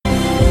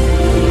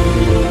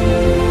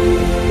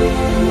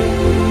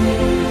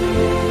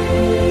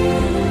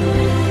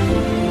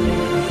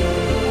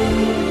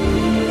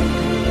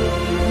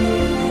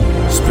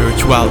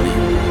spirituality,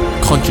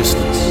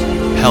 consciousness,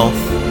 health,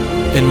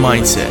 and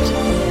mindset.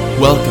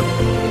 Welcome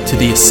to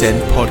the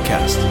Ascend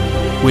Podcast.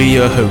 We're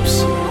your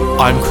hosts.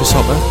 I'm Chris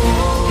Hopper.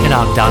 And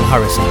I'm Dan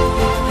Harrison.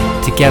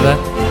 Together,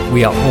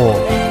 we are all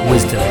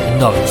wisdom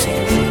and knowledge seekers.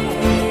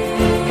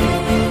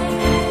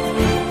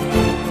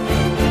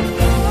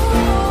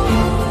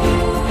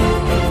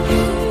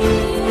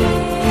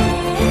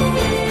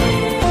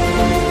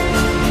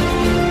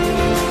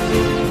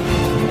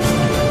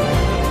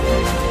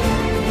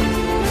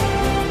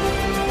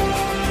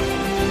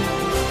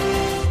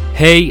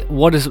 Hey,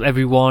 what is up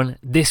everyone?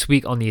 This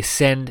week on the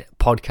Ascend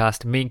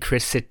Podcast, me and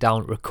Chris sit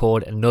down,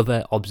 record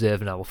another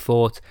Observing Our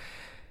Thoughts.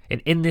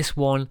 And in this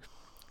one,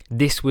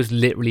 this was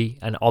literally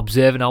an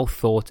Observing Our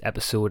Thoughts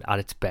episode at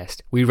its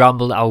best. We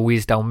rambled our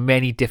ways down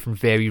many different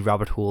varied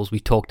rabbit holes.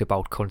 We talked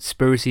about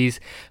conspiracies,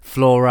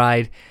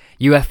 fluoride,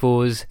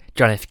 UFOs,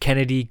 John F.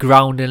 Kennedy,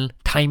 grounding,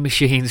 time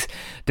machines,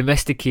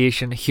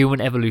 domestication,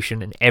 human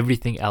evolution, and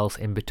everything else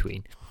in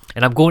between.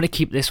 And I'm going to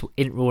keep this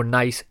intro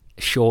nice,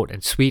 short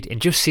and sweet,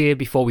 and just say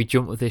before we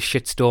jump with this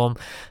shitstorm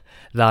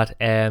that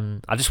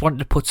I just wanted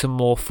to put some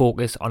more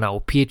focus on our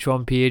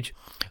Patreon page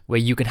where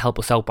you can help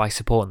us out by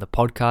supporting the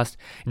podcast.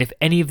 And if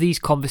any of these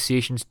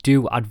conversations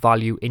do add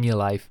value in your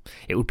life,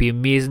 it would be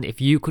amazing if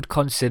you could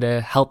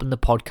consider helping the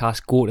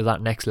podcast go to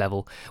that next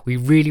level. We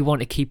really want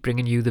to keep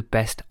bringing you the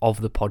best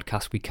of the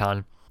podcast we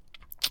can.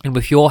 And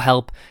with your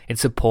help and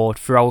support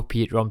for our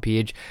Patreon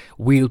page,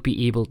 we'll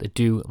be able to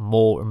do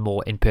more and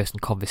more in-person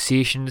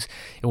conversations,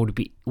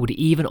 and would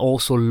even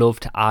also love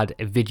to add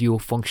a video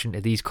function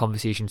to these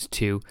conversations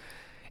too.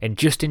 And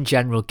just in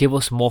general, give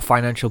us more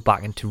financial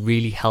backing to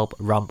really help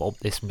ramp up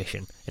this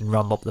mission and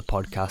ramp up the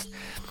podcast.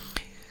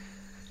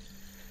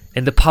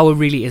 And the power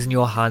really is in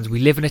your hands. We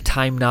live in a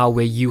time now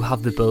where you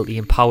have the ability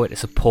and power to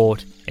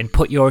support and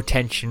put your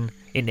attention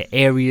into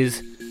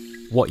areas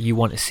what you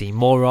want to see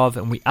more of.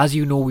 And as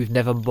you know, we've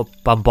never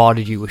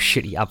bombarded you with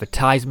shitty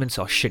advertisements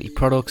or shitty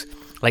products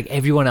like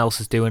everyone else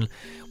is doing.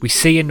 We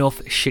see enough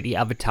shitty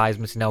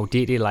advertisements in our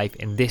day-to-day life,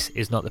 and this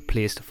is not the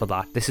place for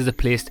that. This is a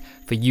place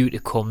for you to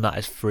come that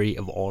is free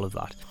of all of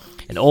that.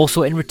 And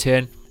also in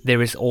return,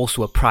 there is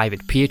also a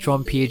private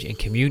Patreon page and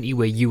community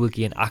where you will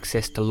gain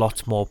access to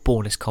lots more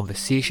bonus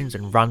conversations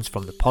and rants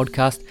from the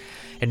podcast.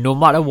 And no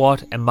matter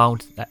what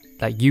amount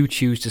that you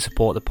choose to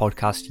support the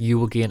podcast, you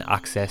will gain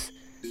access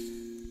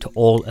to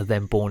all of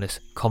them bonus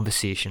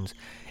conversations.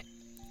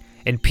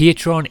 And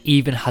Patreon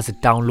even has a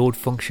download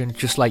function.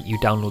 Just like you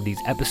download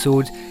these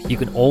episodes, you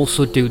can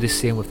also do the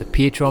same with the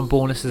Patreon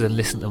bonuses and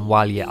listen to them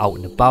while you're out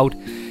and about.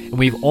 And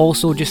we've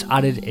also just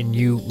added a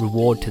new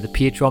reward to the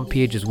Patreon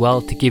page as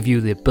well, to give you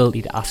the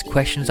ability to ask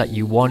questions that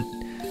you want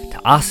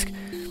to ask.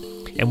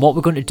 And what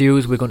we're going to do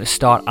is we're going to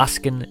start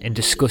asking and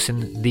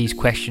discussing these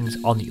questions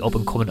on the up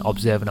and coming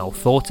Observing Our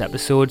Thoughts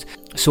episodes.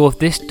 So if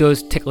this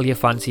does tickle your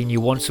fancy and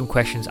you want some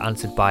questions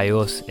answered by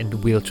us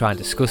and we'll try and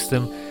discuss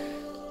them,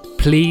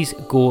 please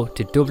go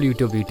to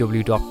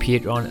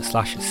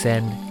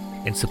www.patreon.com/ascend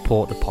and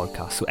support the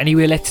podcast. So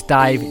anyway, let's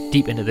dive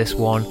deep into this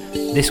one.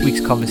 This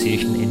week's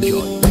conversation.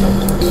 Enjoy.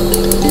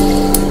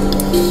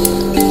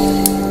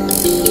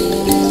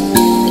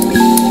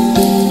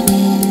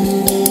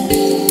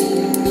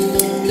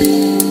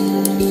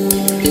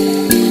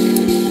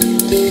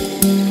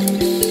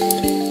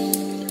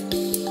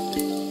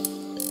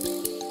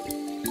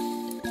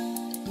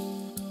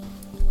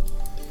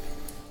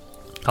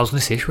 I was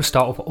going to say, should we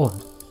start with Do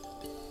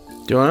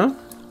you want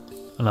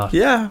or not?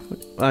 Yeah,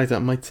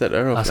 that might set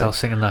her up. That's how I was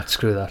thinking that.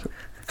 Screw that.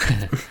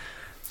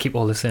 Keep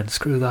all this in.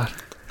 Screw that.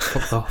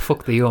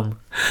 Fuck the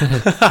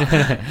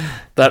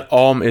That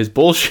is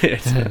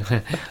bullshit.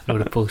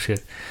 Load of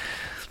bullshit.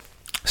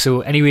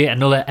 So anyway,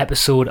 another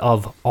episode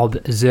of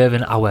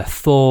Observing Our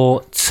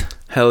Thoughts.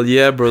 Hell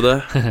yeah,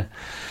 brother.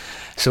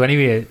 So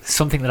anyway,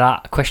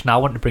 a question I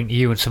want to bring to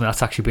you, and something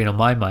that's actually been on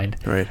my mind.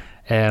 Right.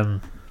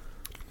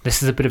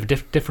 This is a bit of a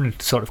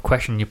different sort of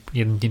question.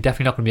 You're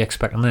definitely not going to be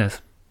expecting this.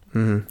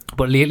 Mm-hmm.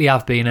 But lately,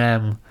 I've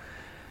been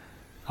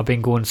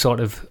going sort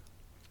of.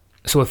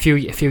 So a few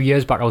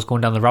years back, I was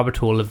going down the rabbit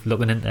hole of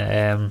looking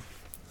into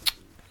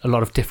a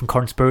lot of different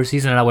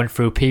conspiracies, and then I went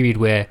through a period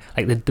where,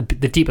 like,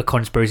 the deeper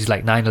conspiracies,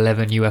 like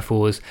 9/11,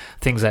 UFOs,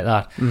 things like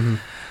that,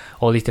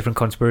 all these different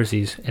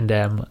conspiracies, and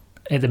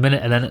at the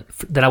minute, and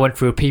then I went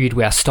through a period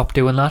where I stopped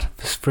doing that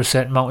for a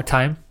certain amount of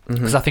time.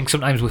 Because I think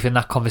sometimes within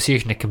that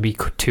conversation it can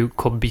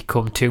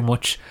become too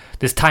much.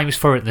 There's times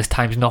for it and there's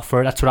times not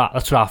for it. That's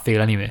what I feel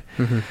anyway.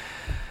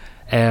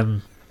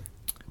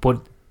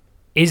 But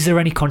is there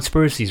any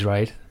conspiracies,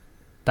 right,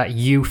 that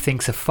you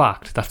think's a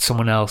fact that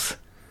someone else,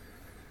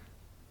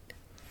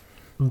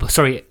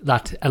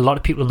 that a lot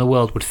of people in the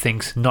world would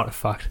think's not a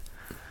fact?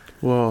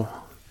 Whoa.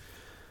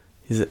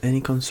 Is there any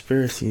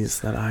conspiracies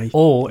that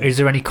Or is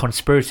there any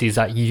conspiracies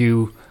that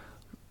you?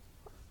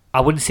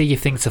 I wouldn't say you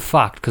think it's a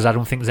fact, because I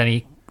don't think there's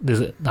any.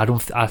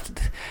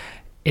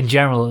 In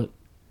general,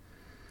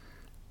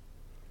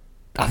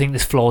 I think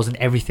there's flaws in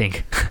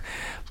everything.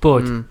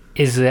 But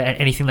is there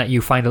anything that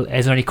you find?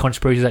 Is there any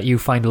conspiracies that you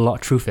find a lot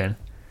of truth in?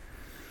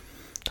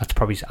 That's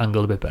probably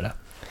angled a bit better.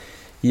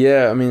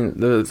 Yeah, I mean,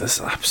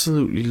 there's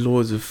absolutely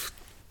loads of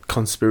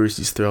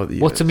conspiracies throughout the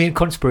years. What's the main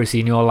conspiracy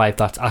in your life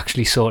that's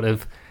actually sort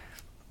of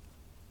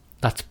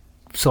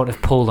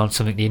pulled on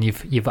something and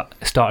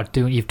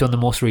you've done the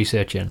most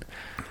research in?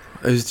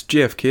 It's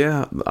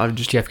JFK.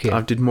 JFK.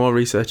 I've did more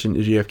research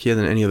into JFK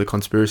than any other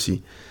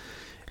conspiracy,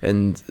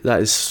 and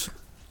that is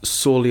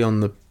solely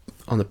on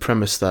the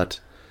premise that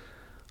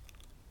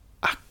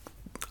I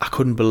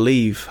couldn't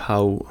believe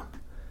how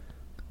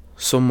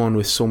someone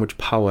with so much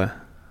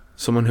power,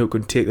 someone who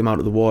could take them out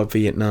of the war of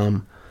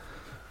Vietnam,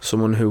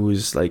 someone who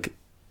was like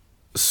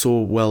so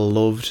well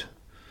loved,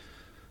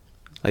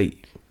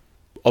 like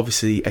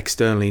obviously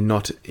externally,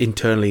 not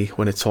internally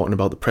when it's talking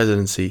about the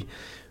presidency. I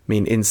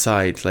mean,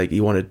 inside, like,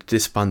 he wanted to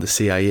disband the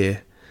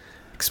CIA,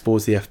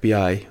 expose the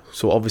FBI.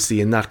 So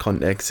obviously in that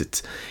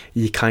context,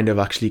 you kind of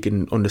actually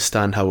can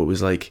understand how it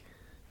was like,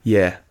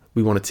 yeah,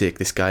 we want to take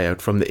this guy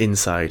out from the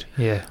inside.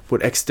 Yeah.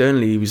 But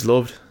externally, he was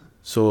loved.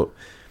 So,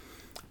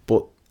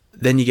 but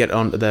then you get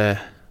onto the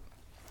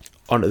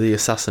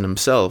assassin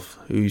himself,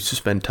 who used to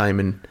spend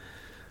time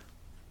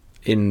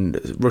in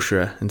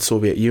Russia and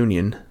Soviet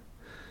Union,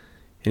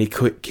 and he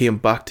came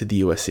back to the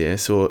USA.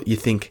 So you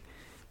think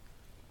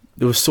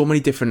there were so many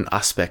different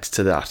aspects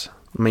to that.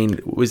 I mean,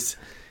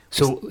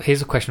 So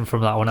here's a question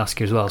from that I want to ask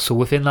you as well. So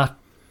within that,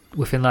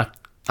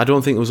 I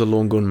don't think it was a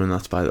lone gunman.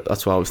 That's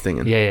what I was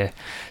thinking. Yeah.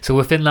 So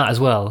within that as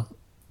well,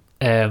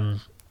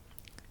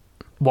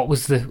 what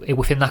was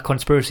within that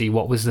conspiracy?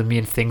 What was the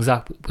main things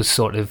that was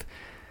sort of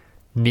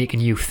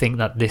making you think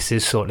that this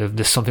is sort of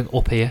there's something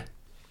up here?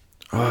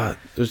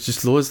 There's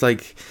just loads,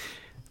 like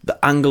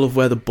the angle of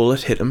where the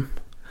bullet hit him,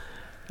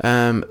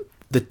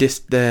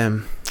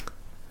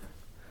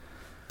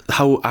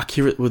 how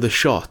accurate were the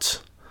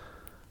shots,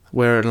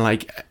 where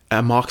like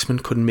a marksman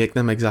couldn't make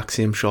them exact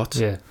same shots.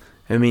 Yeah.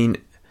 I mean,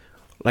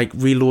 like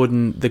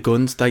reloading the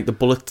guns, like the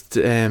bullet,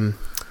 the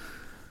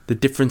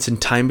difference in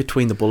time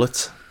between the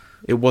bullets,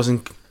 it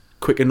wasn't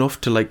quick enough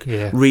to like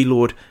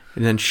reload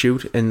and then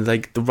shoot. And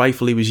like the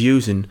rifle he was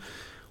using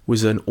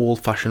was an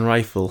old-fashioned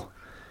rifle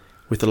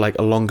with like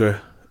a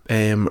longer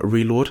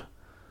reload.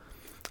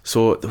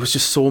 So there was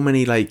just so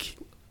many like.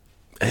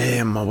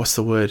 What's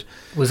the word?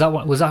 Was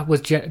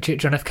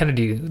John F.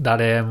 Kennedy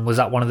that was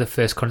that one of the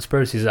first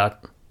conspiracies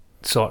that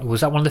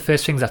was that one of the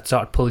first things that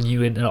started pulling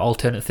you into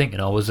alternate thinking,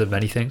 or was there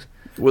many things?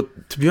 Well,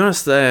 to be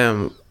honest,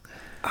 I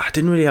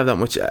didn't really have that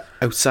much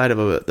outside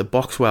of the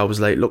box where I was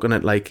like looking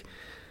at like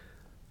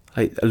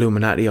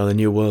Illuminati or the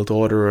New World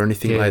Order or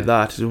anything like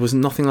that. There was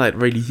nothing like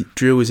really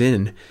drew us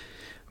in.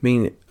 I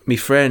mean, my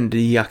friend,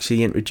 he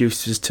actually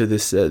introduced us to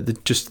this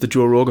the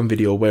Joe Rogan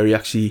video where he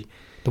actually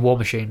The War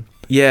Machine.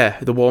 Yeah,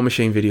 the War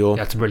Machine video.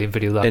 That's a brilliant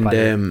video. That,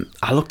 and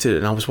I looked at it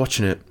and I was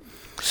watching it.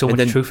 So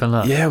much truth in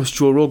that. Yeah, it was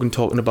Joe Rogan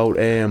talking about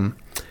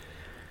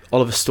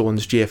Oliver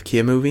Stone's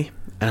JFK movie,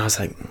 and I was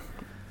like,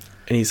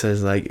 and he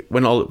says like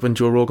when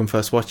Joe Rogan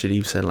first watched it,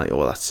 he said like,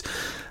 oh, that's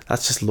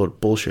just a lot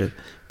of bullshit.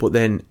 But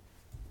then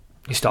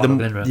you started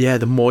looking into it. Yeah,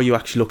 the more you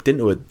actually looked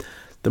into it,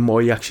 the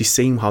more you actually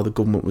seen how the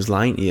government was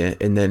lying to you,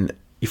 and then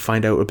you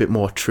find out a bit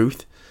more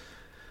truth.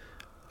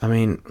 I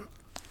mean,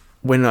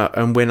 when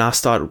I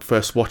started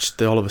first watched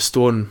the Oliver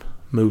Stone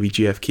movie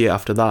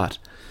JFK,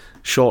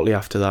 shortly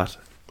after that,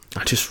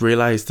 I just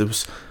realised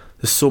there's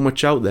so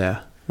much out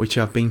there which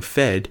I've been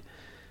fed,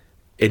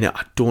 and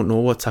I don't know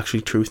what's actually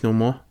truth no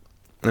more.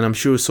 And I'm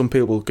sure some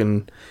people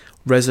can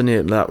resonate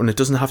with that, when it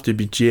doesn't have to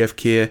be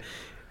JFK.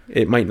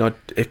 It might not.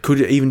 It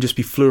could even just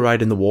be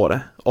fluoride in the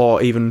water,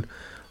 or even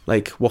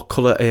like what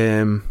colour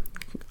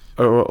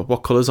or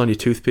what colours on your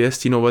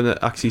toothpaste. You know, when they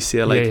actually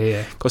say like,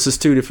 because there's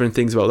two different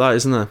things about that,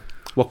 isn't there?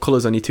 What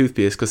colours on your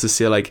toothpaste? Because they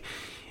say like,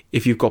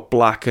 if you've got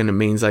black, and it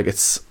means like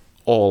it's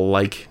all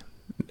like,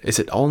 is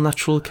it all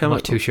natural chemical? I'm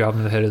not too sure. I've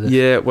never heard of this.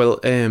 Yeah, well,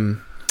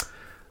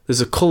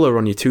 there's a colour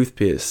on your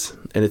toothpaste,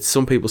 and it's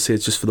some people say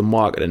it's just for the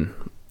marketing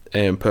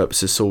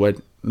purposes, so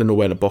they know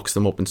where to box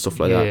them up and stuff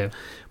like that. Yeah.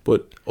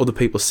 But other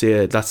people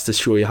say that's to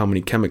show you how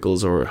many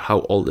chemicals or how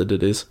altered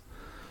it is.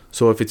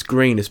 So if it's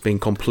green, it's been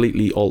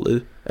completely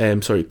altered.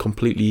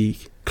 Completely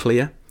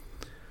clear.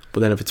 But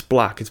then if it's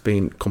black, it's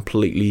been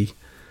completely.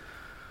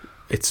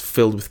 It's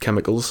filled with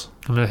chemicals.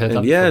 I've never heard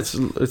that. Yeah,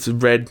 before. it's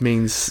red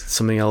means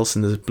something else,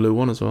 and there's a blue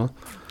one as well.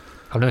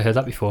 I've never heard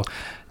that before.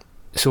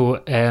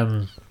 So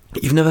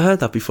you've never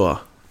heard that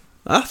before?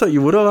 I thought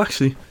you would have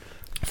actually.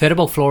 I've heard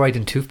about fluoride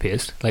in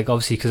toothpaste, like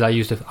obviously because I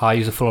use a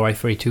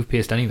fluoride-free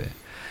toothpaste anyway.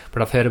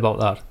 But I've heard about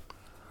that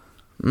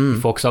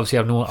before, because obviously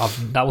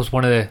that's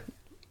one of the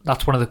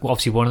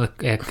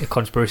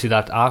conspiracy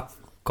that I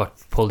got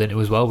pulled into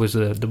as well, was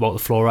about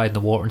the fluoride in the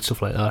water and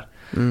stuff like that.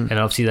 And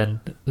obviously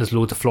then there's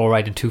loads of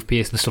fluoride in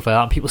toothpaste and stuff like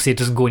that, and people say it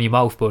doesn't go in your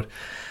mouth, but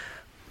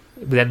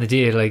at the end of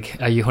the day, like,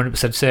 are you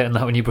 100% certain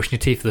that when you're brushing your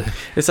teeth,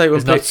 it's like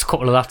there's not a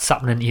couple of that's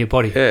happening into your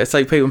body? Yeah, it's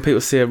like when people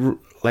say like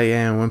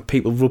when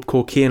people rub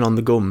cocaine on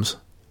the gums,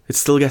 it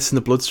still gets in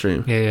the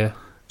bloodstream. Yeah.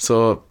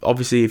 So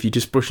obviously, if you're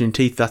just brushing your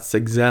teeth, that's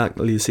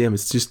exactly the same.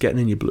 It's just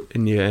getting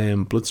in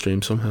your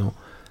bloodstream somehow.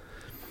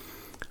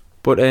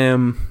 But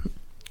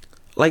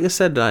like I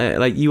said,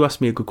 like you asked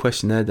me a good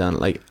question there, Dan.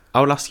 Like,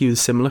 I would ask you a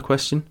similar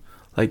question.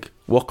 Like,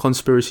 what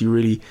conspiracy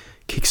really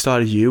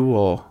kickstarted you,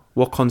 or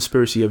what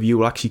conspiracy have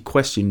you actually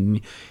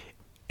questioned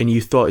and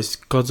you thought is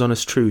God's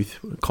honest truth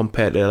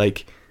compared to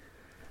like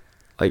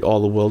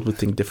all the world would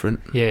think different?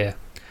 Yeah.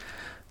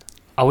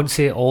 I wouldn't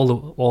say all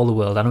the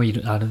world. I know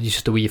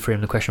just the way you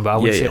frame the question, but I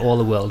wouldn't say all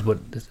the world, but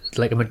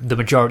like the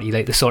majority,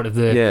 like the sort of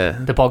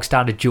the bog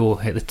standard Joe,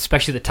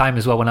 especially at the time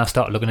as well when I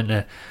started looking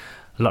into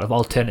a lot of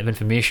alternative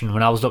information.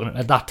 When I was looking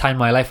at that time in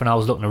my life, when I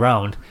was looking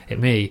around at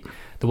me,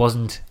 there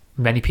wasn't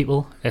many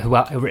people who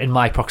were in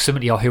my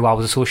proximity or who I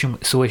was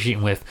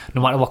associating with,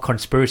 no matter what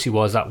conspiracy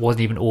was, that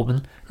wasn't even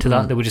open to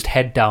that. They were just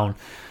head down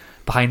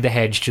behind the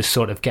hedge, just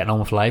sort of getting on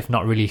with life,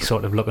 not really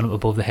sort of looking up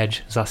above the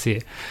hedge, as I see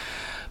it.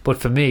 But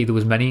for me, there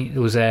was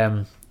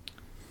 9/11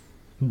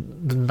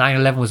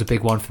 was a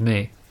big one for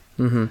me.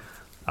 Mm-hmm.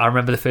 I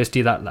remember the first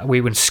day that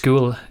we were in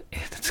school.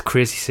 It's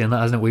crazy saying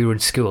that, isn't it? We were in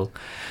school.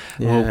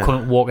 Yeah. We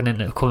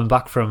were coming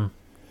back from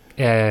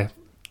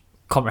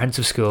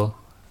comprehensive school,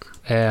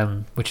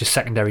 which is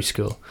secondary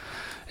school.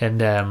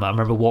 And I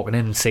remember walking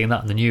in and seeing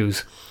that in the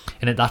news.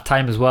 And at that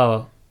time as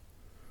well,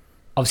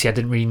 obviously I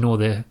didn't really know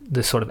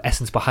the sort of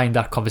essence behind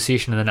that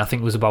conversation. And then I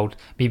think it was about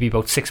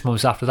 6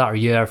 months after that, or a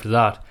year after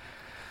that,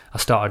 I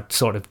started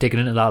sort of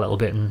digging into that a little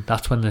bit, and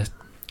that's when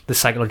the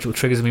psychological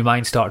triggers in my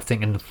mind started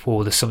thinking,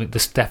 "Oh, there's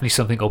definitely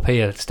something up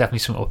here. There's definitely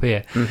something up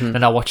here." Mm-hmm.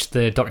 And I watched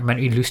the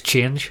documentary Loose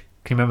Change.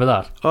 Can you remember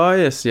that? Oh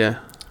yes, yeah.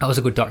 That was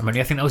a good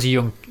documentary. I think that was a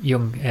young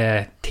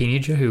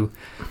teenager who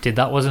did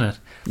that, wasn't it?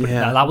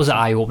 Yeah. That was an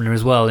eye opener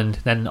as well, and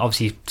then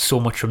obviously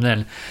so much from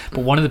then.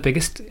 But one of the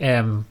biggest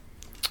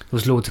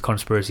was loads of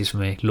conspiracies for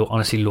me.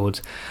 Honestly,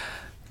 loads.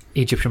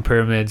 Egyptian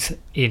pyramids,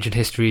 ancient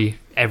history,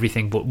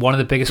 everything. But one of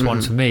the biggest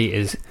ones for me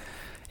is.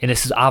 And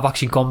I've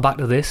actually gone back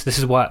to this. This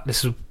is why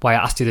I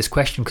asked you this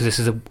question, because this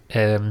is a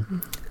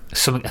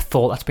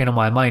thought that's been on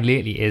my mind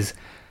lately, is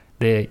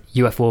the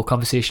UFO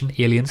conversation,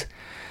 aliens.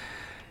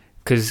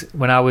 Because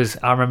when I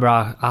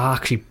remember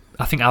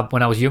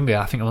when I was younger,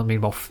 I think I was maybe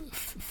about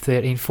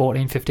 13,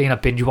 14, 15, I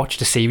binge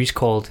watched a series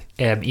called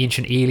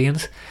Ancient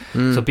Aliens.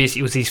 So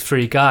basically it was these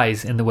three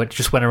guys, and they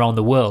just went around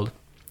the world,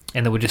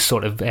 and they were just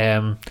sort of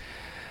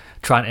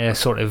trying to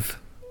sort of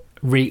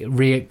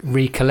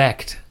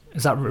recollect.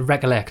 Is that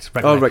recollect?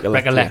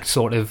 Recollect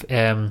sort of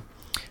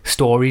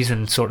stories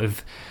and sort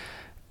of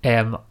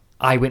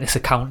eyewitness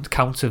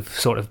accounts of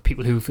sort of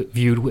people who've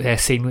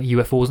seen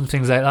UFOs and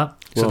things like that.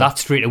 So that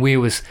straight away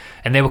was,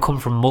 and they were coming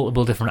from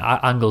multiple different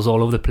angles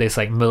all over the place,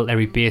 like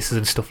military bases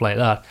and stuff like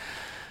that.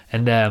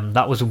 And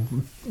that was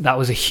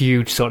a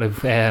huge sort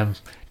of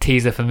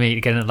teaser for me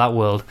to get into that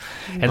world.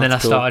 And then I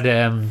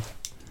started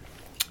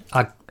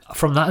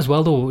from that as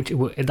well, though,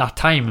 at that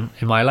time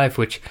in my life,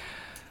 which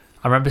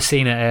I remember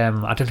seeing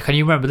it. Can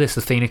you remember this?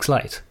 The Phoenix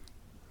Lights.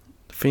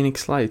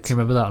 Phoenix Lights. Can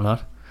you remember that or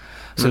not?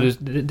 So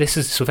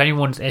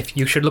if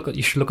you should look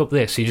up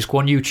this. So you just go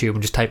on YouTube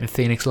and just type in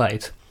Phoenix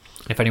Lights.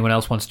 If anyone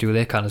else wants to do it,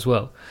 they can as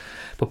well.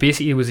 But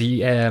basically, it was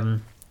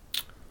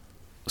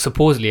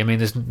supposedly. I mean,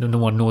 there's no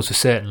one knows for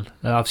certain.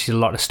 Obviously, a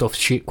lot of stuff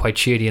quite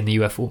shady in the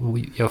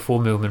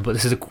UFO movement. But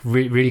this is a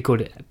really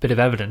good bit of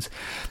evidence.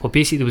 But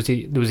basically,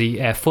 there was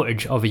a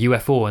footage of a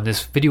UFO, and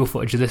there's video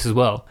footage of this as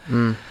well.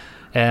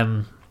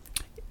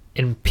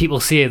 And people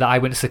say that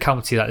eyewitness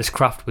accounts say that this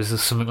craft was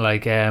something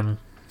like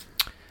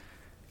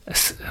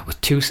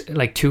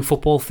two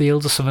football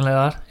fields or something like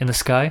that in the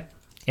sky,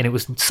 and it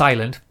was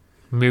silent,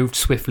 moved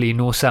swiftly,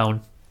 no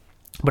sound.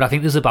 But I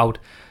think there's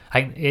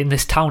in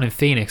this town in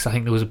Phoenix, I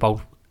think there was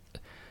about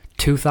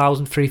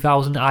 2,000,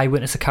 3,000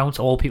 eyewitness accounts,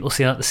 all people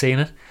saying that they're seeing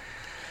it.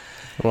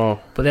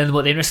 Wow. But then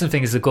what the interesting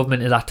thing is, the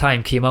government at that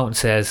time came out and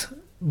says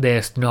they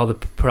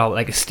put out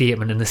like a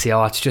statement, and they say,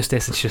 "Oh, it's just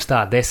this, it's just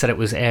that." They said it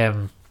was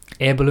air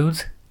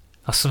balloons.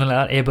 Or something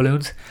like that, air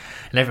balloons,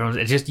 and everyone's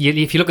if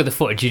you look at the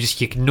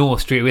footage, you can know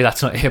straight away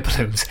that's not air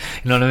balloons.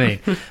 You know what I mean?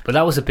 But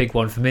that was a big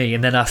one for me.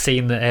 And then I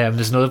seen that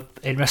there's another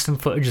interesting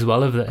footage as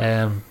well of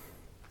the.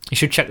 You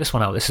should check this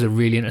one out. This is a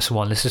really interesting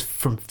one. This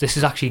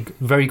is actually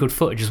very good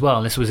footage as well.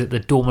 And this was at the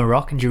Dome of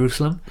Rock in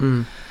Jerusalem,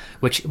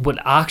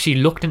 but I actually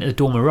looked into the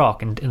Dome of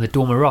Rock, and the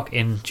Dome of Rock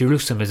in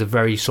Jerusalem is a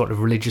very sort of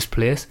religious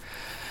place.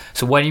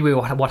 So anyway,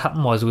 what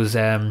happened was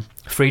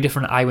three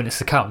different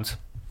eyewitness accounts.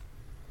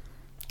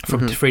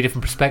 From three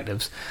different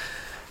perspectives,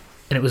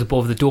 and it was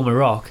above the Dome of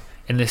Rock,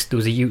 and there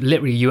was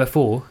literally a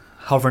UFO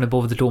hovering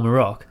above the Dome of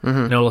Rock,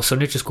 and all of a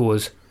sudden it just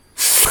goes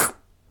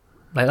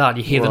like that.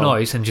 You hear the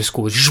noise, and just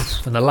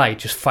goes, and the light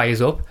just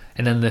fires up,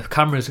 and then the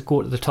cameras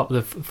go to the top of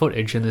the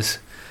footage, and there's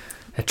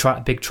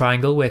a big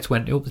triangle where it's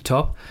went up the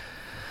top.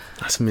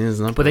 That's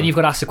amazing. But then you've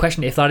got to ask the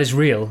question: if that is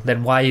real,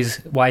 then why is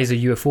a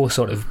UFO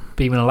sort of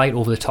beaming a light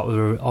over the top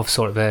of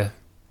sort of a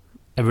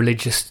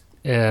religious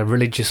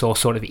or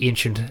sort of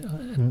ancient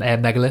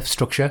megalith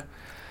structure?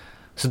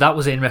 So that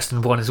was an interesting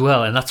one as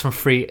well, and that's from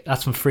three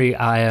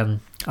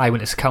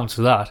eyewitness accounts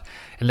of that.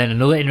 And then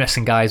another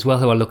interesting guy as well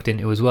who I looked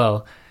into as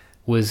well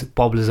was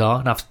Bob Lazar,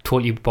 and I've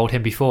told you about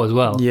him before as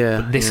well.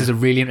 Yeah. But this is a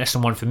really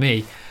interesting one for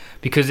me,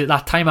 because at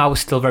that time I was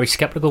still very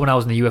skeptical when I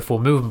was in the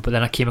UFO movement, but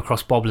then I came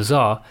across Bob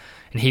Lazar,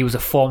 and he was a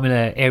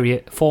former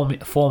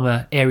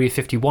Area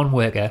 51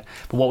 worker.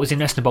 But what was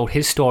interesting about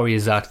his story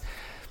is that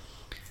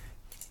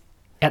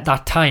at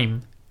that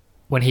time,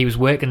 when he was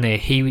working there,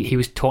 he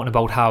was talking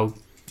about how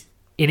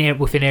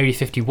within Area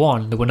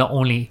 51 they were not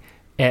only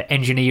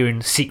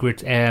engineering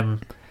secret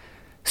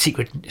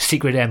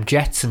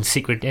jets and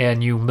secret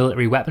new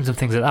military weapons and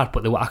things like that,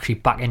 but they were actually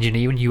back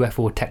engineering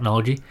UFO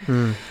technology.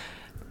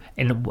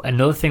 And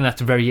another thing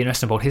that's very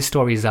interesting about his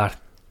story is that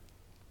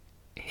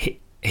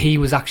he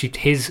was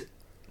actually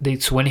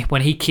so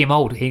when he came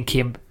out, at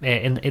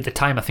the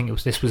time, I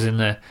think this was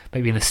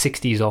maybe in the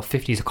 60s or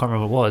 50s, I can't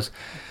remember what it was.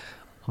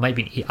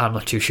 Maybe, I'm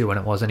not too sure when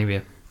it was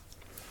anyway.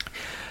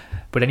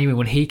 But anyway,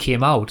 when he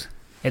came out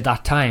at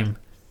that time,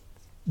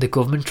 the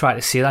government tried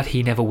to say that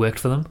he never worked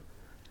for them.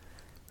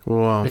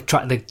 Wow.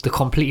 They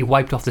completely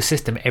wiped off the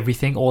system,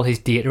 everything, all his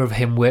data of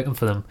him working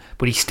for them,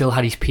 but he still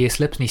had his pay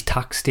slips and his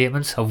tax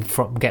statements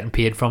from getting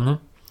paid from them.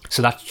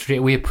 So that straight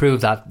away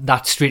proved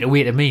that straight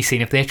away to me,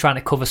 seeing if they're trying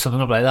to cover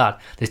something up like that,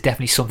 there's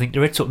definitely something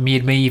to it. So it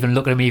made me even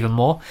look at him even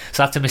more.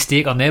 So that's a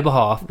mistake on their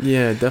behalf.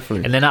 Yeah,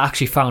 definitely. And then I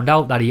actually found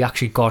out that he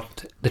actually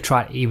got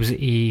and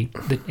he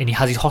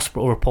has his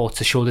hospital reports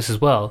to show this as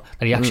well,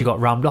 that he actually got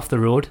rammed off the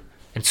road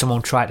and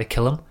someone tried to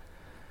kill him.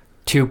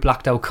 2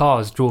 blacked out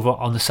cars drove up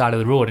on the side of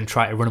the road and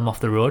tried to run him off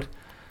the road.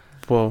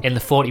 Whoa. And they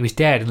thought he was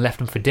dead and left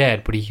him for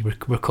dead, but he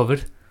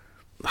recovered.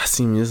 That's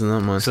seamless, isn't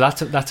that, man? So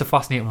that's a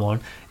fascinating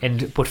one.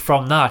 But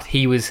from that,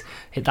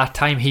 at that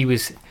time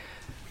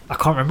I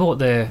can't remember what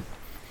but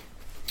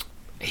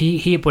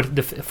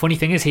the funny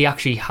thing is, he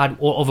actually had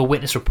other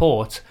witness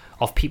reports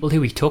of people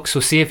who he took. So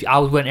say if I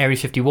was in Area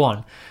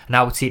 51 and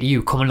I would say to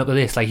you, come and look at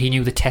this, like he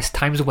knew the test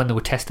times of when they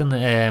were testing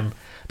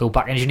they were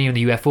back engineering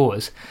the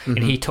UFOs,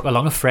 and he took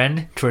along a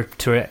friend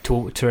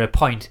to a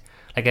point,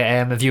 like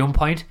a viewing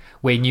point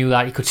where he knew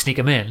that he could sneak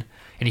him in.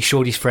 And he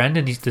showed his friend,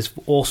 and there's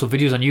also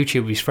videos on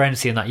YouTube of his friend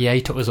saying that, yeah, he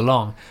took us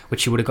along,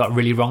 which he would have got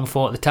really wrong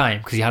for at the time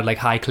because he had like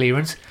high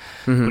clearance,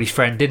 but his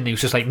friend didn't. He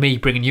was just like me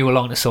bringing you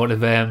along to sort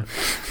of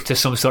to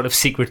some sort of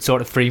secret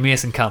sort of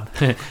Freemason camp,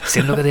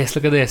 saying, look at this.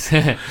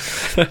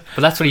 But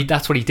that's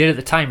what he did at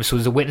the time. So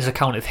there's a witness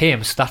account of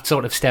him. So that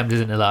sort of stemmed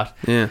into that.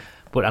 Yeah.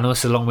 But I know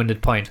it's a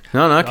long-winded point.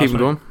 No, keep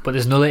going. But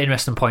there's another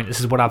interesting point. This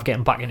is what I'm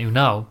getting back into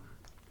now.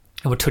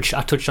 And I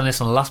touched on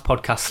this on the last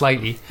podcast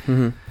slightly.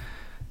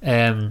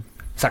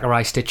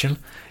 Zachariah Stitchin,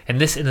 and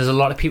there's a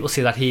lot of people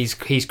say that he's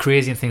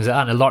crazy and things like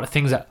that, and a lot of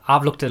things that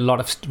I've looked at, a lot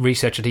of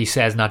research that he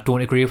says, and I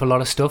don't agree with a lot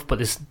of stuff, but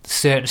there's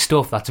certain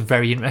stuff that's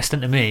very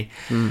interesting to me.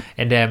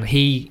 And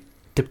he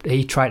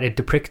tried to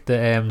depict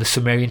the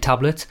Sumerian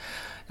tablets.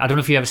 I don't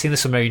know if you've ever seen the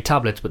Sumerian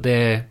tablets, but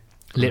they're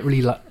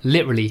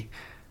literally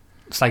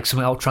it's like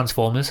something out of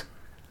Transformers.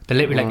 They're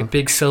literally like a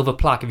big silver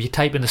plaque. If you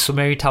type in the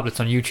Sumerian tablets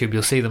on YouTube,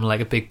 you'll see them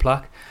like a big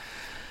plaque.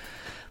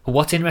 But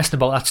what's interesting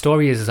about that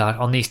story is that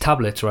on these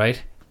tablets,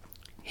 right,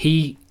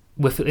 in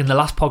the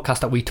last podcast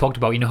that we talked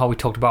about, you know how we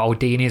talked about our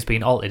DNA is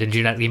being altered and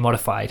genetically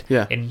modified.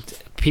 Yeah. And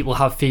people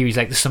have theories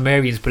like the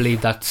Sumerians believe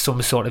that some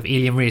sort of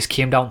alien race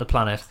came down to the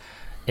planet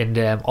and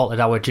altered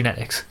our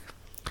genetics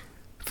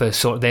for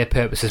sort of their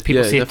purposes.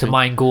 People say it to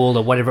mine gold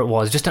or whatever it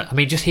was. Just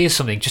here's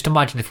something. Just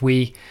imagine if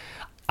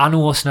I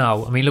know us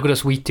now. I mean, look at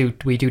us. We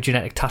do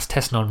genetic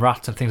testing on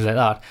rats and things like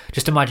that.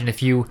 Just imagine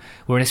if you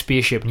were in a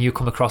spaceship and you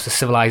come across a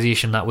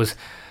civilization that was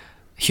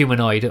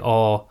humanoid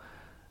or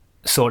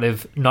sort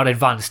of not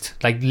advanced,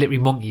 like literally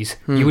monkeys.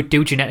 You would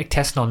do genetic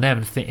testing on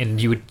them,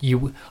 and you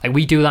like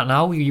we do that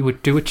now. You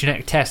would do a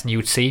genetic test, and you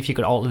would see if you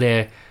could alter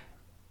their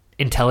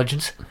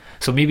intelligence.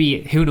 So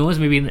maybe, who knows?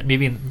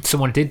 Maybe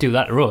someone did do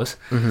that to us.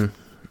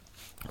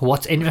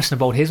 What's interesting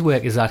about his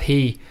work is that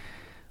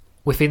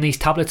within these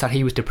tablets that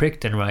he was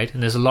depicting, right,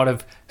 and there's a lot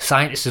of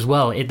scientists as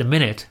well at the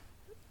minute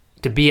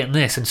debating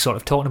this and sort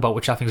of talking about,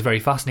 which I think is very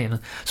fascinating.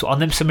 So on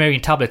them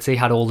Sumerian tablets, they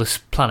had all the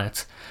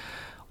planets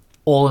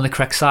all in the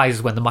correct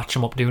sizes when they match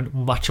them up to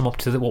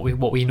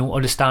what we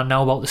understand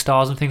now about the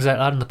stars and things like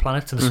that and the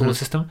planets and the solar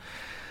system.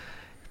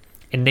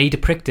 And they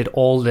depicted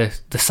all the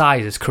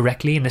sizes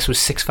correctly, and this was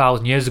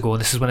 6,000 years ago,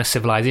 and this is when a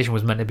civilization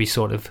was meant to be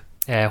sort of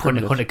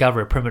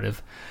hunter-gatherer,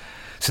 primitive.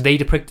 So they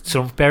depicted.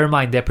 So bear in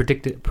mind, they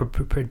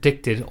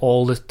predicted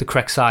all the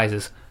correct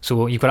sizes.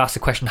 So you've got to ask the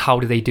question: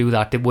 how did they do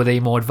that? Were they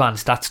more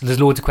advanced?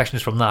 There's loads of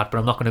questions from that, but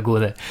I'm not going to go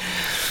there.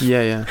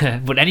 Yeah.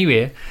 But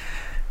anyway,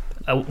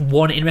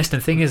 one interesting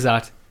thing is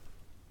that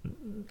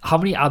how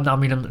many? I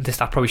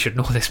probably should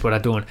know this, but I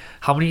don't.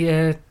 How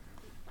many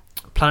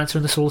planets are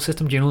in the solar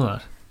system? Do you know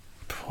that?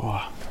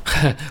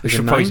 We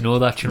should probably know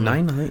that. 9,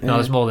 I think. No,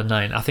 there's more than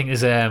 9. I think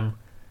is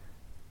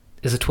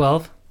it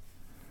 12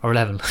 or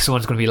 11?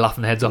 Someone's going to be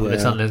laughing their heads off at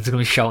this, aren't they? They're going to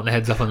be shouting their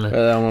heads off on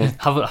there.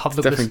 Have a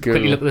look at this.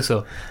 Quickly look this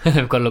up.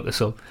 I've got to look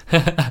this up.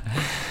 I'm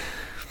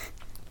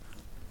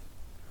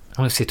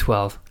going to say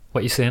 12. What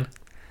are you saying?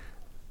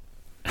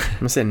 I'm going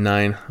to say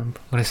 9. I'm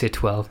going to say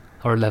 12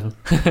 or 11.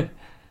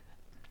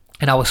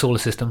 In our solar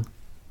system.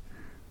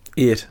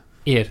 8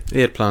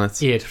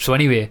 planets. 8. So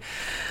anyway,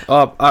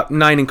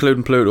 9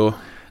 including Pluto.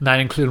 9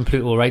 including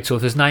Pluto, right? So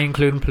if there's 9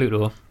 including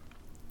Pluto,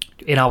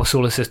 in our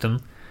solar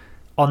system,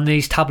 on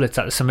these tablets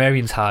that the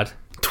Sumerians had,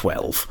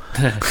 12.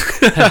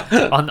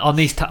 on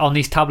these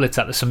tablets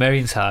that the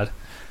Sumerians had,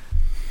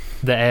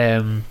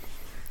 there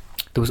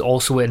was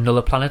also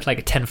another planet, like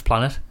a 10th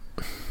planet,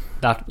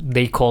 that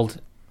they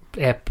called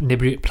planet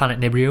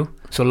Nibiru.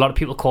 So a lot of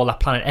people call that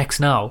planet X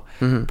now,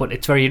 but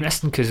it's very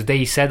interesting because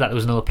they said that there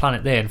was another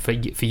planet there, and for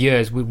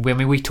years,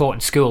 when we taught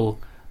in school,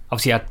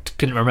 obviously I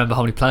didn't remember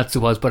how many planets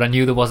there was, but I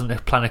knew there wasn't a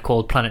planet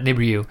called planet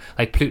Nibiru.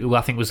 Like Pluto,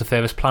 I think, was the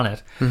furthest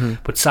planet.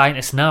 But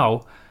scientists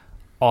now,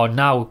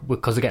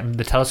 because they're getting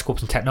the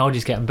telescopes and technology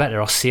is getting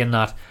better, are seeing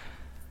that.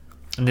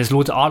 And there's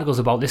loads of articles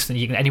about this, and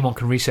anyone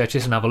can research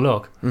this and have a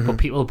look. But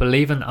people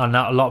believing, and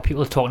a lot of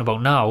people are talking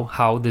about now,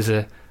 how they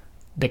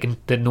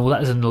know that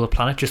there's another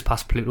planet just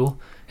past Pluto,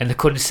 and they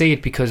couldn't see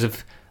it because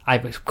of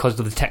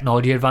the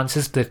technology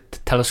advances. The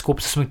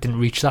telescopes or something didn't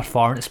reach that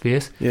far into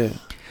space. Yeah.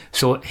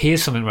 So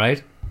here's something,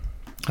 right?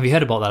 Have you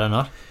heard about that or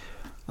not?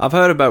 I've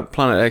heard about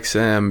Planet X.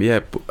 Can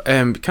I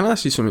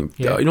ask you something?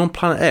 Yeah. You know, on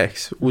Planet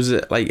X, was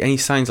it like any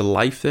signs of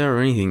life there or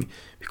anything?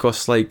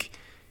 Because like,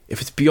 if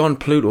it's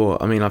beyond Pluto,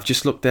 I mean, I've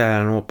just looked there.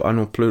 I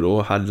know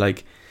Pluto had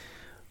like,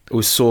 it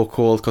was so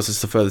cold because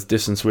it's the furthest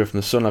distance away from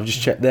the sun. I've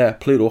just checked there.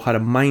 Pluto had a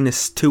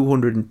minus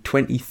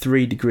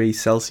 223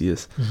 degrees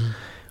Celsius.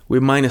 We're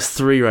minus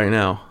 3 right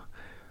now.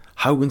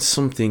 How can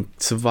something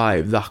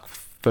survive that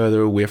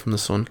further away from the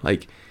sun?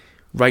 Like,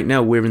 right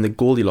now we're in the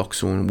Goldilocks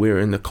zone. We're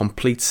in the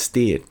complete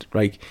state,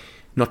 like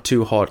not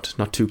too hot,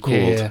 not too cold.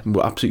 Yeah.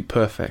 We're absolutely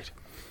perfect.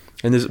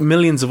 And there's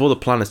millions of other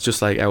planets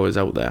just like ours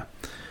out there,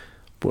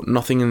 but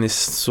nothing in this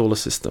solar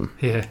system.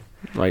 Yeah.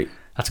 Right.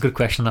 That's a good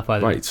question, that, by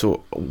the way. Right.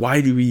 So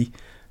why do we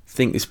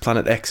think this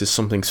Planet X is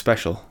something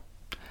special?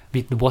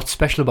 What's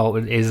special about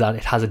it is that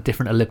it has a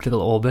different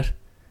elliptical orbit.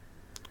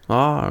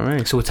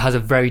 Right. So it has a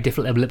very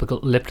different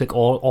elliptic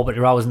orbit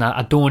to ours. Now,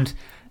 I don't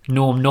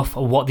know enough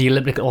of what the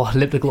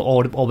elliptical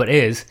orbit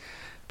is,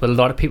 but a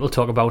lot of people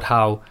talk about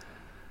how,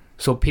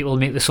 so people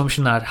make the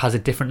assumption that it has a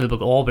different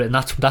elliptical orbit, and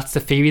that's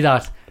the theory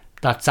that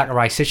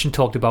Zachariah Sitchin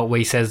talked about, where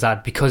he says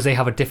that because they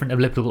have a different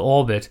elliptical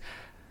orbit,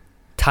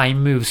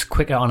 time moves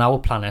quicker on our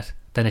planet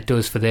than it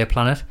does for their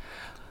planet.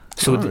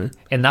 So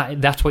and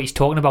that's what he's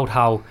talking about,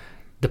 how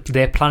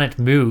their planet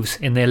moves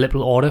in their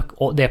elliptical order,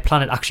 or their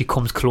planet actually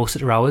comes closer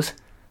to ours.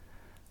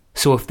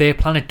 So if their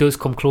planet does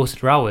come closer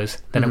to ours,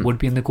 then it would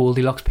be in the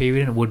Goldilocks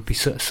period, and it would be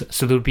so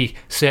there would be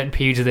certain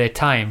periods of their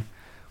time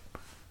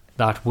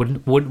that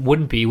would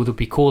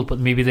be cold, but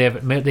maybe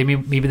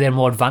they're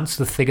more advanced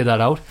to figure that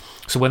out.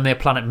 So when their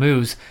planet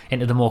moves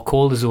into the more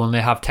colder zone,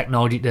 they have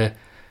technology to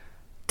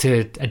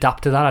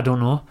adapt to that. I don't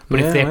know, but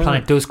if their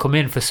planet does come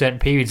in for certain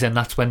periods, then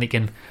that's when they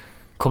can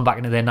come back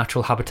into their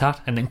natural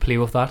habitat and then play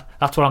with that.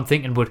 That's what I'm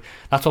thinking, but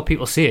that's what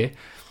people say.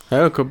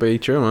 Yeah, it could be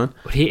true, man.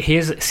 But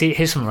here's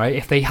something, right?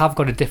 If they have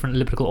got a different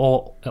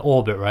elliptical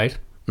orbit, right?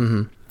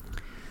 And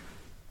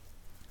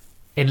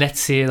let's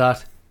say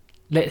that,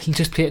 let's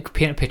just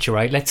paint a picture,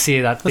 right? Let's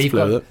say that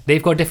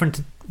they've got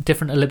different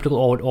elliptical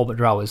orbit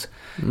to ours,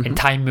 and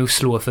time moves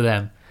slower for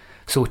them.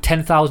 So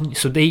 10,000.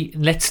 So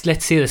let's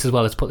say this as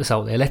well. Let's put this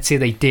out there. Let's say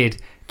they did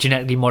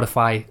genetically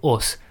modify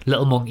us,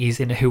 little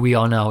monkeys, into who we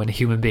are now, into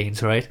human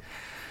beings, right?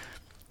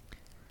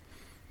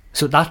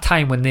 So at that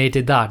time when they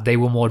did that, they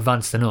were more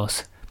advanced than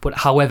us. But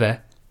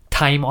however,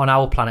 time on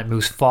our planet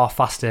moves far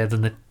faster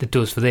than it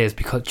does for theirs,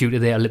 because due to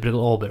their elliptical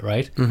orbit,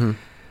 right?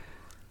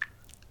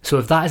 So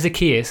if that is the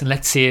case, and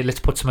let's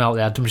put something out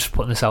there. I'm just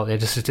putting this out there.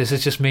 This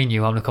is just me and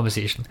you having a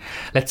conversation.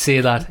 Let's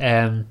say that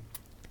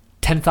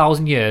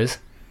 10,000 years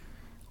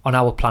on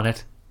our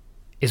planet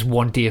is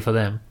one day for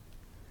them.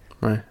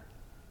 Right.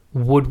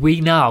 Would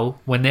we now,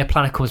 when their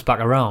planet comes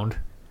back around,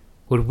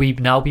 would we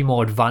now be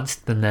more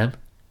advanced than them?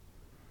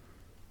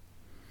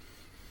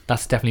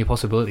 That's definitely a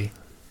possibility.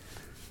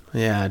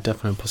 Yeah,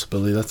 definitely a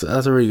possibility. That's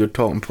a really good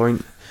talking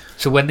point.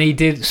 So when they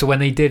did sort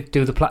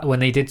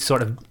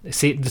of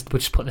see, we're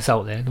just putting this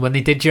out there, when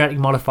they did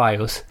genetically modify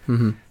us,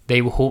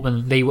 they were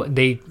hoping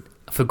they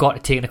forgot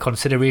to take into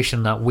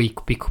consideration that we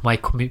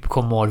might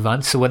become more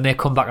advanced. So when they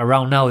come back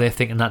around now, they're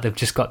thinking that they've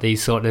just got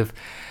these sort of,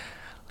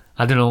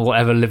 I don't know,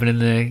 whatever, living in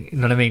the, you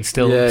know what I mean,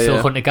 still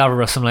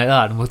hunter-gatherer or something like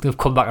that, and we've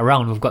come back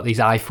around, we've got these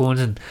iPhones,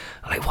 and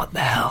I'm like, what the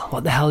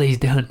hell are you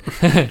doing?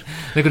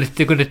 they're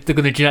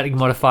gonna genetically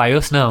modify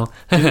us now.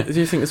 Do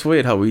you think it's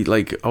weird how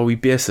we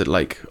base it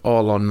like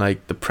all on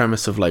like the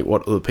premise of like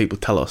what other people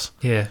tell us?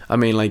 Yeah. I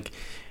mean, like,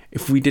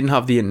 if we didn't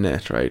have the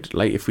internet, right?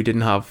 Like, if we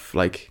didn't have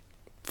like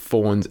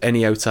phones,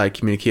 any outside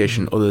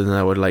communication other than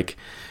our like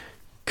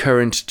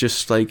current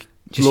just local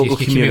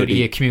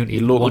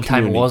community. Local One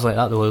time community. it was like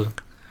that, though.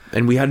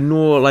 And we had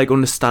no like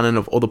understanding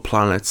of other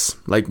planets.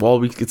 Like,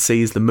 all we could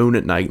see is the moon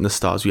at night and the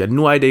stars. We had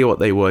no idea what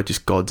they were,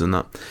 just gods and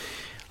that.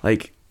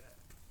 Like,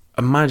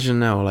 imagine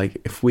now,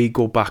 like, if we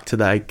go back to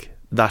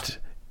that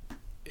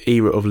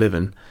era of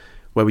living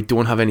where we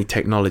don't have any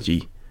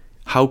technology,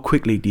 how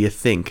quickly do you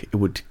think it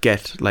would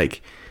get?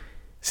 Like,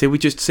 say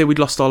we'd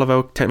lost all of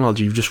our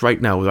technology just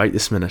right now, right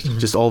this minute,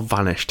 just all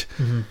vanished,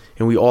 and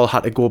we all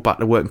had to go back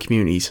to work in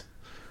communities,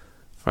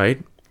 right?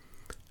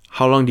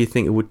 How long do you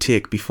think it would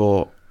take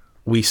before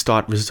we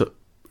start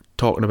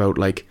talking about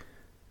like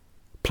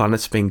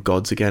planets being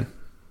gods again.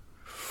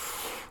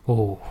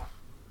 Oh,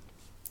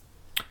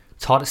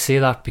 it's hard to say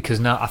that because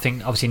now I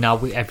think obviously now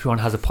everyone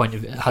has a point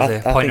of I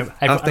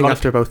think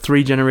after about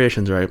 3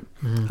 generations, right?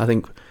 I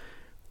think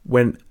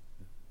when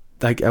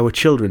like our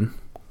children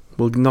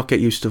will not get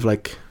used to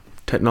like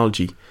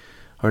technology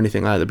or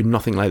anything like that. There'll be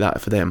nothing like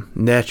that for them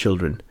and their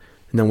children.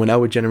 And then when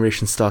our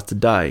generation starts to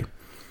die,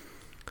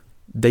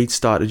 they'd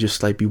start to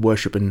just like be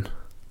worshipping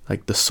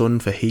like the sun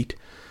for heat,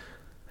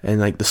 and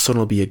like the sun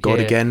will be a god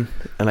again,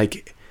 and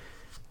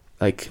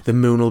like the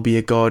moon will be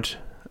a god,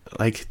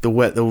 like the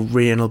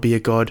rain will be a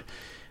god,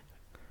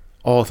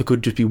 or there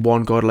could just be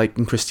one god like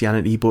in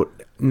Christianity. But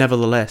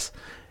nevertheless,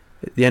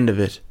 at the end of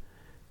it,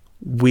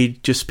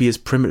 we'd just be as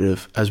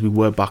primitive as we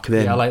were back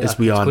then as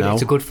we are now.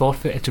 It's a good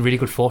thought. It's a really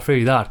good thought for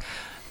you. That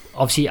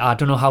obviously I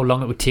don't know how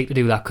long it would take to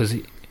do that, because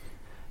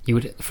you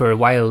would, for a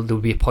while, there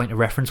would be a point of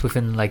reference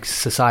within like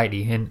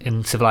society,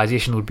 in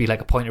civilization would be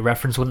like a point of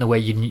reference, wouldn't there, where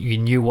you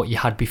knew what you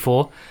had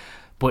before.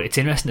 But it's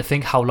interesting to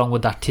think how long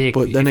would that take.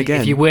 But then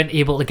again, if you weren't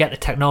able to get the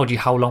technology,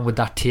 how long would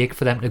that take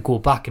for them to go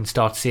back and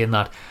start saying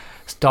that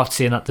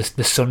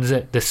the sun is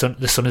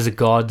a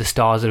god, the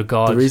stars are a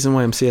god? The reason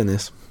why I'm saying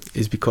this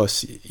is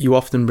because you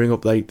often bring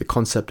up like the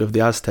concept of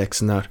the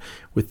Aztecs and that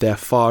with their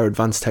far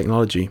advanced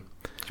technology. Do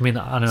you mean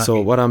the Anunnaki? So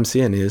what I'm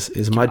saying is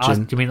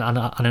imagine. Do you mean the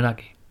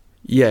Anunnaki?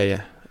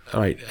 Yeah.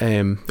 Right.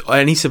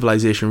 Any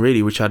civilization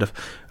really which had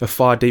a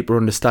far deeper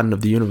understanding of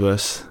the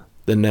universe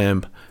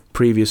than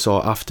previous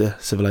or after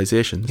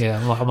civilizations. Yeah,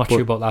 I'm not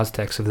sure about the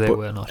Aztecs if they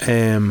were or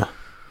not.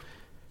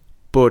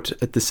 But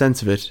at the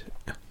sense of it,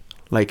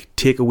 like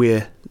take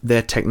away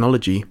their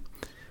technology,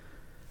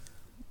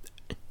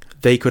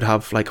 they could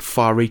have like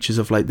far reaches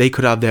of like they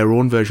could have their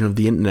own version of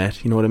the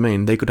internet. You know what I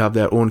mean? They could have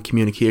their own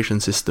communication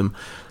system,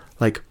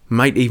 like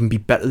might even be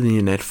better than the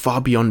internet, far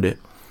beyond it.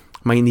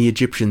 The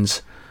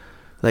Egyptians,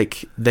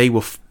 like they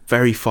were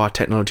very far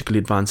technologically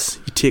advanced.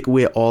 You take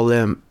away all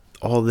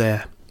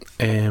their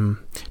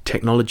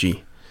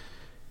technology,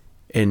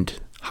 and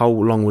how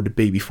long would it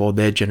be before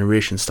their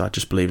generation start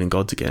just believing in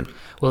gods again?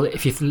 Well,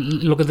 if you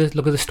look at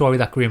the story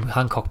that Graham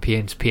Hancock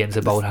paints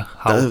about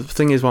how the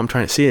thing is, what I'm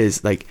trying to say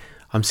is like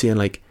I'm saying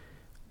like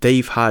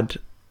they've had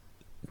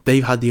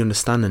the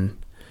understanding,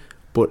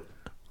 but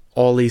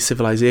all these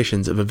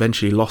civilizations have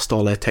eventually lost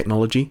all their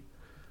technology.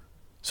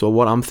 So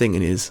what I'm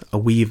thinking is, are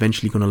we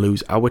eventually going to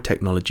lose our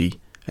technology,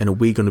 and are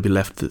we going to be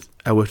left with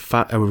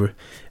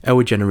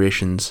our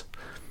generations,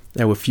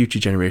 our future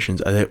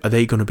generations? Are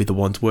they going to be the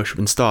ones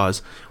worshipping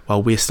stars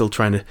while we're still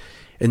trying to?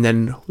 And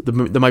then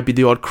there might be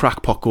the odd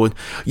crackpot going,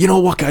 you know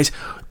what, guys?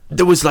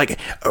 There was like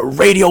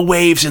radio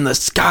waves in the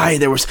sky.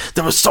 There was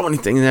so many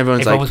things, and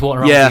everyone's like, was walking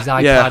around with these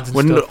iPads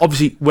and stuff.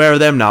 Obviously, where are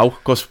them now?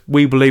 Because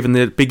we believe in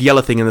the big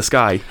yellow thing in the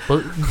sky.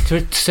 Well, to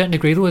a certain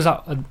degree, though,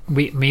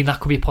 that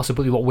could be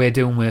possibly what we're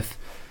doing with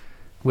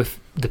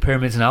the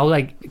pyramids now.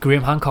 Like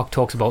Graham Hancock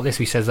talks about this.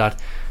 He says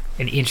that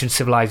in ancient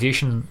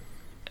civilization,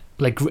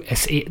 they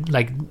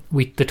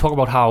talk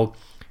about how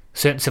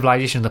certain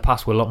civilizations in the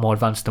past were a lot more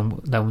advanced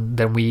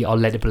than we are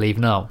led to believe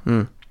now.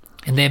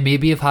 And they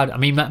maybe have had,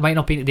 that might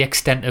not be to the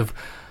extent of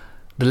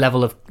the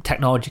level of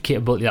technology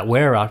capability that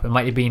we're at. It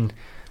might have been,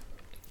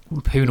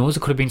 who knows,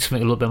 it could have been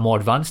something a little bit more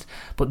advanced,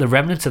 but the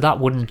remnants of that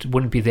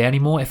wouldn't be there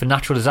anymore. If a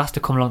natural disaster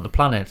come along the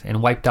planet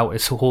and wiped out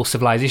its whole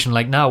civilization,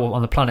 like now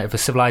on the planet,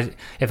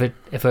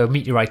 if a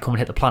meteorite come and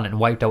hit the planet and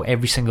wiped out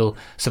every single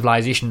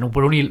civilization,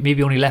 we're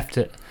only left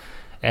at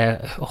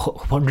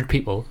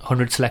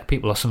 100 select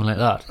people or something like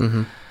that.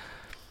 Mm-hmm.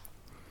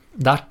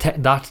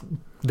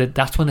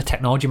 That's when the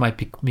technology might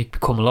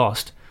become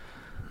lost,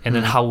 and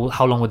then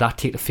how long would that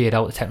take to fade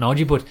out the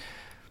technology? But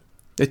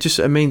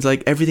it means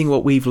like everything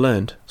what we've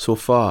learned so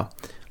far,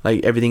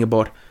 like everything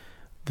about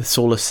the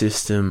solar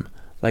system,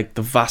 like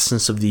the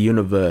vastness of the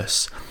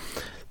universe,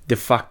 the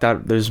fact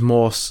that there's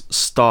more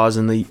stars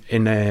in the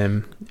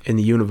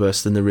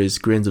universe than there is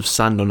grains of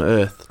sand on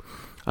Earth.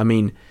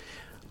 The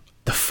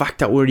fact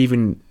that we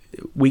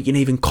can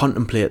even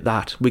contemplate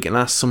that, we can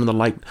ask some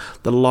of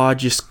the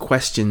largest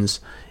questions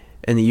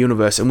in the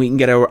universe, and we can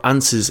get our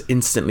answers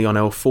instantly on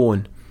our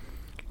phone.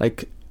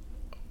 Like,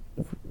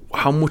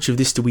 how much of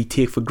this do we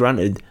take for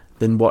granted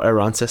than what our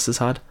ancestors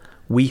had?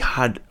 We've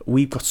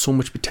got so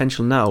much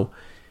potential now.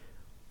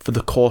 For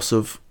the course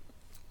of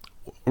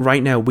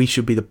right now, we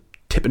should be the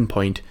tipping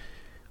point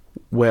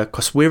where,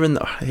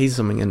 here's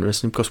something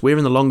interesting, because we're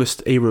in the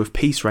longest era of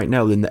peace right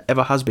now than there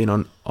ever has been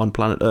on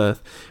planet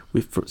Earth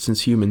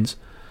since humans.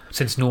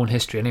 Since known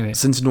history, anyway.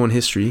 Since known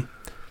history.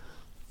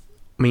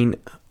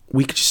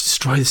 We could just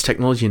destroy this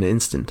technology in an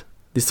instant.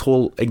 This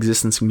whole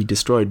existence can be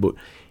destroyed, but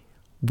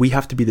we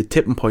have to be the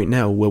tipping point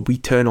now where we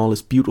turn all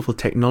this beautiful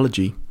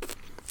technology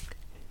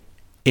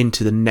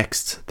into the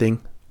next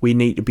thing. We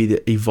need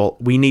to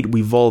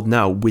evolve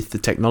now with the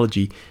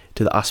technology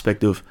to the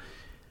aspect of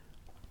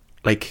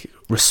like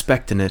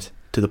respecting it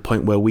to the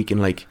point where we can,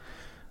 like,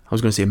 I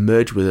was going to say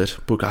merge with it,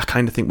 but I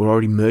kind of think we're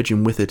already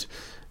merging with it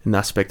in the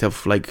aspect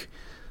of, like,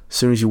 as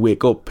soon as you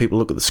wake up, people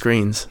look at the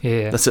screens.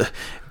 Yeah.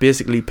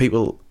 Basically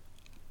people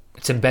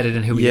It's embedded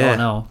in who we are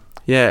now.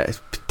 Yeah,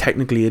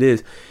 technically it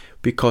is,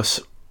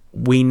 because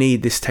we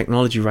need this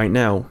technology right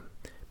now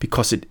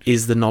because it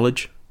is the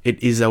knowledge.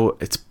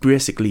 It's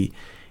basically,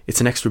 it's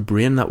an extra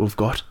brain that we've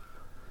got,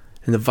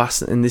 and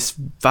this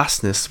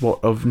vastness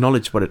of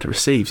knowledge what it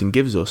receives and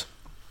gives us.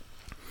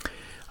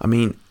 I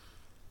mean,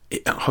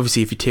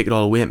 obviously, if you take it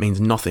all away, it means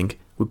nothing.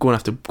 We're going to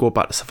have to go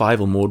back to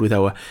survival mode with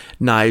our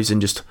knives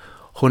and just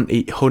hunt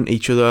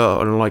each other,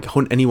 or like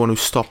hunt anyone who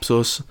stops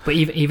us. But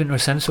even in a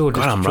sense, so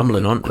God, I'm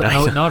rambling on.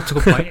 No, it's a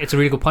good point. It's a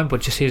really good point.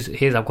 But just here's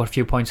I've got a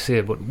few points to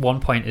say. But one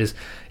point is,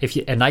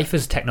 a knife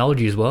is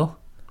technology as well.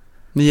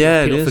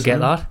 Yeah, people it is. Forget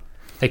that.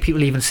 Like,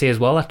 people even say as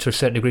well that to a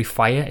certain degree,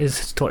 fire is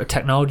sort of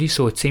technology.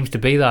 So it seems to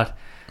be that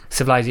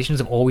civilizations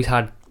have always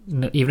had,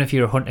 even if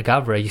you're a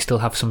hunter-gatherer, you still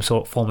have some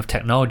sort of form of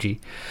technology.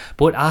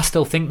 But I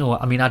still think, though,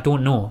 I mean, I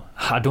don't know.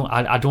 I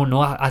don't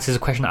know. This is a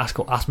question I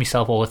ask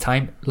myself all the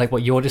time. Like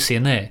what you're just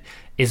saying there,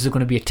 is there going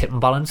to be a tipping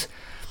balance?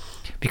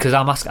 Because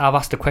I've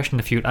asked the question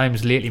a few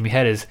times lately in my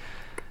head, is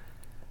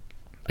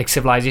like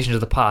civilizations of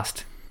the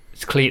past.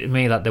 It's clear to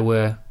me that there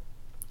were,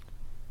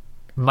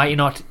 might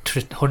not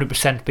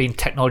 100% being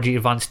technology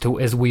advanced to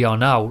as we are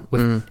now,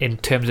 in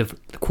terms of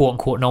quote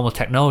unquote normal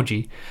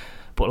technology,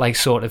 but like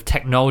sort of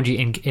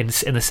technology in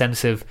the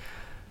sense of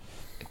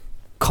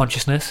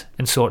consciousness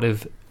and sort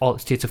of all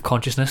states of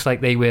consciousness.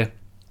 Like they were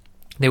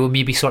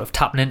maybe sort of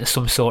tapping into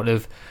some sort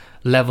of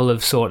level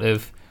of sort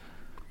of,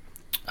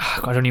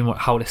 I don't even know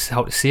how to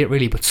say it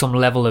really, but some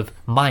level of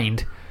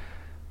mind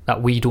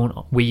that we can't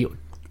operate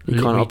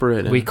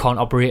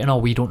in, or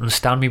we don't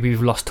understand. Maybe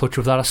we've lost touch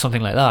with that or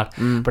something like that.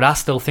 But I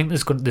still think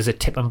there's a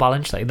tip and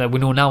balance. Like that, we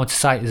know now in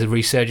society there's a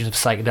resurgence of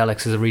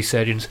psychedelics, there's a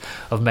resurgence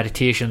of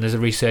meditation, there's a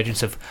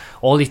resurgence of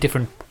all these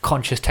different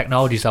conscious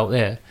technologies out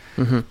there.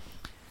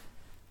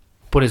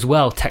 But as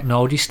well,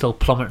 technology's still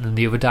plummeting in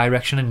the other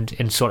direction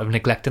and sort of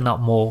neglecting that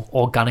more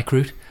organic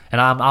route. And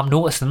I'm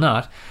noticing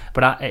that.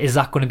 But is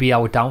that going to be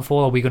our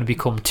downfall? Are we going to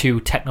become too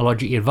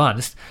technologically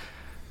advanced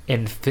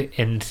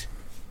and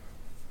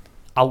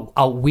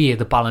outweigh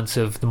the balance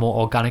of the more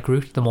organic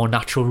route, the more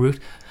natural route?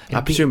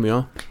 I presume we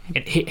are.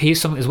 Here's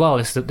something as well.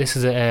 This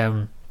is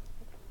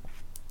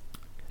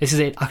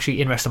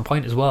actually interesting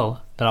point as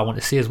well that I want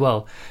to see as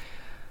well,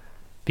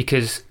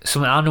 because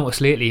something I noticed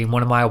lately, and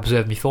one of my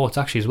observed me thoughts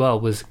actually as well,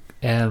 was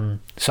so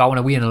I went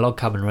away in a log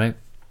cabin, right?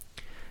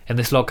 And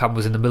this log cabin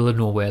was in the middle of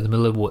nowhere, in the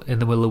middle of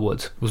the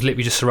woods. It was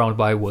literally just surrounded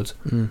by woods.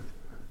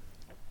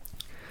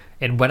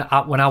 And when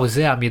I was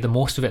there, I made the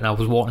most of it, and I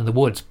was walking in the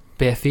woods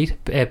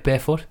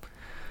barefoot.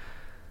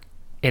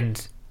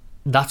 And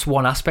that's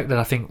one aspect that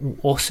I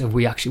think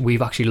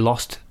we've actually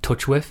lost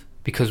touch with,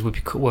 because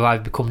we've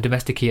either become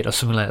domesticated or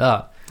something like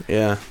that.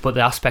 Yeah. But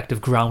the aspect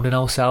of grounding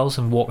ourselves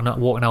and walking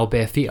our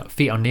bare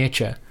feet on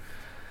nature.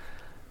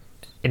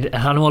 And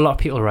I know a lot of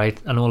people,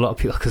 right?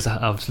 Because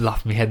I was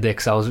laughing my head there,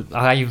 because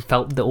I even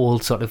felt the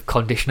old sort of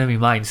condition in my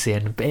mind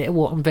saying,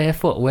 walking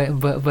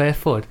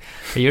barefoot,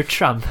 you're a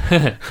tramp.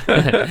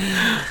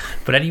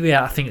 But anyway,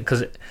 I think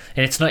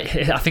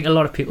I think a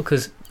lot of people,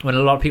 because when a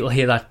lot of people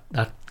hear that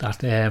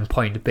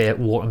point,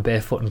 walking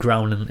barefoot and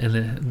grounding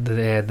in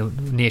the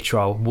nature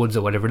or woods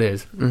or whatever it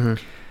is,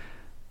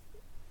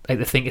 like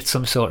they think it's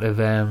some sort of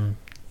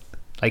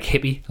like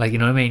hippie, like, you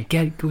know what I mean?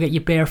 Go get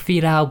your bare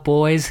feet out,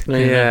 boys.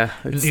 Yeah,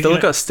 it's still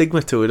got a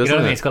stigma to it, doesn't it?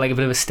 I mean? It's got like a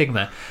bit of a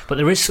stigma, but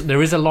there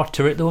is a lot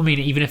to it, though. I mean,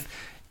 even if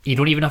you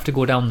don't even have to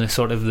go down the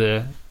sort of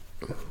the,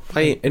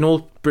 like, in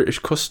old British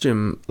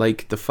custom,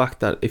 like the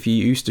fact that if you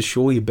used to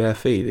show your bare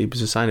feet, it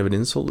was a sign of an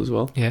insult as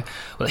well. Yeah.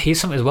 Well,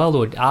 here's something as well,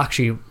 though.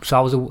 Actually, so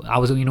I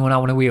was you know, when I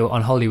went away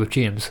on holiday with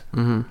James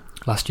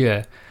last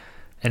year,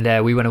 and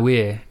we went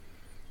away,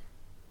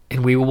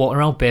 and we were walking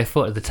around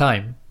barefoot at the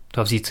time.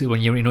 Obviously,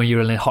 when you're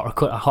in a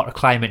hotter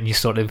climate and you're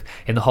sort of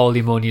in the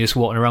holiday mode, you're just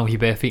walking around with your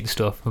bare feet and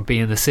stuff, and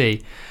being in the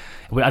sea.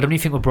 I don't even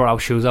think we brought our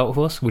shoes out with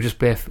us. We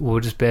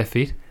were just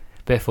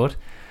barefoot,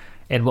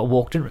 and I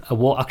walked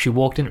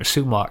into a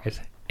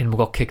supermarket and we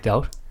got kicked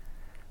out.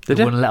 They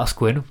wouldn't let us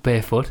go in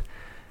barefoot,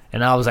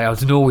 and I was like,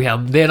 "There's no way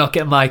they're not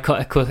getting my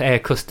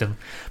custom."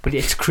 But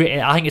I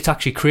think it's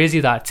actually crazy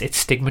that it's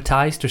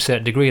stigmatized to a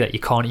certain degree that you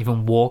can't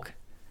even walk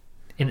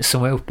into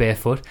somewhere with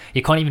barefoot.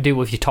 You can't even do it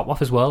with your top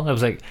off as well. I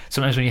was like,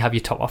 sometimes when you have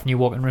your top off and you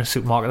walk in a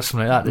supermarket or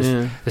something like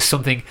that, there's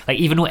something, like,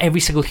 even though every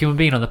single human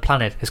being on the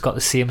planet has got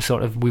the same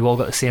sort of, we've all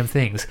got the same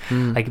things,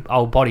 like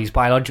our bodies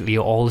biologically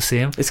are all the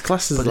same. It's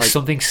classed as, but there's like,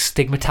 something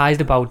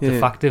stigmatized about the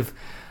fact of,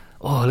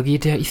 oh, look at your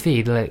dirty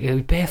feet, like,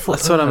 you're barefoot.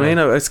 That's what I mean.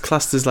 It's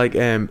classed as like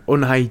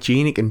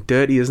unhygienic and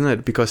dirty, isn't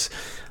it? Because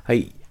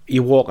like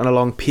you're walking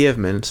along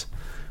pavement,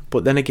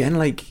 but then again,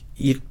 like,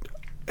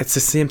 it's the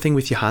same thing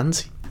with your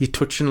hands. You're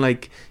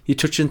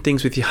touching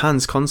things with your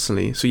hands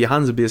constantly, so your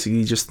hands are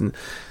basically just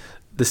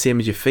the same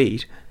as your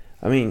feet.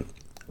 I mean,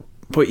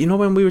 but you know,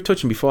 when we were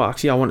touching before,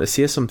 actually, I wanted to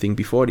say something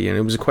before the end.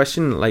 It was a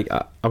question like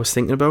I was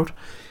thinking about.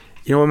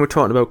 You know, when we're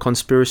talking about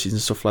conspiracies and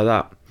stuff like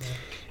that,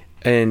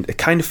 and it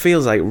kind of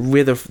feels like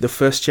we're the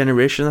first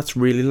generation that's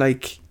really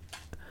like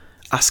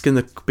asking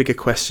the bigger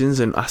questions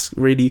and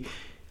really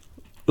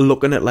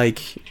looking at like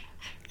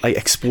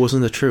exposing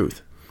the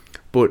truth.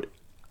 But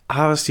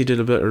I actually did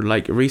a bit of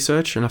like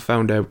research, and I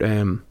found out,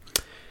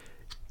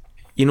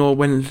 you know,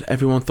 when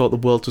everyone thought the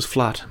world was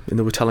flat, and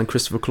they were telling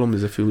Christopher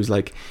Columbus if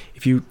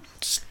you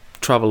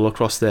travel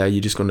across there, you're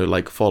just going to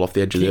like fall off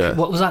the edge of the earth.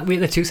 What was that? Wait,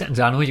 the 2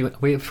 seconds. I know you.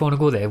 Wait, if you want to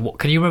go there,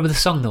 can you remember the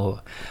song though?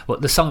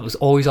 What the song was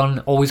always on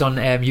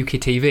UK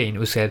TV, and it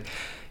was said,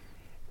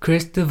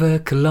 Christopher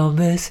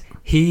Columbus,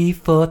 he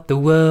thought the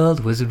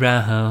world was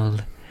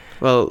round.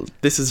 Well,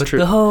 this is true.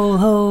 The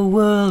whole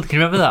world. Can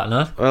you remember that?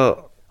 No.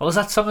 Well, what was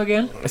that song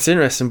again? It's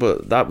interesting,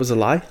 but that was a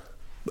lie.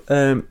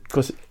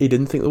 Because he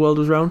didn't think the world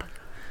was round.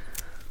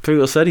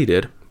 People said he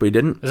did, but he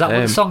didn't. Is that what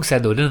the song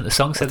said though? Didn't the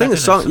song say I think that?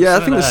 the song, yeah, I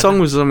think the song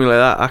was something like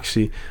that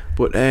actually.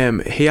 But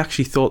he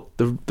actually thought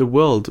the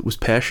world was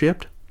pear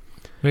shaped.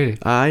 Really?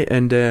 Aye,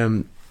 and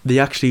they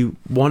actually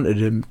wanted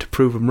him to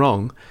prove him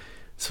wrong.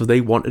 So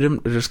they wanted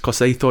him just because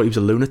they thought he was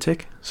a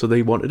lunatic. So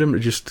they wanted him to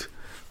just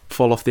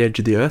fall off the edge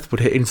of the earth.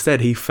 But instead,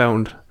 he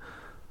found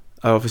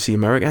obviously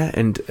America,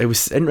 and it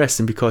was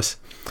interesting because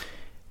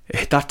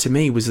that to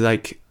me was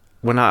like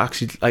when I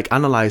actually like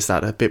analysed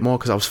that a bit more,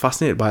 because I was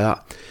fascinated by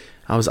that.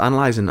 I was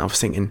analysing. I was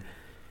thinking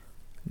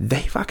he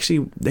was actually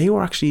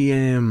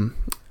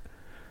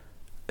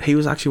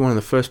one of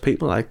the first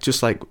people,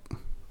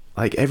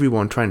 like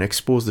everyone trying to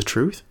expose the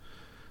truth.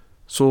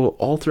 So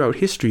all throughout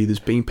history, there's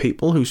been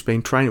people who's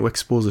been trying to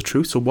expose the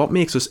truth. So what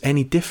makes us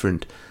any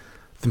different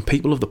than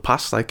people of the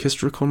past, like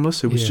Christopher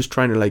Columbus, who was just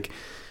trying to like...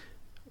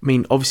 I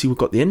mean, obviously we've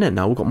got the internet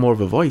now, we've got more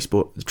of a voice,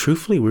 but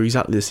truthfully, we're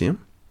exactly the same.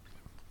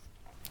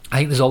 I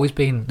think there's always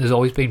been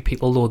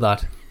people though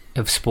that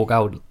have spoke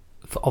out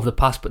of the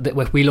past, but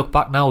if we look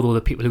back now, though,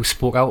 the people who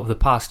spoke out of the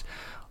past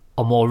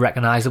are more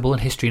recognisable in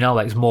history now.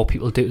 Like there's more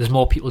people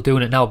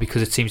doing it now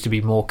because it seems to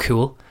be more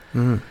cool.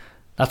 Mm.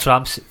 That's what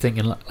I'm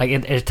thinking. Like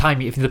at a time,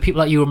 if the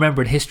people that you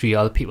remember in history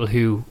are the people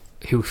who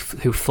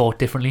thought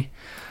differently,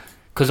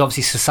 because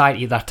obviously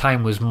society at that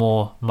time was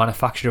more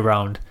manufactured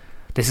around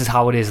this is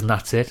how it is and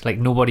that's it. Like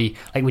nobody,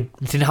 like we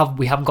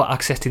haven't got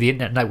access to the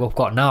internet like we've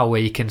got now, where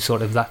you can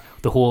sort of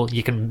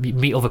you can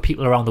meet other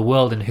people around the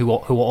world and who are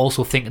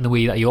also thinking the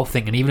way that you're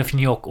thinking. Even if in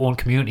your own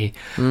community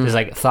there's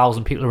like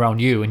 1,000 people around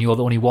you and you're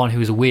the only one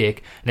who's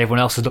awake, and everyone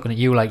else is looking at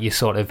you like you're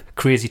sort of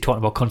crazy, talking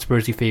about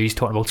conspiracy theories,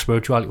 talking about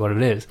spirituality, what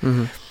it is.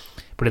 Mm-hmm.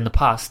 But in the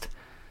past,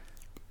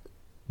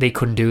 they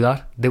couldn't do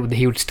that.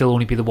 He would still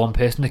only be the one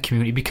person in the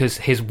community, because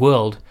his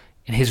world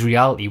and his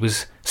reality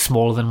was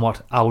smaller than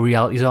what our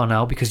realities are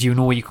now, because you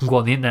know you can go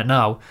on the internet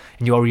now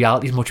and your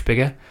reality is much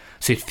bigger,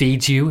 so it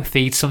feeds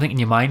something in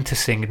your mind to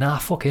think, nah,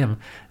 fuck him.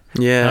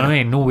 Yeah, you know what I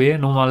mean? No way,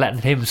 no more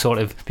letting him sort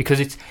of, because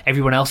it's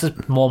everyone else is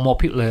more and more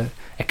people are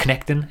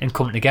connecting and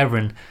coming together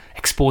and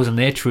exposing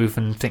their truth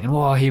and thinking,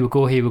 oh, here we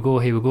go, here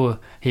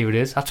it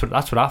is. That's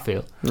what I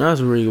feel.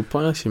 That's a really good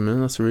point, actually, man.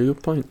 That's a really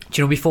good point.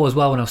 Do you know, before as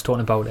well, when I was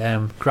talking about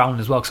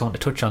grounding as well, because I want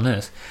to touch on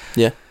this.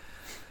 Yeah.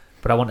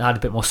 But I want to add a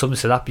bit more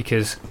substance to that,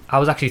 because I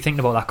was actually thinking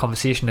about that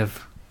conversation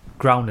of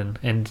grounding.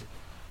 And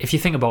if you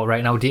think about it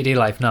right now, day-to-day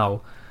life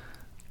now,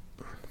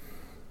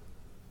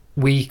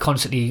 we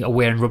constantly are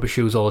wearing rubber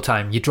shoes all the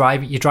time. You're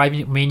driving,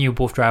 me and you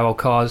both drive our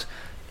cars,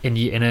 and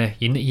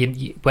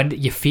when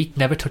your feet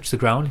never touch the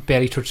ground,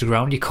 barely touch the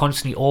ground, you're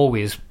constantly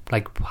always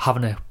like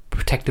having a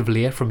protective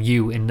layer from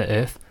you in the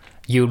earth,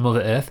 you and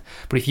Mother Earth.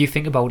 But if you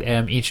think about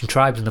ancient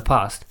tribes in the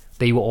past,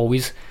 they were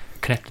always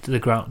connected to the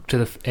ground, to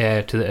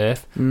the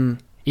earth.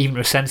 Even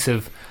a sense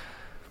of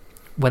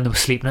when they were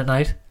sleeping at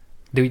night.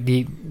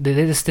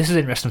 This is an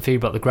interesting theory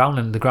about the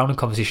grounding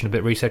conversation. A bit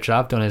of research that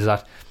I've done is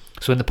that,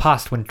 so in the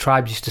past, when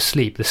tribes used to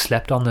sleep, they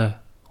slept on the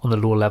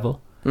lower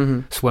level.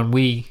 Mm-hmm. So when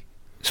me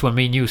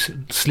and you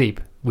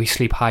sleep, we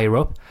sleep higher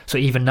up. So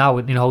even now,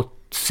 you know,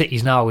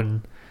 cities now,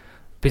 in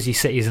busy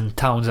cities and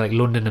towns like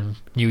London and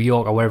New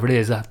York or wherever it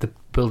is, they have to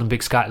building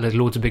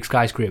loads of big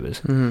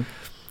skyscrapers. Mm-hmm.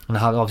 And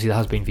obviously there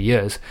has been for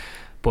years,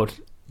 but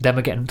them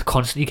are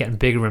constantly getting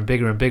bigger and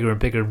bigger and bigger and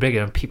bigger and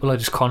bigger, and people are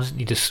just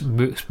constantly just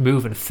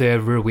moving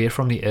further away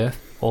from the earth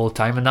all the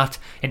time. And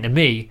to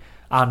me,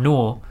 I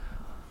know,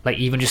 like,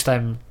 even just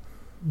them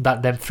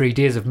 3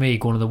 days of me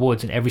going in the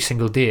woods, and every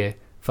single day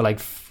for like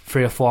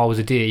 3 or 4 hours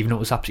a day, even though it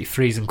was absolutely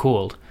freezing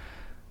cold,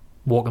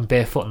 walking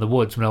barefoot in the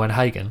woods when I went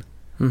hiking.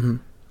 Mm-hmm.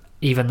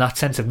 Even that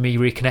sense of me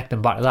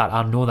reconnecting back to that,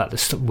 I know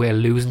that we're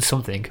losing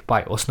something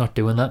by us not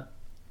doing that.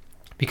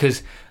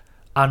 Because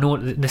I know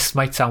this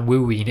might sound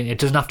woo-wee, it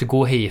doesn't have to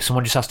go here.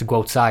 Someone just has to go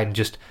outside and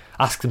just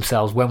ask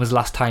themselves, when was the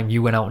last time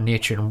you went out in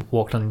nature and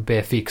walked on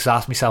bare feet? Because I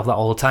ask myself that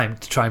all the time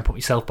to try and put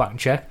myself back in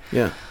check.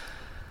 Yeah.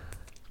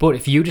 But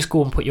if you just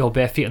go and put your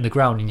bare feet on the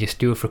ground and just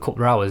do it for a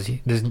couple of hours,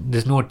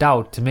 there's no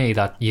doubt to me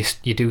that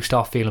you do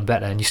start feeling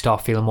better and you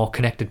start feeling more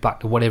connected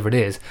back to whatever it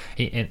is.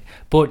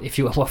 But if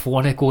you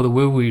want to go the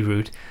woo-wee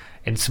route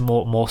and some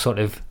more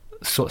some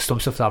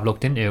stuff that I've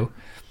looked into,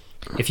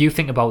 if you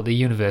think about the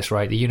universe,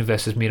 right, the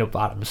universe is made up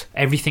of atoms.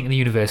 Everything in the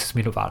universe is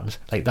made up of atoms.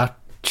 Like that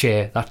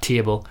chair, that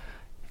table,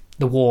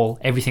 the wall,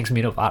 everything's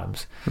made up of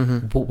atoms.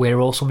 Mm-hmm. But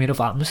we're also made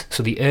of atoms.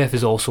 So the earth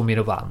is also made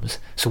of atoms.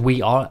 So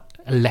we are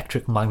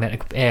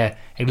electromagnetic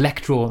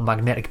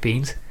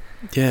beings.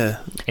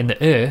 Yeah. In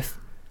the earth,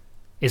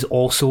 is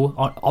also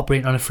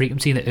operating on a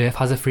frequency, and the Earth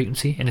has a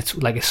frequency, and it's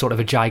like a sort of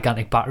a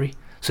gigantic battery.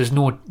 So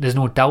there's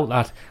no doubt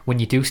that when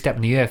you do step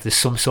in the Earth, there's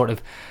some sort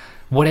of,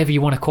 whatever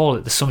you want to call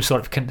it, there's some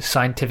sort of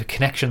scientific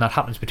connection that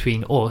happens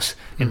between us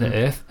and the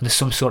Earth, and there's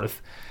some sort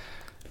of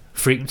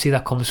frequency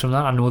that comes from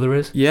that. I know there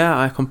is. Yeah,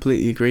 I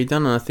completely agree,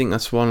 Dan, and I think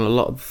that's one of a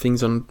lot of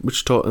things on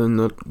which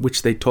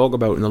they talk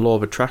about in the law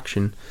of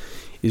attraction,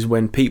 is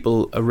when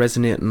people are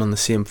resonating on the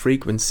same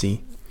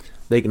frequency,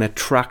 they can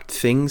attract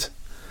things,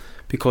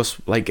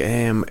 because like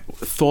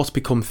thoughts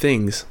become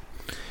things.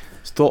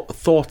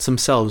 Thoughts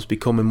themselves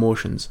become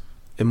emotions.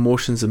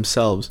 Emotions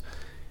themselves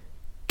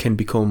can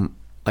become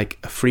like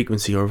a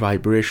frequency or a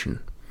vibration.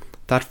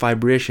 That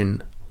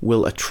vibration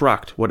will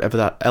attract whatever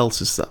that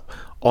else is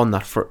on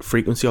that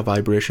frequency or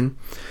vibration.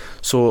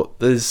 So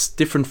there's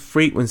different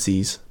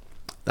frequencies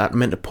that are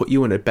meant to put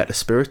you in a better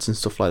spirits and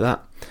stuff like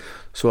that.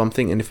 So I'm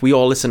thinking, if we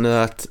all listen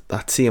to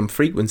that same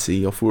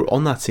frequency, or if we're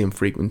on that same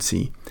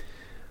frequency,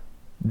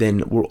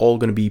 then we're all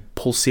going to be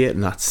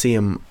pulsating that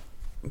same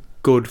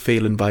good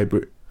feeling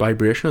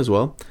vibration as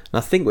well. And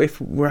I think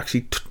if we're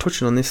actually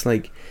touching on this,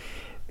 like,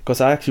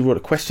 because I actually wrote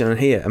a question on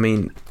here. I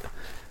mean,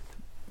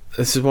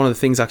 this is one of the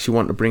things I actually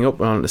want to bring up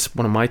on this.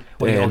 One of my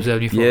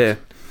yeah,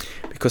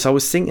 because I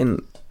was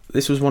thinking,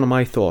 this was one of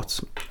my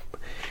thoughts.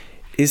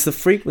 Is the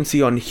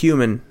frequency on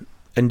human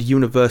and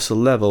universal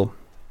level,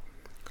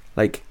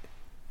 like,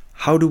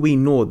 how do we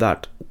know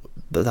that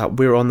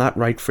we're on that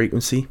right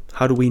frequency?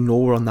 How do we know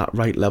we're on that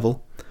right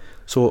level?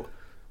 So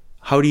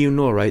how do you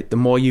know, right? The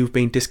more you've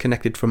been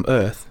disconnected from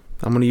Earth,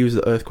 I'm going to use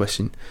the Earth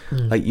question.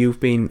 Like,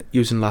 you've been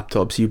using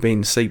laptops, you've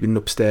been sleeping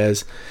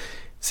upstairs,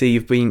 say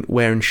you've been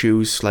wearing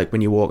shoes, like when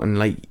you're walking,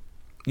 like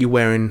you're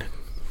wearing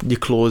your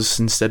clothes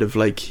instead of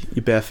like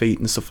your bare feet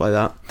and stuff like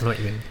that. I know what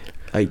you mean.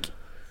 Like,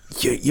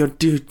 you're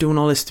doing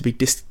all this to be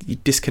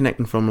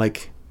disconnecting from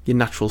like your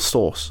natural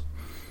source.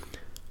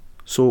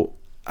 So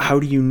how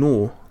do you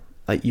know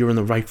like you're on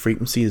the right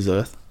frequency as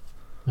Earth?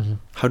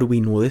 How do we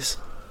know this?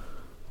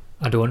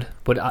 I don't,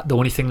 but the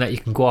only thing that you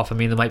can go off, I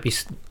mean,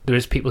 there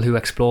is people who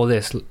explore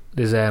this.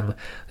 There's a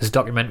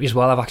documentary as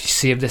well. I've actually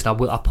saved this, and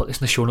I'll put this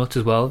in the show notes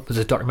as well. There's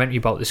a documentary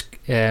about this.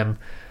 I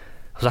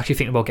was actually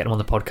thinking about getting him on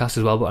the podcast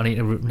as well, but I need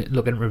to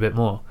look into it a bit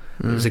more.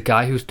 There's a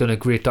guy who's done a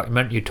great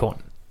documentary,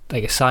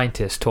 like a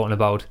scientist, talking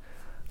about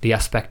the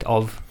aspect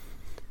of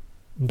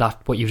that,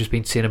 what you've just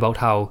been saying about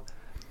how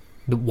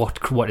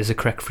what is the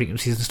correct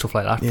frequencies and stuff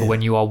like that for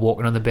when you are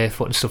walking on the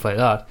barefoot and stuff like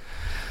that.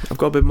 I've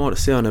got a bit more to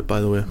say on it,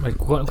 by the way.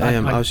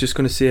 I was just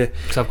going to say,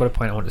 because I've got a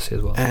point I want to say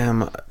as well.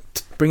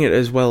 To bring it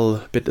as well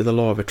a bit to the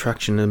law of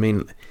attraction. I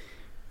mean,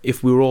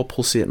 if we were all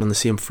pulsating on the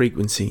same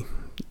frequency,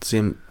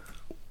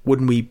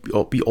 wouldn't we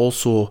be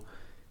also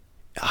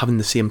having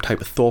the same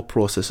type of thought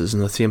processes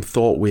and the same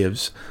thought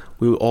waves?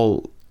 We would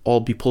all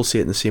be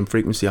pulsating the same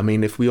frequency. I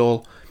mean, if we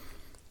were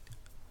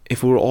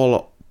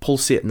all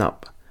pulsating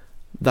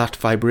that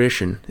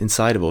vibration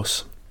inside of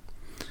us,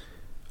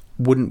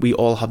 wouldn't we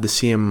all have the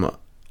same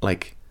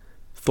like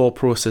thought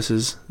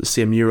processes, the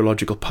same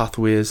neurological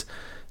pathways,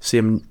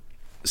 same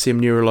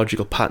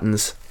neurological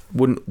patterns?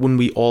 Wouldn't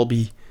we all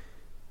be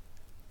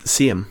the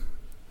same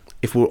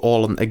if we're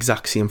all on the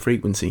exact same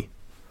frequency?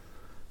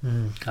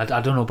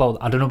 I don't know about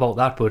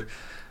that, but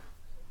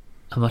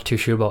I'm not too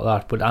sure about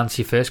that. But to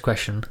answer your first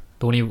question,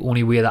 the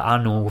only way that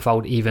I know,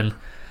 without even,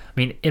 I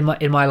mean, in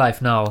my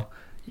life now,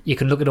 you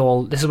can look at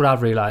all. This is what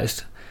I've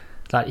realised.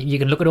 That you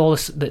can look at all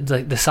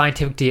the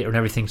scientific data and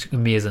everything's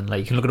amazing.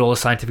 Like, you can look at all the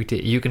scientific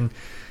data. You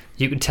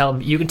can tell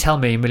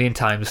me a million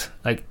times.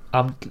 Like,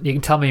 you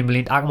can tell me a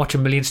million. I can watch a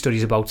million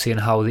studies about saying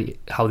how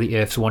the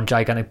Earth's one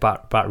gigantic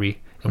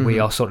battery, and we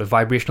are sort of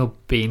vibrational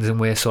beings, and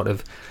we're sort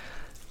of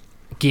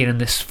gaining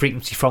this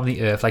frequency from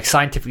the Earth. Like,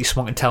 scientifically,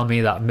 someone can tell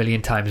me that a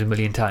million times.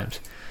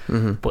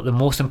 But the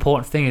most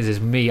important thing is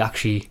me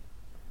actually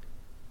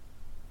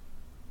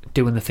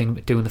doing the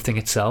thing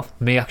itself.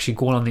 Me actually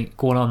going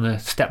on the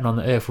stepping on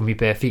the Earth with my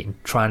bare feet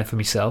and trying it for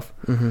myself.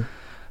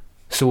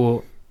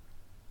 So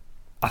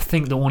I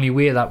think the only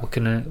way that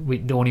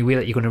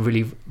you're gonna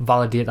really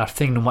validate that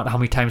thing, no matter how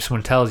many times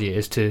someone tells you,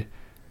 is to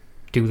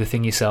do the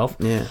thing yourself.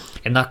 Yeah.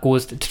 And that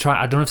goes to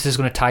try. I don't know if this is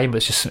going to tie in, but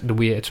it's just the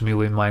way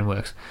my mind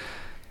works.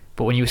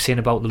 But when you were saying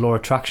about the law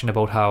of attraction,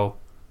 about how,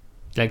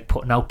 like,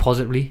 putting out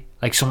positively,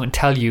 like, someone can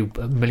tell you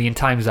a million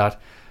times that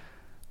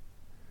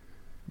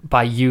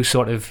by you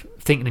sort of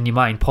thinking in your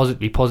mind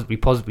positively,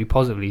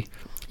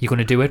 you're going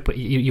to do it, but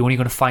you're only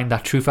going to find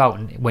that truth out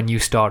when you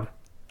start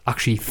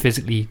actually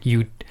physically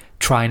you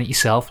trying it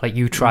yourself, like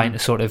you trying to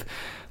sort of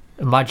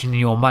imagine in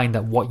your mind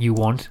that what you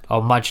want, or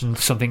imagine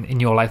something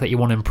in your life that you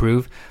want to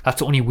improve. That's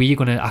the only way you're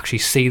going to actually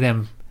see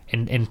them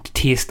and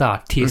taste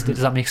it. Does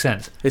that make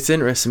sense? It's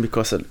interesting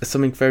because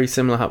something very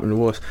similar happened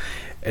to us,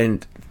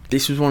 and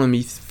this was one of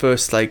me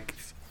first, like,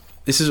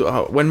 this is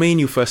when me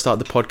and you first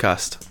started the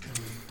podcast.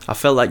 I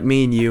felt like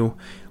me and you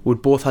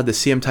would both had the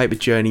same type of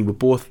journey. We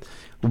both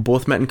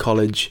met in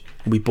college.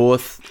 We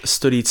both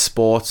studied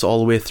sports all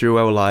the way through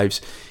our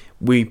lives.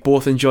 we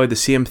both enjoyed the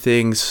same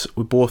things.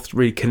 We both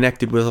really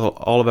connected with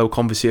all of our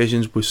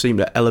conversations. We seemed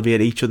to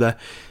elevate each other,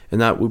 and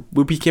that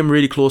we became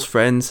really close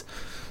friends.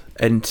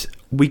 And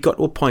we got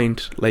to a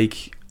point,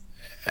 like,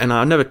 and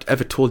I never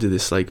ever told you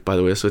this, like, by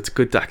the way, so it's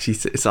good to actually,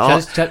 so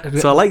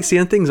I like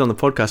seeing things on the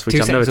podcast which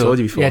I've never told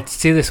you before. Yeah, to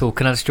see this,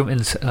 can I just jump in?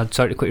 I'm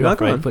sorry to cut you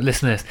off, right? But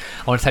listen to this.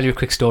 I want to tell you a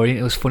quick story.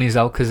 It was funny as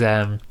hell because,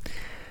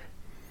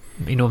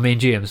 you know, me and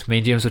James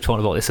were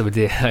talking about this the other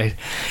day, right?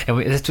 And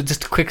it's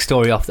just a quick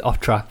story off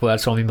track, but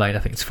that's on my mind.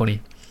 I think it's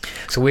funny.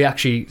 So we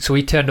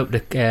turned up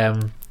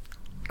to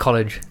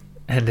college,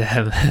 and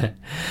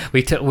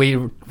we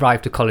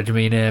arrived to college,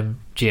 me and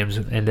James,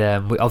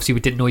 and we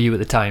didn't know you at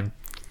the time.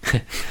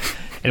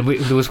 And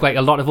there was quite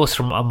a lot of us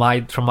from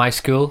my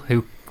school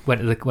who went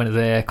to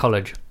the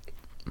college,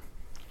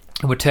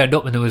 and we turned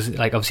up, and there was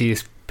like obviously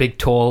this big,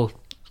 tall,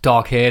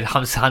 dark-haired,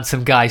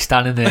 handsome guy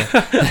standing there,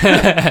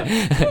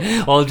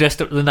 all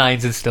dressed up to the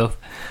nines and stuff,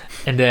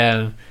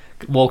 and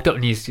walked up,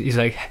 and he's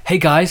like, "Hey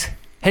guys."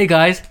 And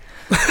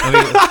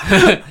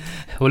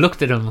we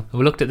looked at him.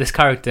 We looked at this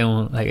character, and we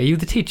were like, "Are you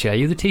the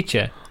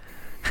teacher?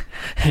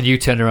 And you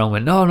turned around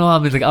and went, no,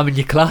 I'm in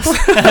your class.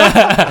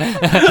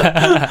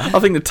 I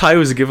think the tie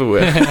was a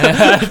giveaway.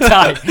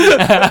 Tie.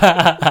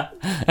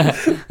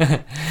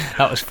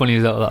 That was funny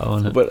as that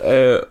one. But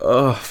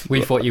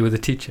we thought you were the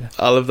teacher.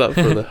 I love that,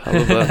 brother. I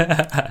love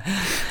that.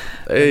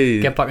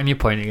 Hey, get back on your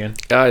point again.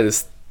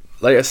 Guys,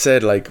 like I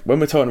said, like when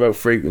we're talking about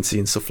frequency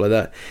and stuff like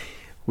that,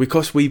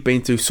 because we've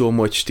been through so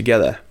much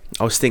together,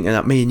 I was thinking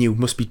that me and you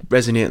must be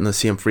resonating on the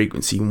same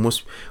frequency. We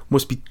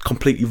must be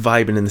completely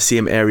vibing in the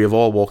same area of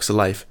all walks of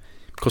life,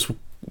 because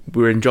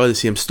we enjoy the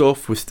same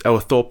stuff. With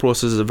our thought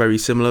processes are very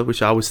similar,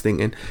 which I was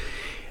thinking.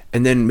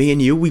 And then me and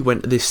you, we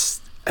went to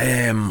this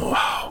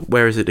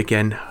where is it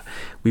again?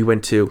 We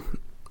went to,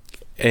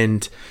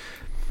 and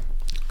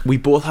we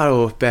both had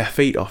our bare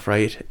feet off,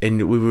 right?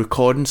 And we were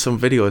recording some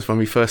videos when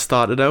we first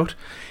started out.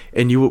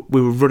 And we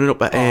were running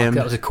up at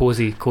that was a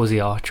cozy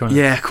arch, wasn't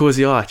it? Yeah,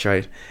 cozy arch,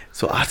 right?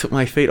 So I took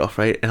my feet off,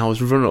 right, and I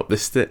was running up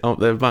up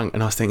the bank,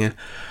 and I was thinking,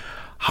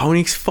 how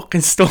many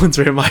fucking stones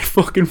are in my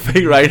fucking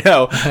feet right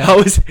now? I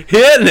was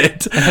hitting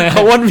it.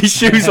 I wanted my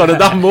shoes on at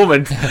that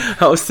moment.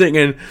 I was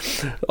thinking,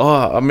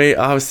 I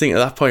was thinking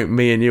at that point,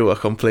 me and you are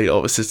complete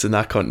opposites in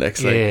that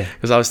context, like,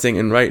 because I was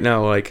thinking right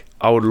now, like,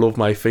 I would love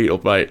my feet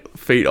up, right,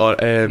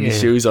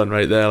 shoes on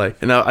right there,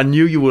 like, and I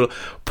knew you were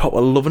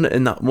proper loving it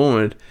in that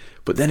moment.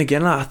 But then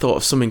again, like, I thought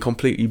of something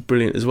completely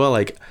brilliant as well.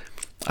 Like,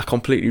 I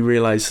completely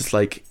realised it's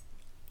like,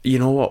 you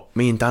know what,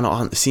 me and Dan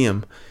aren't the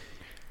same,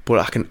 but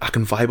I can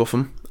vibe off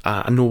him.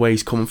 I know where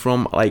he's coming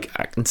from. Like,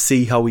 I can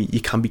see how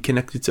you can be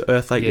connected to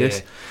Earth like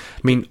this. I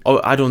mean,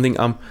 I don't think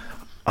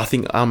I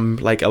think I'm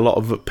like a lot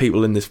of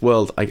people in this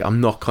world. Like, I'm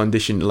not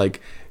conditioned to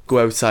like go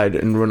outside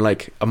and run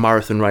like a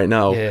marathon right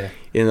now.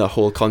 In the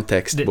whole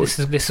context. This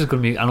is going to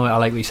be. I know I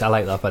like what you said. I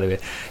like that, by the way.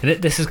 And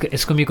it's going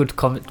to be a good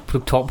talking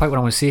point. What I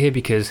want to say here,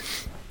 because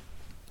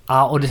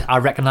I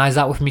recognise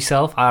that with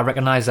myself. I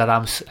recognise that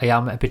I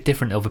am a bit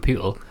different to other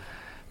people,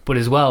 but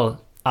as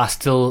well, I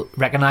still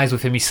recognise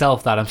within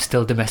myself that I'm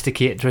still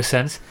domesticated to a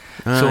sense.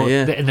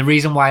 And the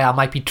reason why I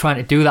might be trying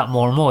to do that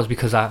more and more is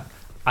because I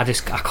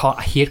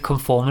hate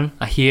conforming.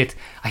 I hate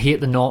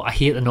the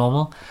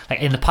normal. Like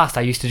in the past,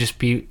 I used to just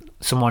be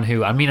someone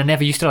who, I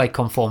never used to like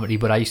conformity,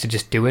 but I used to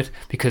just do it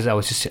because I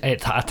was just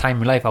at a time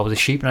in my life I was a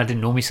sheep and I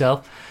didn't know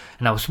myself,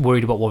 and I was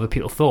worried about what other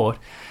people thought.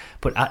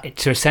 But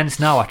to a sense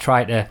now, I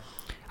try to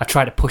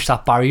push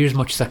that barrier as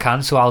much as I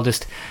can. So I'll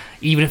just,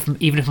 even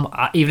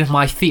if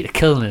my feet are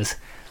killing us,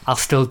 I'll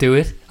still do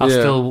it.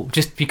 Still,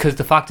 just because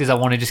the fact is I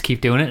want to just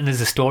keep doing it. And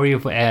there's a story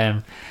of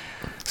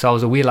so I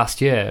was away last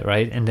year,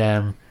 right? And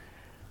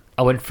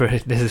I went for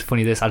this is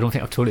funny. I don't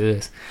think I've told you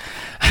this.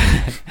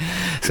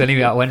 So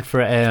anyway, I went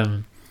for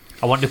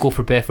I wanted to go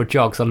for barefoot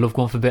jogs. I love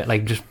going for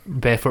just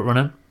barefoot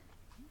running.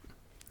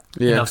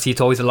 Yeah. And obviously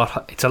it's always a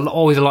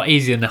lot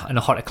easier in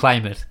a hotter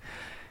climate.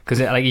 Because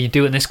like you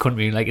do it in this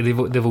country, like the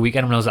other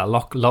weekend when I was at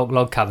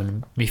log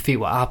cabin, my feet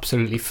were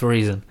absolutely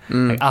freezing,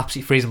 like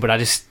absolutely freezing. But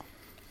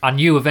I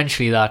knew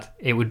eventually that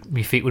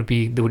my feet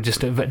would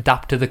just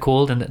adapt to the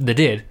cold, and they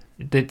did.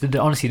 They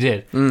honestly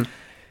did.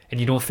 And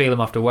you don't feel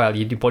them after a while.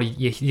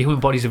 Your human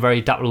body's a very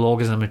adaptable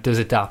organism. It does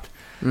adapt,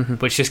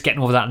 but it's just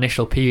getting over that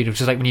initial period. It's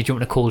just like when you jump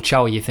in a cold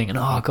shower, you're thinking,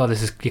 "Oh God,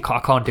 I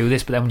can't do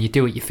this." But then when you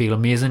do it, you feel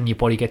amazing. Your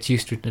body gets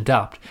used to it and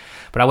adapt.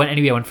 But I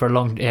went for a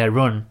long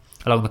run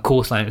along the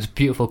coastline. It was a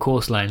beautiful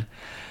coastline,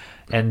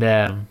 and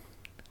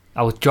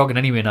I was jogging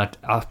anyway, and I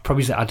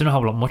don't know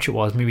how much it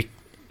was, maybe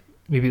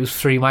it was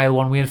 3 mile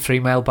one way and 3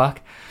 mile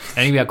back.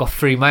 Anyway, I got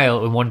 3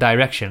 mile in one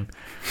direction,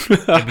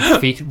 and my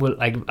feet were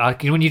like,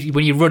 when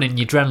you're running,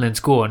 your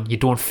adrenaline's going, you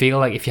don't feel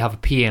like if you have a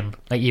pain,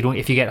 like you don't,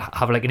 if you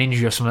have like an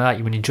injury or something like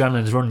that, when your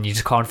adrenaline's running, you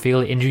just can't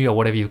feel the injury or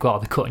whatever you've got, or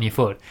the cut in your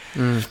foot.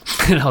 And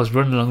I was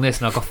running along this,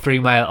 and I got 3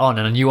 mile on,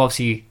 and I knew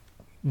obviously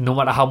no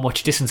matter how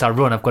much distance I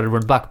run, I've got to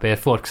run back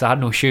barefoot because I had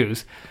no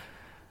shoes.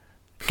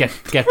 Get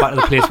back to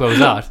the place where I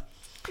was at,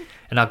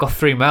 and I got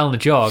 3 mile in the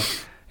jog,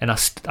 and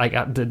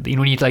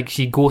when you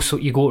go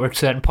to a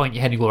certain point in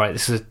your head, and you go, right,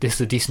 this is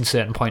a decent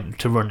certain point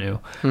to run to,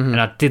 and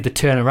I did the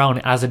turn around.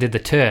 And as I did the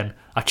turn,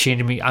 I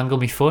changed my angle,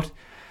 my foot,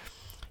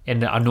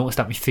 and I noticed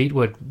that my feet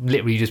were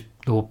literally just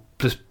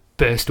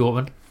burst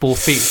open.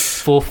 Both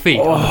feet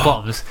on the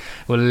bottoms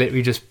were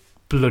literally just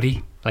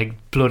bloody, like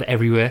blood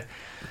everywhere.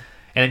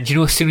 And you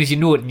know, as soon as you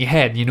know it in your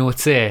head, you know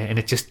it's there, and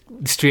it just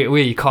straight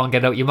away you can't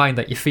get out your mind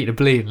that your feet are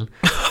bleeding,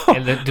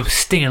 and they were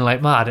stinging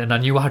like mad. And I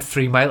knew I had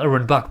 3 miles to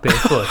run back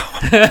barefoot.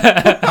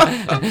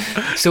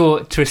 So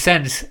to a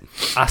sense,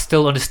 I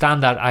still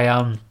understand that I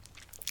am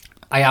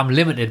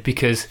limited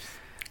because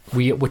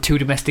we're too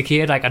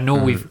domesticated. Like I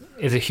know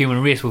as a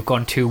human race, we've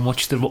gone too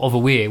much the other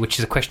way, which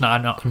is a question I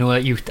know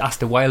that you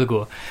asked a while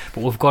ago.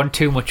 But we've gone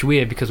too much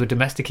way because we're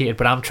domesticated.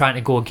 But I'm trying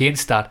to go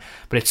against that.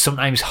 But it's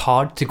sometimes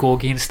hard to go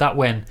against that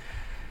when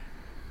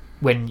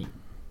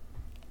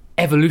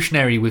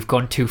evolutionary we've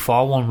gone too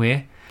far one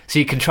way. So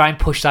you can try and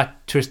push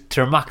that to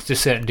a max to a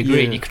certain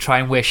degree, and you can try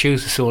and wear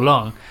shoes for so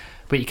long,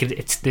 but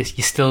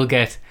you still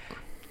get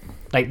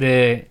like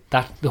the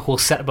whole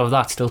setup of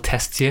that still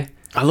tests you.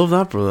 I love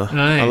that, brother.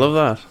 Right. I love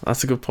that.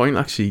 That's a good point,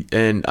 actually.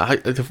 And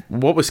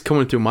what was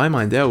coming through my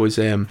mind there was,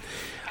 I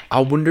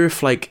wonder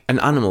if like an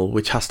animal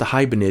which has to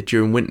hibernate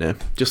during winter,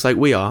 just like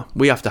we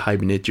have to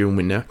hibernate during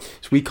winter.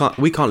 So we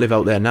can't live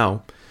out there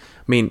now.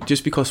 I mean,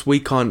 just because we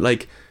can't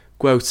like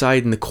go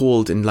outside in the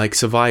cold and like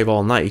survive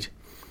all night,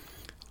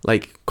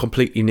 like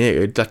completely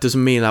naked, that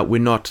doesn't mean that we're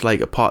not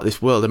like a part of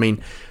this world. I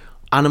mean,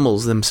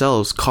 animals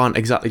themselves can't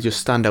exactly just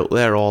stand out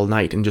there all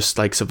night and just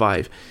like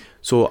survive.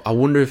 So I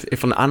wonder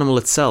if an animal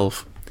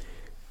itself,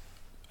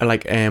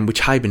 like which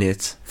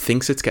hibernates,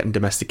 thinks it's getting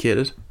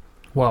domesticated.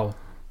 Wow.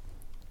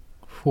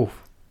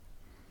 Oof.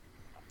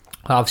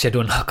 Obviously,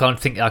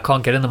 I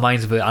can't get in the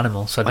minds of an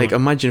animal. So like,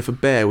 imagine if a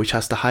bear which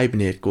has to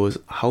hibernate goes,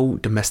 "How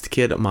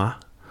domesticated am I?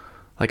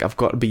 Like, I've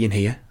got to be in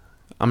here.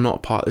 I'm not a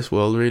part of this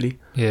world, really."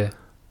 Yeah.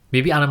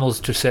 Maybe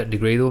animals to a certain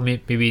degree, though.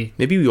 Maybe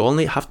we all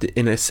have to,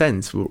 in a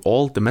sense, we're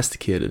all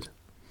domesticated.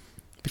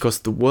 Because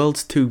the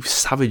world's too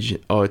savage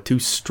or too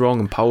strong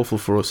and powerful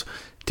for us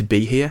to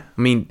be here.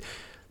 I mean,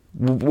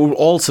 we're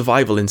all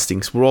survival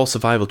instincts. We're all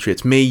survival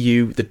traits. Me,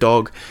 you, the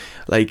dog,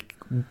 like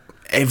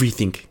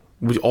everything.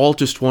 We all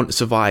just want to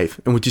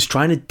survive. And we're just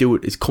trying to do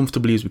it as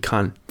comfortably as we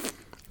can.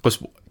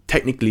 Because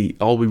technically,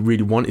 all we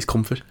really want is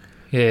comfort.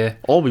 Yeah.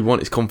 All we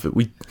want is comfort.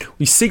 We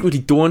secretly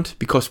don't,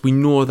 because we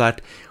know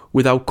that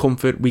without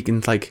comfort, we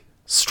can like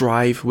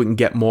strive. We can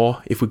get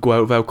more if we go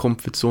out of our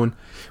comfort zone.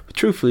 But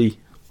truthfully,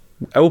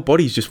 our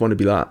bodies just want to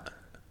be that.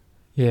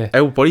 Yeah.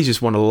 Our bodies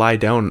just want to lie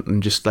down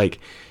and just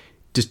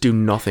do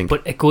nothing.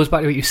 But it goes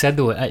back to what you said,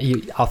 though. I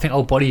think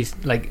our bodies,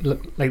 like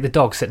the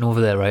dog sitting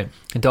over there, right?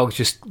 That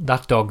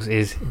dog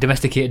is a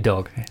domesticated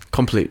dog.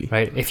 Completely.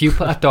 Right? If you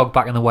put that dog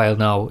back in the wild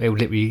now, it would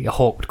literally, a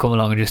hawk would come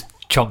along and just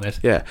chomp it.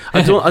 Yeah.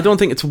 I don't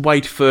think its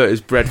white fur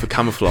is bred for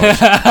camouflage.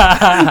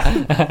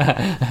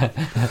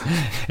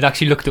 It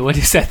actually looked at when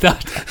you said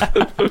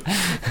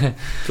that.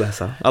 Bless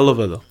her. I love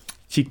her though.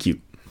 She's cute.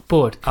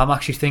 But I'm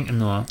actually thinking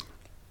though,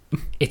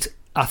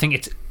 I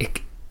think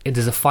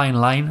there's a fine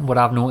line, what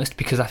I've noticed,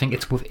 because I think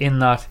it's within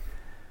that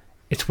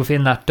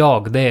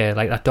dog there,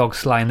 like that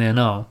dog's lying there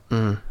now,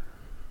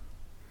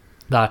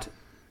 that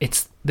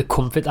it's the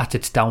comfort that's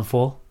its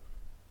downfall.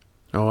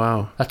 Oh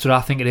wow. That's what I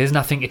think it is, and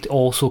I think it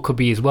also could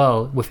be as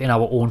well within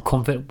our own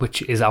comfort,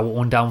 which is our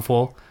own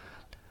downfall.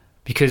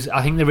 Because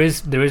I think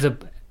there's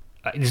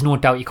no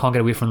doubt you can't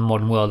get away from the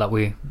modern world that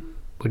we're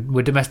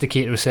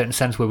domesticated in a certain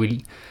sense where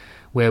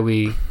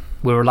we're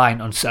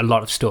reliant on a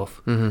lot of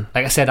stuff. Mm-hmm.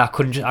 Like I said, I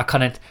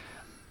can't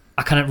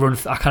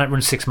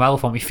run 6 miles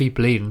without my feet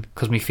bleeding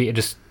because my feet are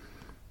just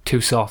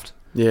too soft.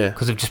 Yeah.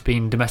 Because they've just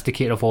been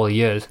domesticated over all the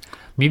years.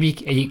 Maybe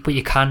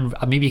you can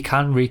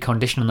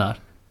recondition that.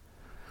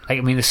 Like,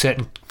 I mean, there's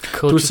certain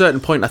cultures, to a certain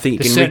point, I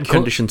think you can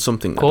recondition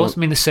something. Of course, I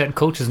mean, there's certain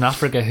cultures in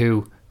Africa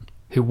who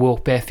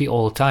walk bare feet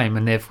all the time,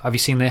 and have you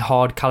seen their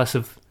hard callus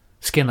of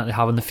skin that they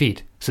have on the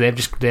feet? So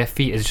their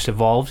feet has just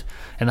evolved,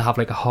 and they have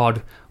like a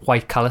hard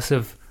white callus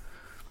of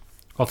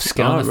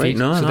skin on the feet.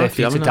 So their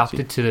feet's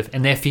adapted to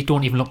and their feet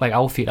don't even look like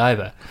our feet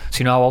either. So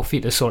you know, our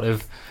feet are sort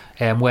of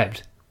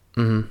webbed.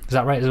 Mm-hmm. Is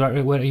that right? Is that the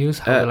right word to use?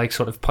 How they're like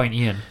sort of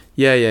pointy in.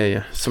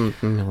 Yeah.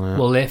 Something like that.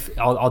 Well,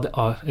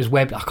 is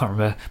webbed. I can't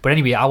remember. But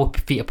anyway, our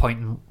feet are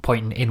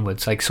pointing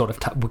inwards, like sort of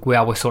where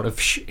our sort of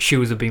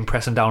shoes have been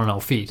pressing down on our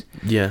feet.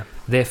 Yeah.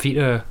 Their feet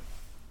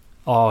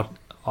are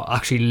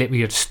actually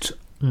literally just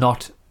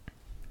not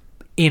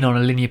in on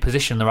a linear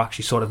position. They're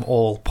actually sort of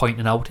all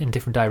pointing out in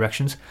different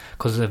directions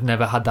because they've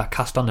never had that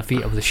cast on the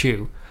feet of the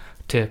shoe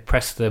to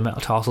press the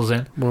metal tarsals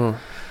in. Wow.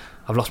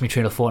 I've lost my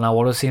train of thought now.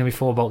 What was I saying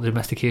before about the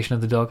domestication of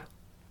the dog?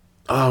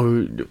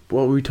 Oh,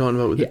 what were we talking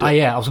about with the dog?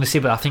 Yeah, I was going to say,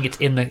 but I think it's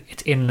in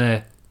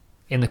the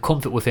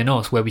comfort within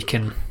us where we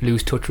can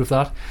lose touch with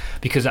that.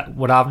 Because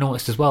what I've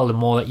noticed as well, the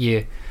more that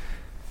you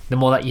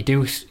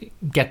do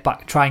get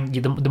back,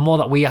 the more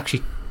that we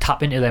actually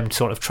tap into them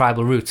sort of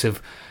tribal roots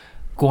of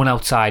going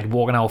outside,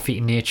 walking our feet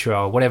in nature,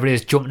 or whatever it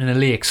is, jumping in a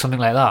lake, something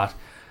like that,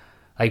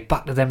 like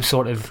back to them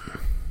sort of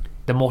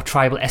the more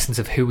tribal essence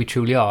of who we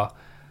truly are,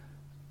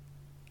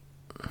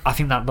 I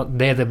think that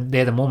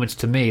they're the moments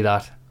to me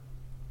that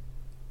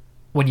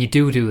when you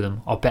do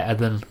them are better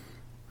than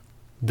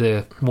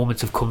the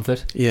moments of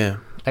comfort. Yeah.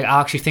 Like,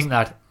 I actually think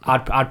that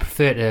I'd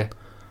prefer to.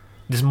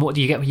 There's more.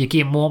 You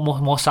gain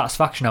more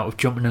satisfaction out of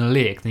jumping in a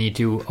lake than you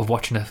do of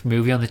watching a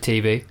movie on the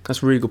TV.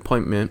 That's a really good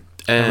point, man.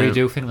 I really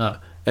do think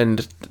that.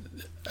 And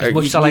as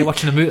much as I like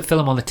watching a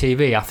film on the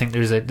TV, I think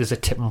there's a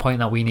tipping point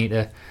that we need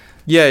to.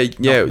 Yeah, not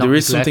there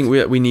is neglect. something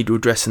we need to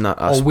address in that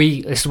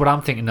aspect. This is what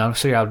I'm thinking now.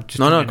 Sorry, I'll just.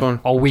 No, go on.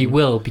 Or we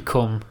will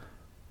become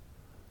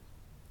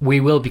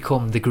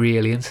the grey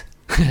aliens.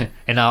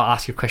 And I'll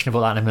ask you a question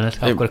about that in a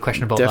minute. I've got a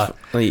question about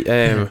definitely,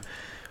 that.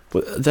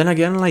 But then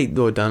again, like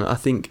though, Dan, I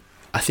think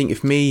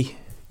if me,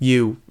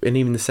 you, and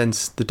even the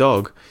sense the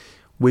dog,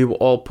 we were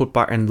all put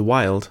back in the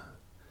wild,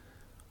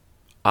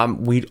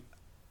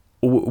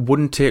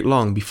 wouldn't take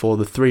long before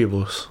the three of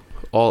us,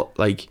 all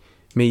like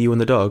me, you,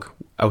 and the dog,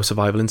 our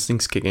survival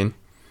instincts kick in.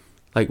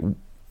 Like,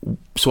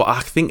 so I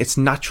think it's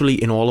naturally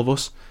in all of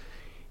us.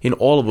 In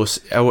all of us,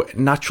 our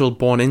natural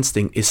born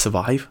instinct is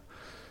survive.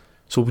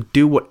 So we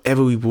do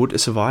whatever we would to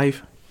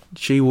survive.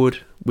 She would,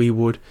 we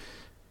would,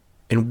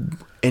 and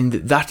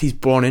that is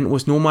born into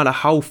us. No matter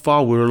how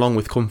far we're along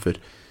with comfort,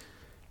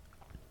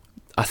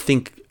 I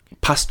think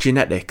past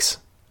genetics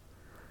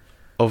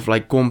of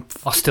like going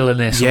are still in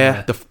there somewhere.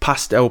 Yeah, the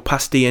past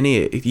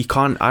DNA. You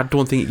can't. I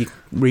don't think you can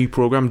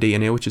reprogram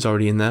DNA, which is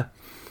already in there.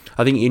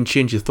 I think you can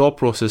change your thought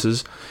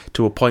processes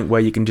to a point where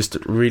you can just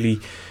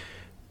really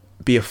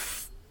be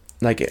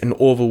like an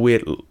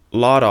overweight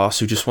lard arse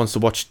who just wants to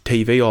watch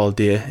TV all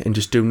day and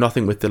just do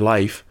nothing with their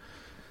life.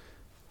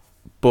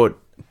 But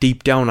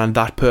deep down, on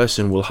that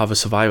person will have a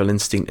survival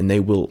instinct, and they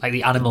will, like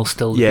the animal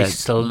still. Yeah,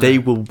 still they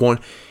will want.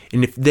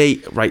 And if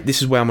they, right,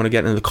 this is where I'm going to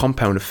get into the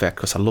compound effect,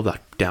 because I love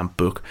that damn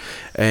book.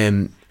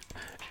 And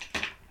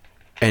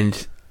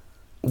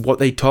what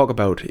they talk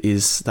about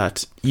is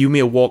that you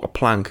may walk a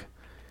plank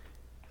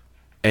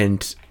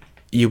and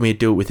you may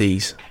do it with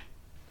ease.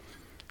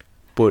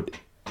 But,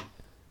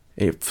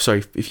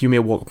 if you may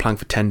walk a plank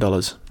for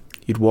 $10,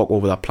 you'd walk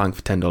over that plank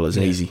for $10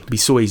 easy. It'd be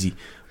so easy.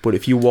 But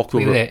if you walked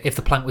over... If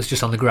the plank was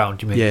just on the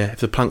ground, you mean? Yeah, if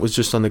the plank was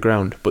just on the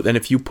ground. But then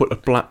if you put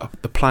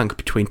the plank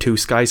between two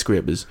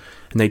skyscrapers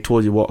and they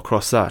told you walk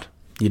across that,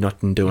 you're not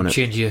doing it.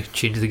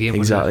 Change the game.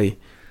 Exactly.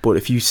 But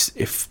if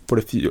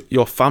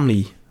your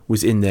family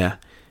was in there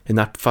and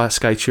that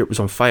skyscraper was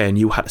on fire and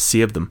you had to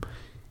save them,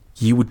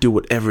 you would do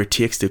whatever it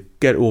takes to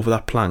get over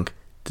that plank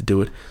to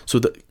do it. So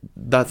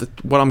that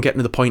what I'm getting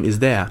to the point is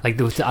there. Like,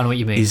 I know what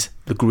you mean. Is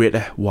the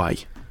greater why.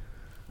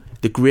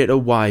 The greater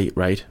why,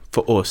 right,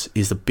 for us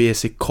is the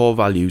basic core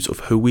values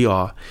of who we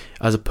are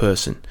as a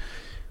person.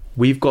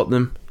 We've got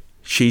them,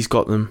 she's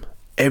got them.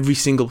 Every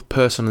single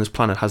person on this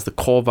planet has the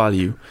core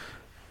value,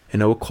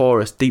 and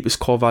our deepest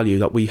core value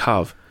that we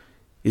have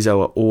is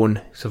our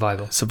own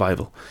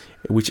survival,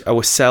 which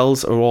our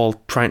cells are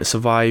all trying to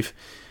survive.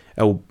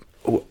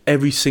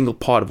 Every single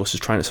part of us is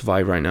trying to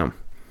survive right now.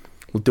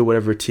 We'll do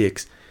whatever it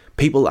takes.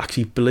 People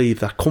actually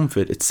believe that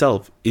comfort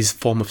itself is a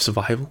form of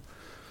survival.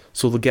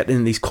 So they'll get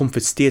in these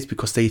comfort states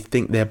because they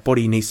think their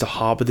body needs to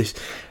harbour this.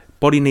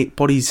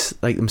 Bodies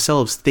like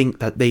themselves think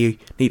that they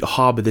need to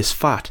harbour this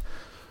fat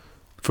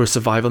for a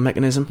survival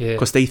mechanism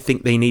because they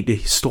think they need to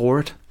store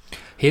it.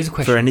 Here's a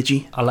question for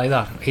energy. I like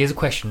that. Here's a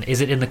question: is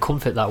it in the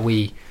comfort that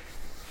we?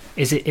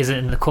 Is it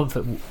in the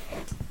comfort?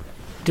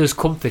 Does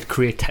comfort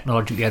create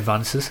technological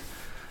advances?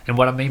 And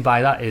what I mean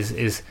by that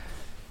is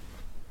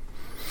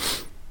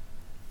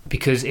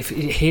because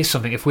here's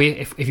something: if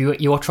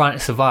you're trying to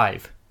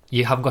survive,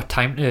 you haven't got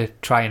time to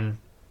try and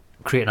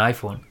create an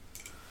iPhone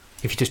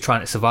if you're just trying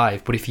to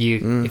survive. But if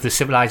the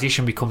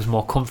civilization becomes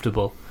more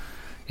comfortable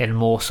and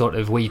more sort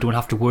of where you don't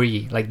have to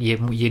worry, like your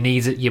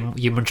needs,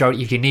 your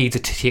majority of your needs are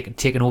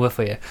taken over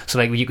for you. So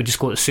like you could just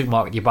go to the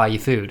supermarket, you buy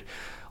your food,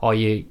 or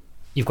you've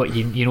got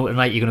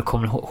tonight you're going to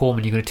come home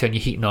and you're going to turn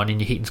your heating on,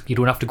 and you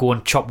don't have to go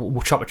and chop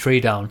a tree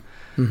down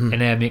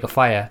and make a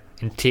fire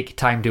and take your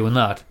time doing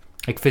that,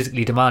 like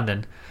physically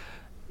demanding.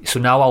 So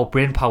now our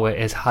brain power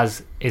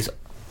has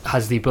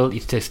the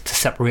ability to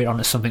separate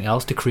onto something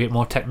else to create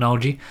more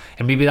technology,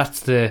 and maybe that's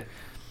the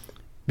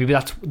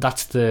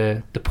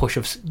push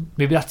of,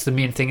 maybe that's the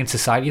main thing in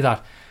society,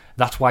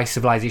 that's why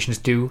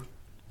civilizations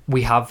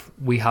we have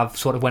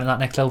sort of went to that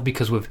next level,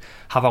 because we've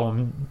have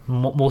our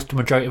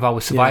majority of our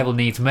survival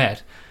needs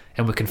met,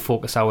 and we can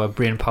focus our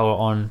brain power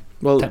on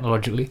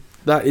technologically.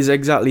 That is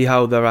exactly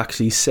how they're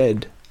actually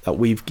said that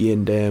we've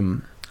gained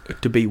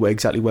to be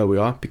exactly where we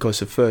are,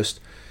 because at first,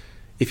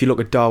 if you look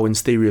at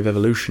Darwin's theory of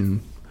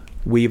evolution,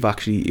 we've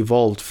actually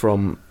evolved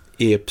from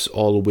apes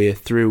all the way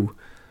through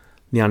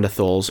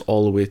Neanderthals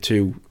all the way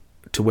to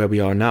where we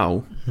are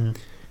now. Mm-hmm.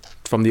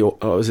 From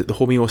the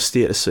Homo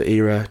status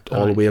era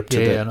all the way up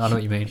to I know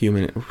what you mean.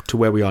 Human, to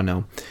where we are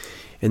now.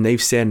 And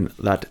they've said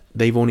that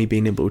they've only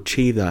been able to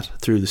achieve that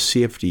through the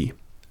safety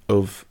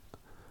of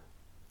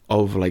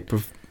like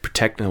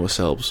protecting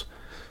ourselves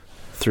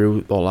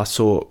through all that.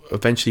 So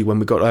eventually, when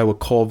we got our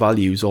core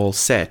values all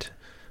set,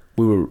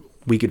 we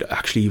we could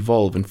actually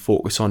evolve and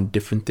focus on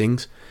different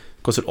things,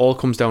 because it all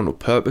comes down to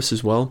purpose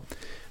as well.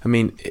 I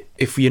mean,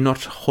 if you're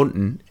not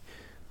hunting,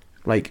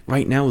 like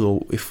right now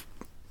though, if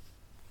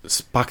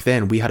back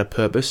then we had a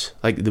purpose,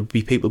 like there'd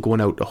be people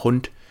going out to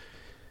hunt,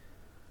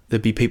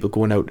 there'd be people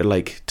going out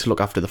to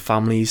look after the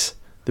families,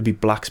 there'd be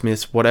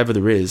blacksmiths, whatever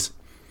there is,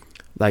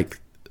 like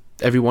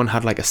everyone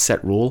had like a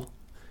set role.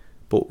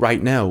 But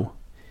right now,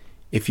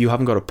 if you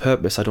haven't got a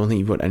purpose, I don't think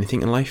you've got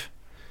anything in life.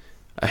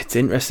 It's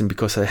interesting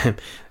because I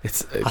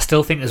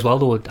still think as well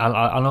though,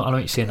 I know what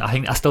you're saying.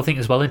 I still think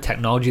as well in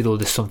technology though,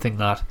 there's something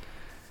that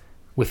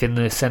within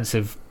the sense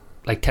of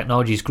like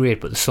technology is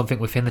great, but there's something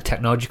within the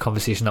technology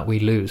conversation that we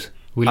lose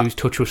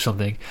touch with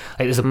something.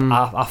 Like there's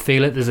I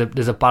feel it.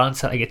 There's a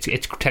balance. Like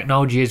it's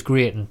technology is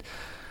great, and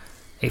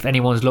if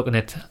anyone's looking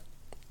at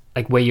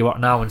like where you are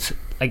now, and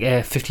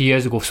like 50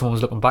 years ago, if someone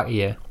was looking back a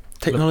year,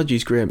 technology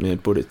is great,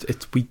 mate.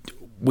 But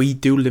we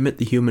do limit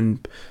the human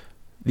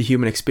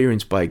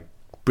experience by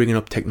bringing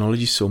up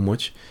technology so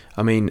much.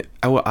 I mean,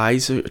 our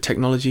eyes are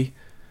technology,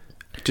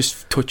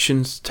 just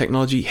touching's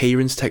technology,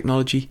 hearing's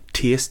technology,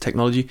 taste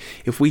technology.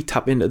 If we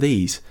tap into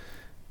these,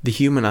 the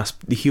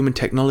human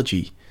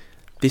technology,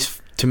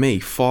 this to me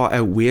far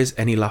outweighs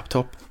any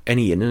laptop,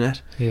 any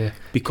internet. Yeah.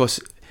 Because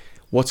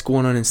what's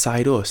going on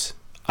inside us,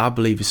 I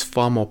believe, is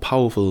far more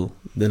powerful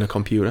than a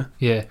computer.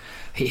 Yeah.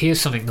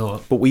 Here's something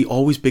though. But we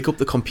always big up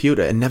the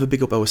computer and never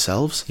big up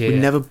ourselves. Yeah. We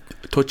never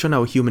touch on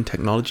our human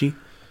technology.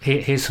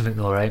 Here's something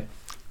though, right?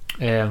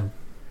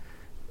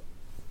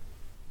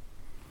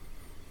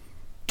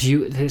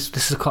 This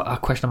is a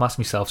question I'm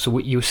asking myself. So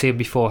what you were saying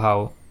before,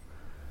 how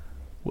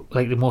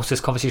like the most of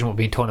this conversation we've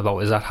been talking about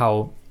is that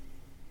how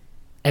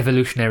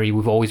evolutionary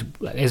we've always,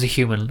 as a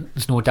human,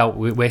 there's no doubt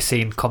we're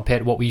seeing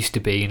compared to what we used to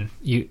be, and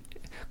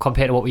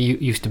compared to what we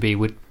used to be,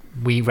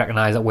 we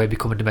recognise that we're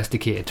becoming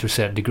domesticated to a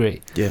certain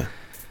degree. Yeah.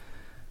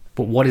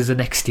 But what is the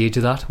next stage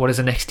of that? What is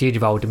the next stage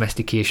of our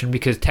domestication?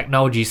 Because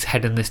technology's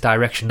heading in this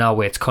direction now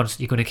where it's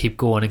constantly going to keep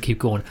going and keep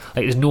going.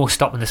 Like there's no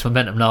stopping this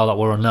momentum now that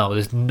we're on now.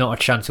 There's not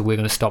a chance that we're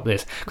going to stop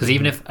this. Because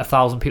even if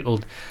 1,000 people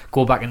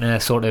go back into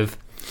a sort of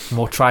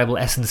more tribal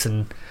essence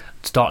and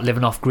start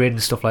living off grid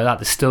and stuff like that,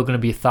 there's still going to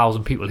be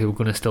 1,000 people who are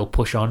going to still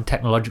push on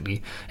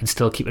technologically and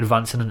still keep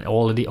advancing in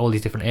all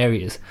these different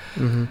areas.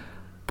 Mm-hmm.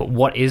 But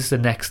what is the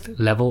next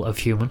level of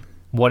human?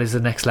 What is the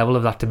next level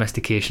of that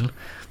domestication?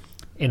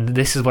 And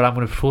this is what I'm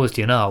going to propose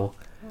to you now.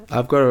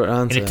 I've got an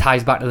answer. And it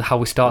ties back to how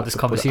we start this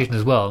conversation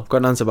as well. I've got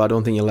an answer, but I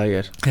don't think you'll like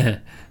it.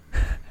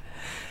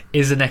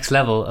 Is the next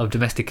level of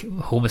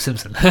Homer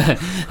Simpson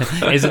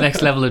is the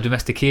next level of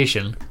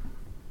domestication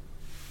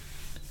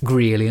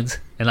grey aliens?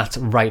 And that's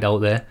right out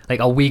there. Like,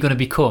 are we going to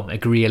become a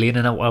grey alien?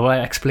 And what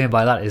I explain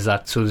by that is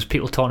that, so there's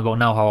people talking about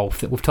now how I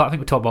think we've talked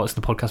about this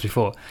in the podcast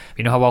before.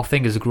 You know how our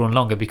fingers are growing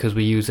longer because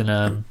we're using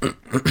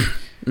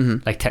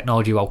like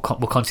technology. We're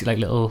constantly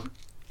like little.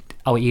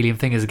 Our alien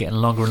fingers are getting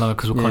longer and longer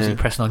because we're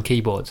constantly pressing on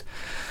keyboards.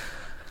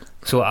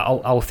 So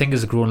our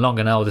fingers are growing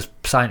longer now. There's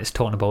scientists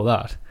talking about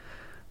that.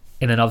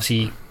 And then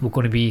obviously we're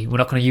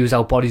not going to use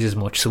our bodies as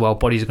much, so our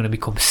bodies are going to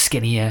become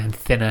skinnier and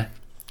thinner.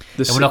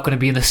 And we're not going to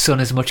be in the sun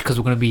as much because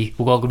we're all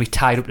going to be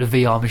tied up to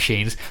VR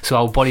machines. So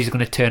our bodies are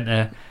going to turn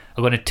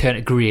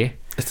to grey.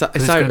 It's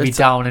going to be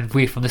down and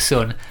away from the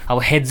sun. Our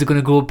heads are going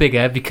to grow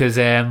bigger because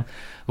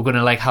we're going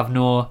to like have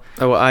no.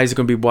 Our eyes are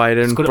going to be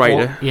wider and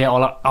brighter.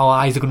 Our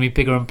eyes are going to be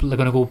bigger and they're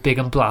going to go big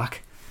and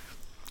black.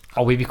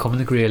 Are we becoming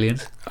the grey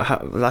aliens?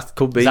 That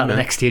could be. Is that the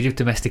next stage of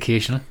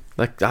domestication?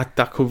 Like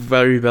that could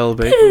very well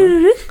be.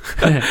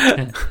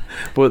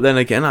 But then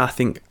again, I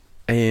think,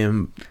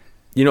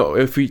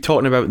 if we're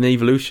talking about an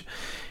evolution,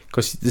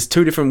 because there's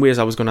two different ways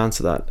I was going to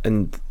answer that,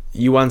 and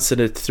you answered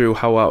it through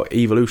how our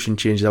evolution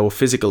changes, our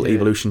physical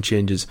evolution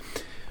changes.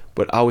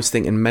 But I was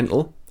thinking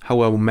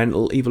how our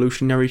mental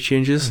evolutionary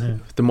changes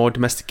the more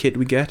domesticated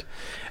we get.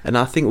 And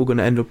I think we're going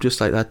to end up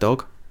just like that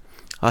dog.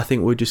 I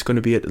think we're just going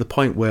to be at the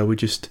point where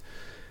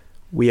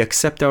we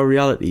accept our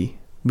reality,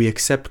 we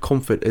accept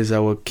comfort as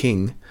our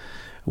king,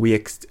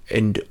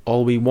 and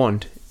all we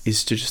want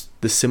is just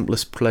the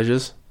simplest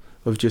pleasures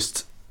of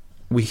just,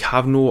 we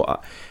have no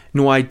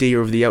idea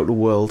of the outer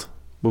world.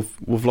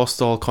 We've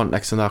lost all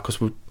context in that,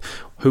 because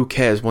who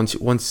cares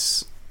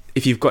once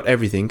if you've got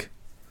everything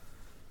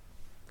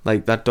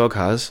like that dog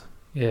has.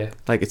 Yeah.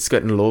 Like, it's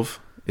getting love,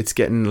 it's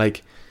getting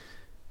like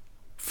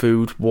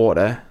food,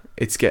 water,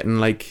 it's getting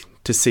like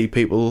to see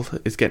people,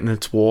 it's getting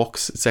its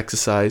walks, its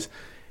exercise.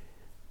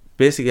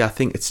 Basically, I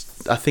think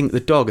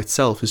the dog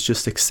itself has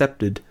just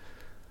accepted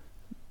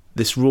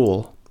this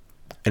role,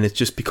 and it's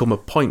just become a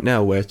point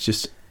now where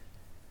it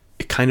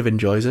kind of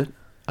enjoys it.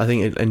 I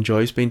think it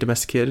enjoys being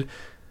domesticated.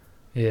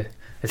 Yeah.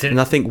 And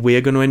I think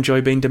we're going to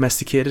enjoy being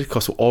domesticated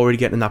because we're already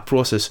getting in that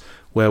process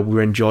where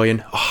we're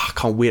enjoying, I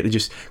can't wait to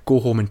just go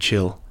home and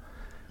chill.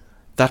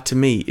 That to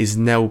me is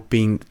now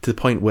being to the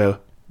point where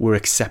we're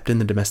accepting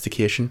the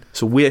domestication.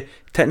 So we're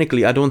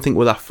technically, I don't think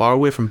we're that far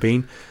away from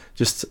being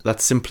just that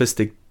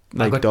simplistic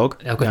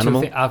dog. I've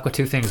got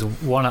two things.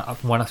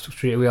 One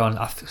straight away on.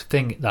 I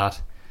think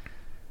that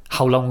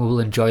how long we will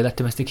enjoy that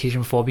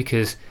domestication for,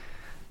 because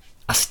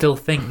I still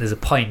think there's a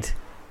point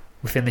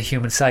within the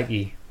human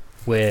psyche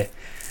where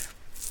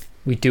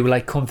we do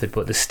like comfort,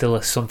 but there's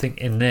still something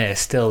in there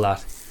still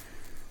that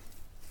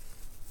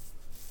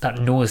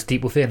knows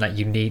deep within that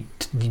you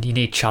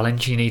need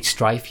challenge, you need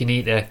strife, you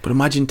need to. But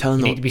imagine telling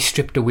you need to be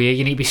stripped away.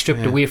 You need to be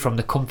stripped away from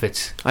the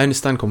comforts. I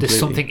understand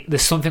completely.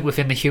 There's something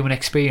within the human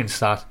experience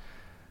that's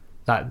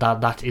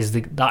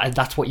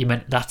what you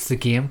meant. That's the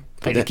game.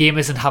 Like the game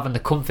isn't having the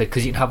comfort,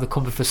 because you can have the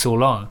comfort for so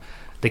long.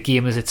 The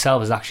game as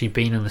itself has actually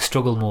been in the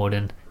struggle mode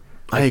and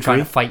trying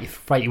to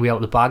fight your way out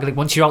of the bag. Like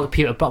once you're out of the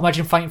Peter, but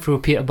imagine fighting through a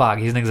Peter bag.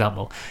 Here's an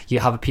example. You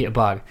have a Peter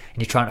bag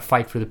and you're trying to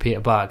fight through the Peter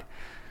bag,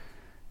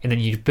 and then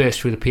you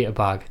burst through the Peter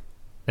bag,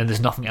 and there's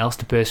nothing else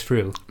to burst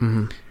through.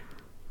 Mm-hmm.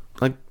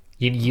 Like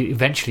you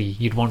eventually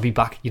you'd want to be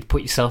back. You'd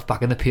put yourself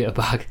back in the Peter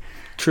bag.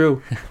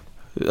 True.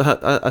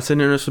 That's an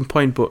interesting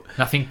point, but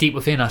and I think deep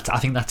within that, I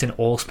think that's in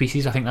all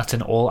species. I think that's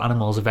in all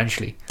animals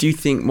eventually. Do you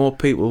think more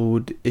people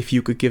would, if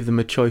you could give them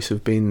a choice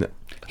of being?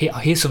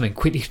 Here's something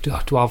quickly to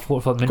have for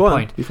the Go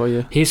point. On, before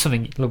you. Here's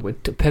something. Look,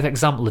 perfect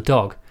example: the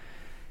dog.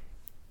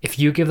 If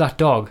you give that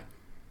dog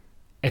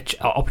an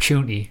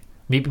opportunity,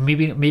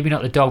 maybe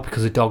not the dog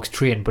because the dog's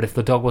trained, but if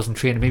the dog wasn't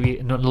trained, maybe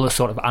another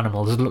sort of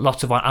animal. There's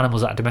lots of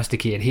animals that are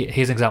domesticated.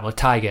 Here's an example: a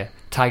tiger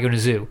in a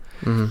zoo.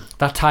 Mm-hmm.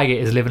 That tiger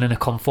is living in a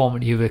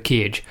conformity of a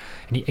cage,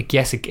 and I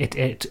guess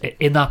it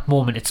in that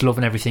moment it's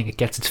loving everything. It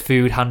gets its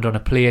food hand on a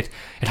plate.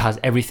 It has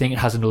everything. It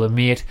has another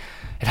mate.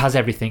 It has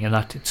everything, and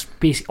that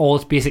all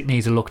its basic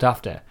needs are looked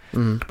after.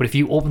 Mm-hmm. But if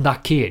you open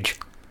that cage,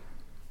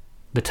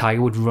 the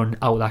tiger would run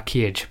out of that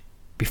cage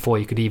before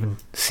you could even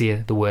say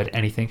the word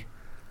anything.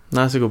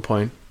 That's a good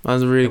point.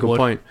 That's a really good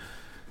point.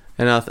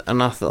 And I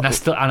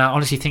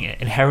honestly think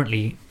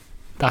inherently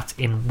that's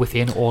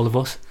within all of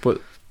us.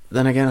 But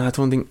then again, I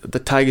don't think the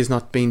tiger's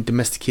not being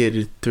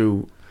domesticated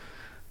through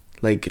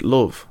like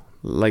love,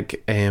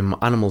 like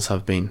animals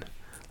have been.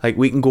 Like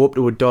we can go up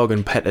to a dog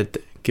and pet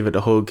it, give it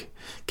a hug,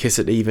 kiss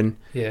it even.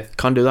 Yeah.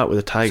 Can't do that with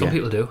a tiger. Some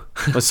people do.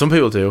 Well, some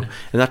people do.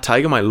 And that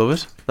tiger might love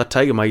it. That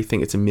tiger might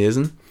think it's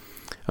amazing.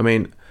 I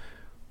mean,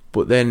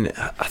 but then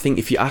I think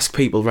if you ask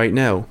people right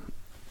now,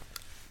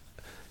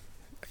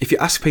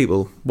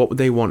 what would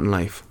they want in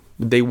life?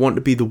 Would they want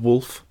to be the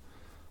wolf,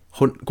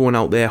 going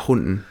out there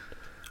hunting?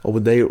 Or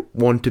would they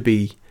want to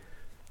be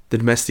the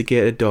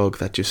domesticated dog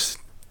that just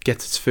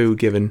gets its food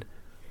given,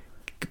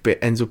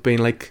 ends up being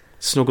like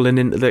snuggling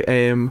into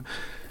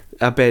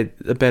a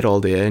bed all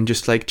day and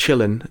just like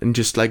chilling and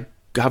just like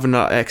having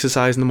that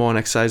exercise in the morning,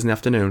 exercise in the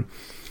afternoon?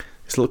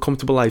 It's a little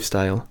comfortable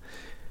lifestyle.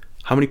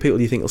 How many people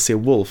do you think will say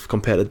wolf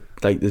compared to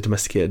like the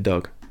domesticated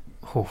dog?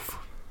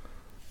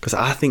 Because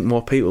I think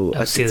more people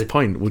at this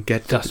point would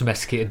get that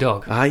domesticated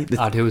dog. I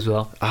do as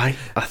well. I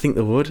think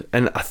they would,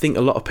 and I think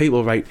a lot of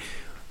people like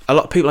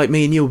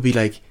me and you would be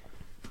like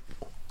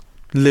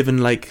living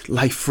like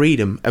life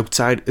freedom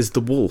outside as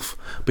the wolf,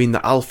 being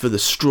the alpha, the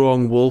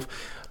strong wolf,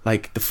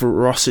 like the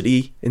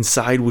ferocity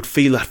inside, would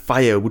feel that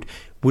fire,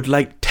 would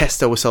like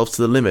test ourselves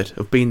to the limit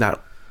of being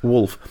that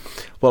wolf.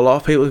 Well, a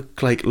lot of people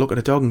like look at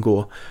a dog and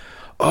go,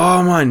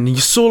 oh man, you're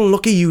so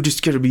lucky, you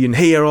just get to be in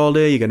here all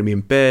day, you're going to be in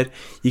bed,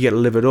 you get to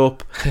live it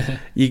up,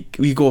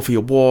 you go for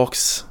your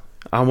walks.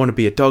 I want to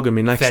be a dog in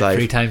my next life.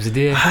 3 times a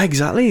day.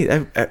 Exactly.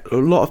 A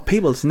lot of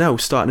people now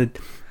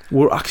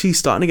we're actually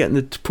starting to get in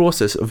the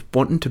process of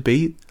wanting to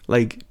be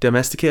like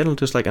domesticated,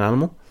 just like an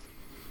animal.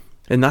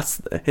 And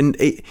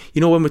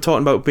when we're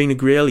talking about being a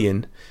grey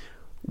alien,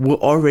 we're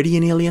already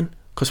an alien,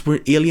 because we're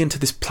an alien to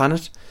this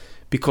planet,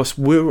 because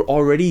we're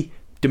already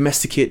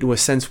domesticated to a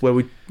sense where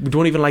we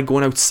don't even like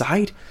going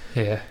outside.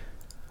 Yeah.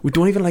 We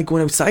don't even like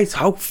going outside.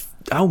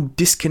 How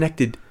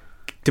disconnected,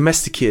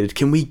 domesticated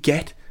can we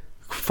get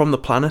from the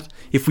planet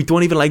if we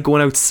don't even like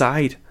going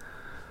outside?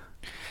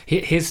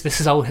 This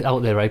is out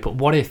there, right? But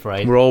what if,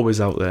 right? We're always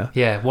out there.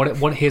 Yeah.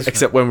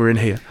 Except when we're in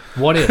here.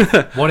 What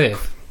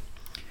if?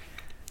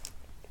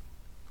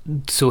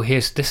 So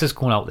this is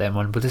going out there,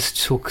 man. But this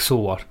so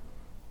what?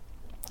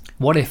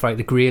 What if, right?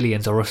 The grey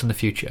aliens are us in the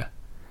future.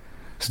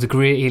 So the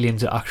grey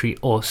aliens are actually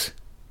us,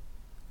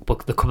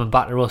 but they're coming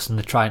back to us, and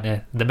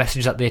the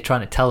message that they're trying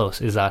to tell us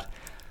is that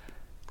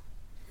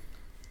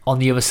on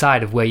the other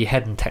side of where you're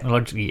heading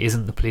technologically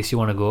isn't the place you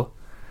want to go.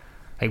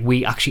 Like,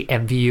 we actually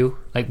envy you.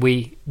 Like,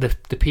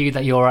 the period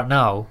that you're at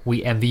now,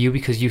 we envy you,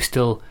 because you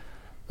still,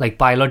 like,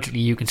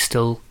 biologically, you're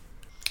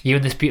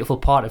in this beautiful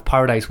part of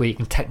paradise where you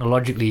can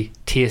technologically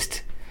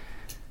taste.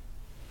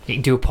 You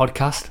can do a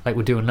podcast like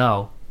we're doing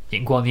now. You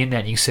can go on the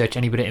internet, you can search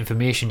any bit of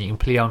information, you can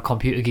play on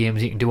computer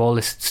games, you can do all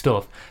this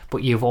stuff,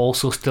 but you can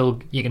also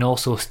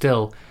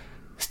still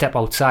step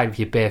outside with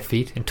your bare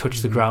feet and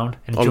touch the ground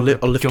and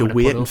lift a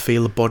weight and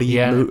feel the body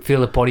move. Feel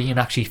the body and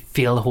actually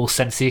feel the whole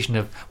sensation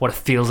of what it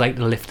feels like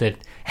to lift a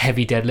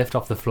heavy deadlift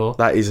off the floor.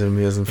 That is an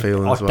amazing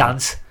feeling as well.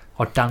 Dance,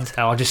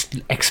 or just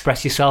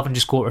express yourself and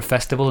just go to a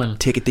festival and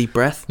take a deep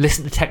breath,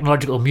 listen to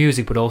technological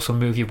music, but also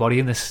move your body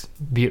in this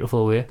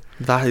beautiful way.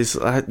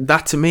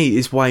 That to me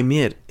is why,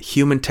 mate,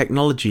 human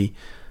technology,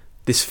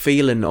 this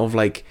feeling of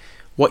like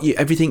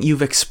everything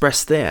you've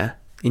expressed there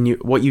in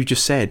what you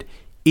just said,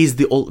 is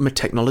the ultimate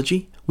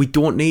technology. We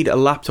don't need a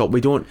laptop.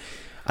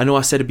 I know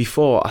I said it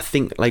before, I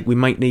think like we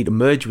might need to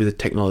merge with the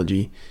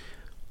technology.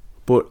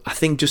 But I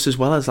think just as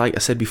well as, like I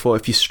said before,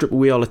 if you strip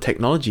away all the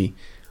technology,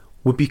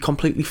 we'd be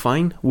completely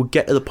fine. We'll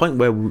get to the point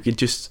where we could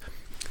just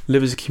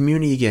live as a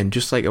community again,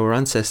 just like our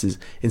ancestors,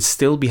 and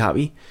still be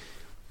happy.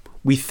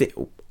 We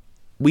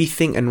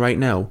thinking right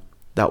now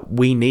that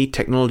we need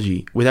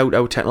technology. Without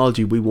our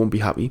technology, we won't be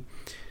happy.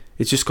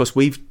 It's just because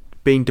we've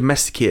been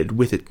domesticated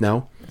with it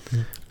now.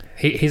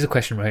 Here's a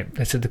question, right?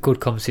 It's a good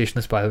conversation,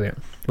 this, by the way.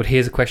 But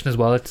here's a question as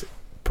well. It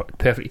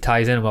perfectly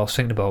ties in what I was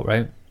thinking about,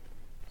 right?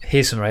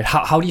 Here's something, right?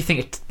 How do you think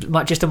it?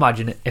 Just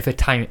imagine if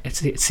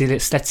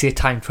let's say a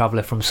time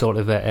traveler from sort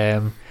of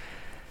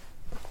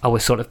our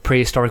sort of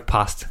prehistoric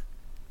past,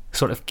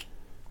 sort of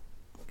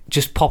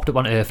just popped up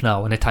on Earth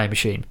now in a time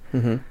machine.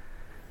 Mm-hmm.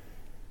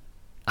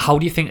 How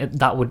do you think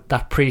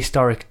that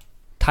prehistoric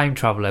time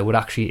traveler would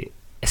actually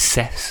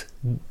assess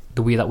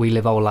the way that we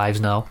live our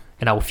lives now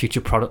and our future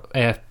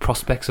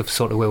prospects of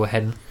sort of where we're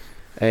heading?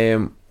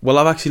 Well,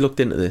 I've actually looked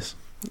into this,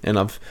 and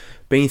I've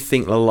been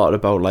thinking a lot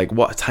about like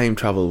what a time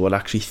traveler would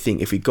actually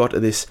think if he got to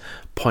this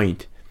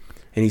point,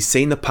 and he's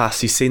seen the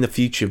past, he's seen the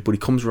future, but he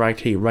comes right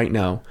here, right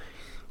now,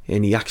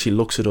 and he actually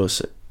looks at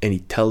us and he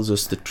tells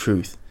us the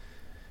truth.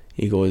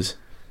 He goes,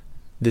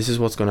 "This is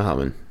what's going to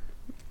happen.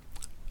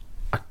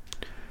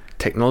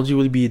 Technology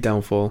will be a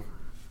downfall.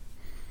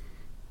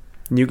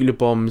 Nuclear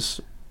bombs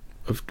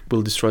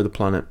will destroy the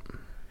planet.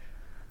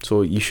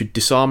 So you should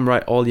disarm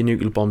all your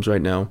nuclear bombs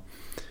right now.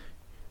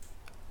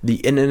 The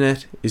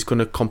internet is going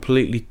to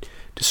completely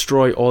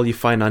destroy all your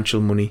financial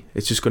money.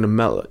 It's just going to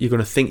melt. You're going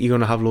to think you're going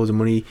to have loads of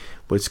money,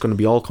 but it's going to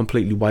be all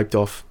completely wiped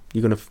off.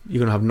 You're going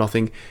to have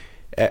nothing.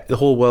 The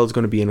whole world's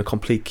going to be in a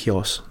complete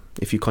chaos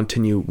if you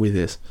continue with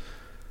this.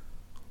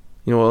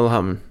 You know what will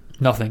happen?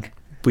 Nothing.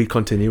 We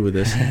continue with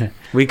this.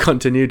 We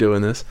continue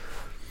doing this."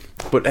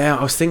 But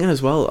I was thinking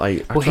as well.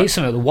 Here's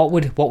something. What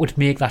would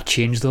make that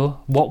change though?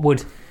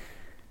 Would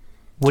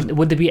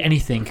there be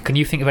anything? Can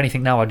you think of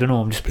anything now? I don't know.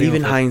 I'm just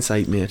even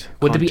hindsight, mate.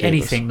 Would there be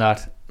anything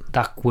that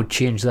would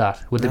change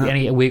that? Would there be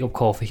any wake up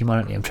call for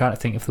humanity? I'm trying to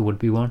think if there would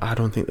be one. I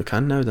don't think there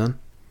can now, Dan.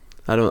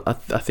 I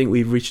think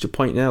we've reached a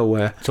point now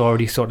where it's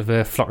already sort of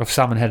a flock of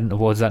salmon heading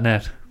towards that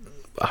net.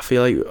 I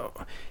feel like,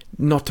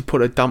 not to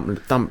put a damp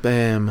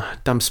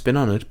spin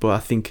on it, but I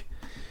think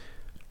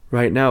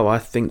right now, I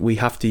think we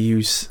have to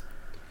use.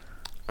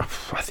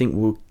 I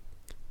think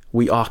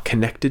we are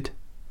connected,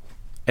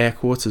 air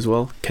quotes as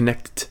well,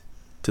 connected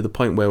to the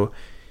point where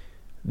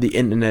the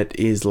internet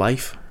is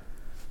life.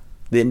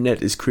 The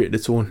internet has created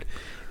its own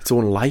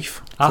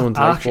life. I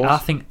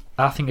think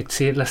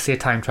let's say a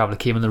time traveler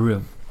came in the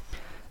room.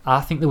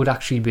 I think there would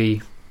actually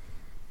be.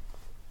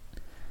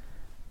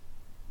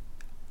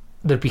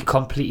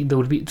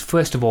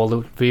 First of all, they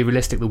would be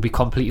realistic. They would be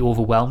completely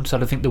overwhelmed. So I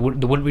don't think they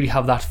wouldn't really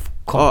have that.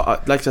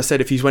 Like I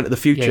said, if he's went to the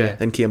future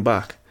then came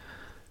back.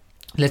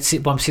 Let's say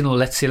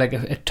like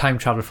a time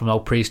traveler from our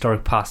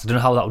prehistoric past. I don't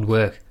know how that would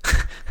work.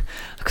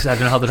 Because I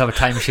don't know how they'd have a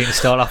time machine to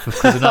start off with,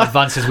 because of as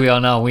advanced as we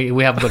are now,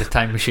 we haven't got a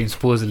time machine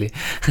supposedly.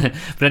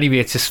 But anyway,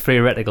 it's just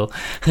theoretical.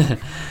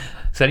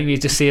 So anyway,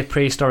 just say a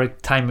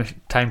prehistoric time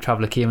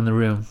traveller came in the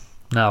room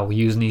now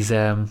using his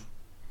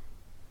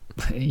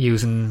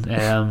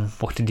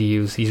what did he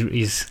use?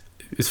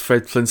 It's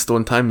Fred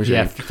Flintstone time machine.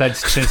 Yeah, Fred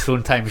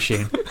Flintstone time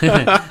machine.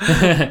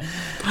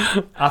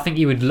 I think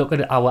he would look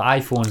at our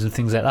iPhones and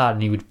things like that,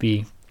 and he would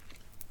be.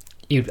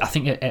 I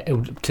think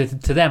to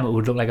them it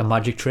would look like a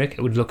magic trick.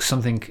 It would look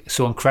something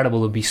so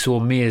incredible. They'd be so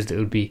amazed. It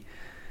would be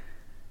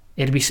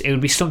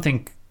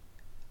something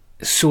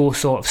so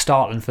sort of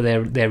startling for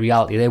their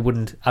reality. They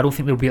wouldn't. I don't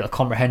think they would be able to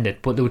comprehend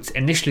it. But they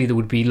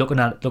would be looking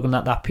at that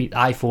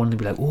iPhone and they'd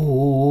be like,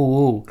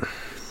 oh.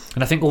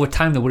 And I think over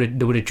time they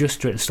would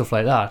adjust to it and stuff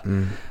like that.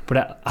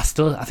 But I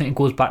think it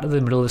goes back to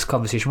the middle of this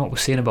conversation. What we're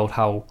saying about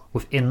how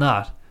within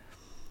that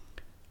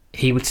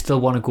he would still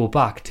want to go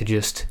back to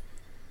just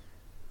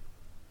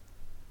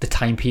the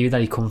time period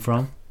that he come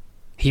from.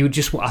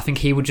 I think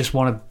he would just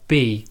want to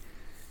be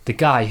the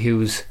guy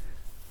who's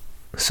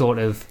sort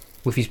of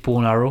with his bow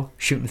and arrow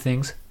shooting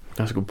things.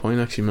 That's a good point,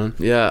 actually, man.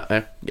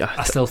 Yeah,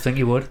 I still think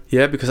he would.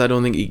 Yeah, because I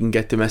don't think he can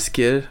get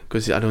domesticated,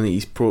 because I don't think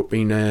he's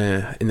been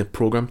in the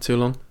program too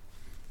long.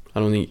 I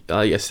don't think,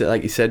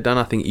 like you said, Dan,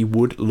 I think he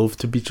would love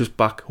to be just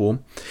back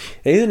home.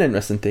 Here's an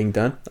interesting thing,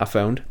 Dan, I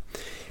found.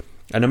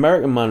 An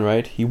American man,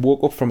 right, he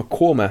woke up from a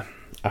coma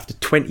after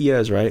 20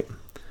 years, right?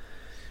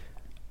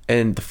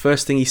 And the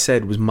first thing he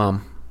said was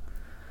 "Mom."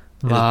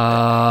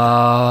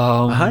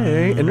 Mom.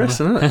 Hi,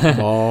 interesting, isn't it?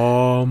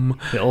 Mom.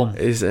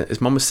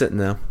 His mum was sitting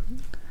there.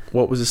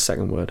 What was his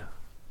second word?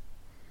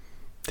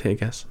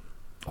 Take a guess.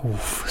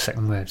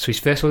 Second word. So his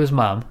first word was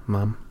mom.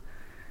 Mom.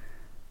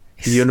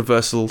 The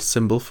universal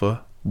symbol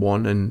for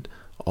one and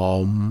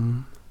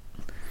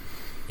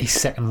His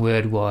second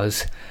word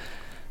was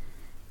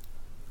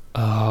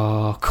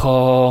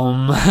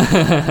come.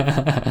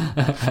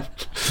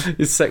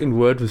 His second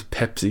word was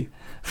Pepsi.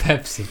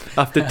 Pepsi.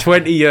 After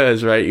 20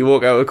 years, right, he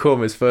woke out of a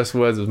coma, his first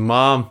words was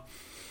 "Mom."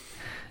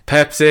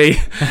 Pepsi.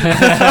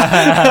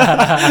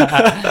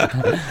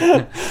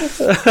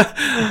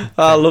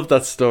 I love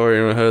that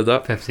story when I heard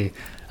that. Pepsi.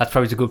 That's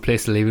probably a good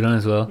place to leave it on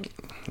as well.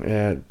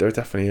 Yeah, there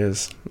definitely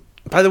is.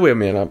 By the way,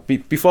 man,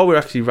 before we're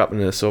actually wrapping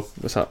this up,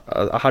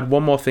 I had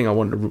one more thing I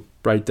wanted to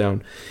write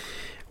down,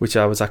 which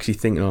I was actually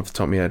thinking off the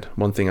top of my head.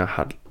 One thing I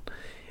had,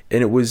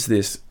 and it was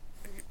this: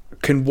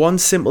 can one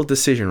simple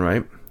decision,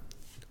 right?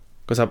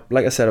 Because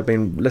like I said, I've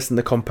been listening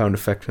to Compound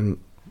Effect, and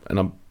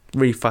I'm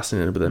really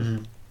fascinated with it.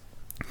 Mm.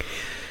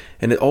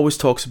 And it always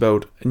talks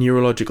about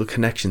neurological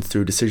connections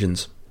through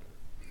decisions.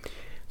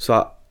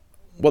 So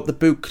what the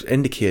book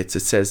indicates,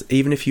 it says,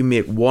 even if you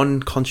make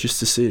one conscious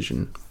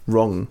decision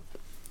wrong,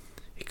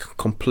 it can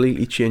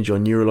completely change your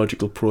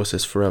neurological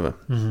process forever.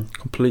 Mm-hmm.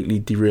 Completely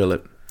derail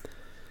it.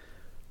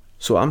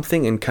 So I'm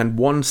thinking, can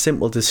one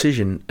simple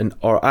decision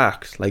or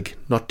act, like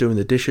not doing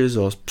the dishes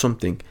or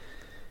something,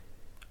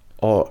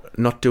 or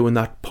not doing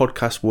that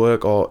podcast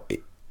work, or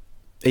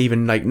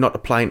even like not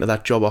applying to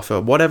that job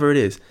offer, whatever it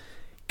is,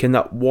 can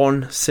that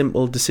one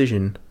simple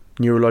decision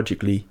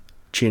neurologically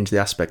change the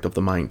aspect of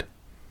the mind?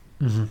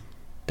 Mm-hmm.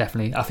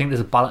 Definitely. I think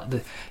there's a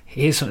balance.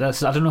 Here's something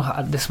that's, I don't know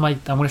how, this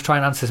might, I'm going to try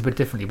and answer this a bit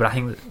differently, but I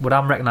think what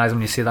I'm recognising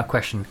when you say that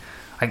question,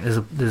 I think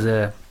there's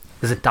a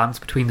dance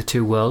between the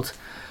two worlds,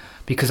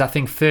 because I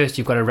think first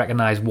you've got to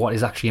recognise what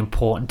is actually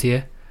important to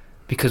you,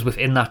 because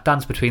within that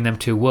dance between them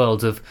two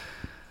worlds of,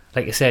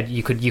 like I said,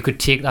 you could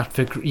take that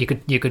for, you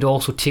could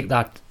also take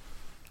that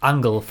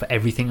angle for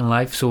everything in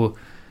life. So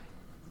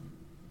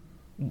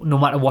no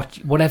matter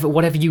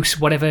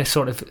whatever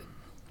sort of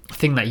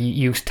thing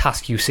that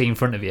task you see in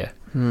front of you,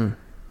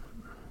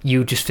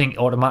 you just think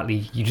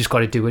automatically you just got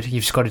to do it.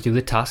 You've just got to do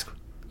the task.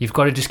 You've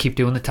got to just keep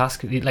doing the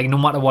task, like no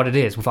matter what it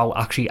is, without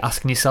actually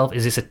asking yourself,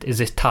 is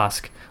this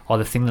task or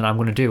the thing that I'm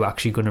going to do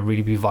actually going to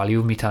really be value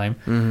of my time?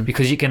 Mm-hmm.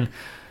 Because you can,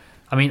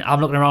 I mean,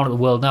 I'm looking around at the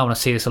world now and I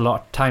see this a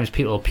lot of times.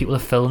 People are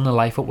filling their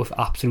life up with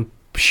absolute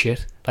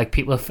shit. Like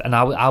and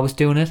I was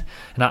doing it,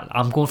 and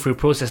I'm going through a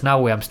process now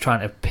where I'm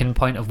trying to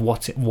pinpoint of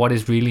what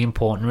is really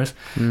important to us.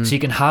 So you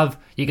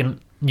can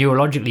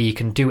neurologically, you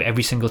can do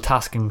every single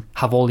task and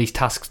have all these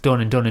tasks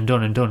done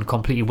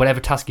completely. Whatever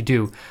task you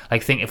do,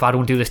 like think, if I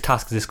don't do this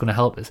task, is this going to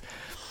help us?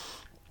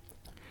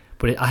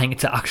 But I think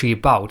it's actually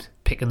about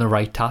picking the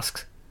right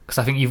tasks, because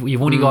I think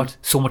you've only got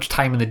so much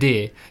time in the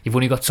day. You've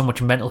only got so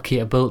much mental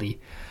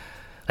capability.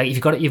 Like you've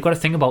got to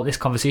think about this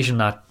conversation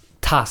that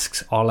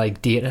tasks are like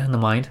data in the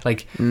mind.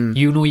 Like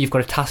you know, you've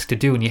got a task to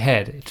do in your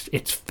head.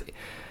 It's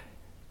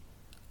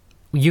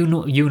you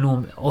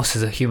know us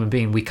as a human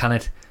being.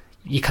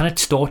 You cannot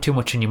store too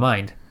much in your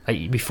mind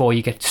before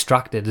you get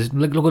distracted.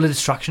 Look at the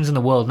distractions in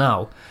the world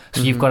now.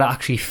 So you've got to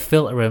actually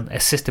filter a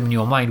system in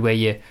your mind where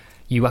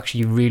you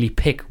actually really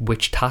pick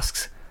which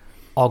tasks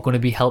are going to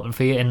be helping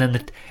for you, and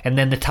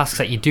then the tasks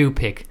that you do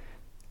pick,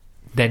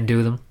 then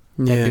do them.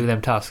 Then do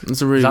them tasks.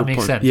 It's a really Does that good make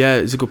point. sense? Yeah,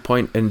 it's a good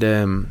point. And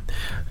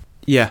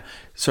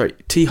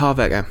T. Harv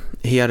Eker,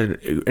 he had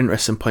an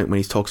interesting point when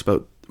he talks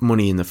about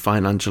money and the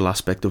financial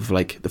aspect of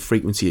like the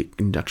frequency it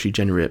can actually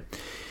generate.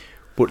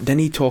 But then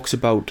he talks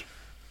about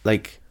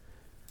like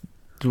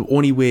the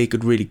only way he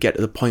could really get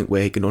to the point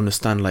where he can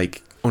understand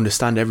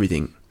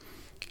everything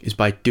is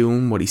by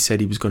doing what he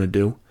said he was going to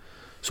do.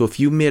 So if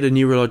you made a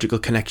neurological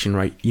connection,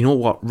 right, you know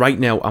what, right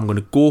now I'm going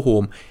to go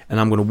home and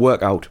I'm going to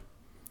work out.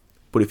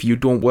 But if you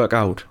don't work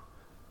out,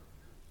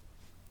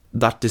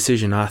 that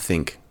decision, I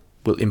think,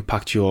 will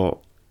impact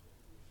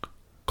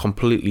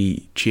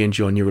completely change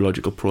your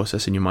neurological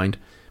process in your mind,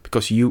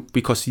 because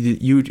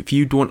if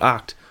you don't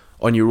act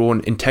on your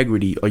own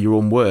integrity or your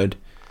own word,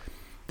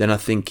 then I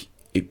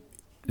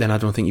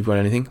don't think you've got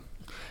anything.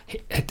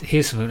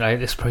 Here's something, right?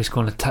 This is probably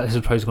going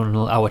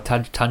to an hour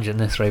tangent,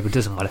 this, right? But it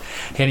doesn't matter.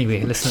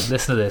 Anyway, listen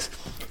to this.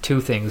 Two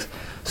things.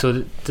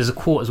 So there's a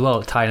quote as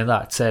well tied to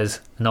that. It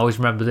says, and always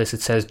remember this.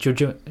 It says,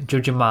 judge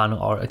a man,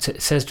 or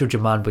it says judge a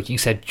man, but you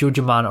said judge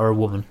a man or a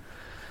woman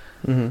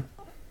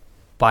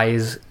by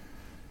his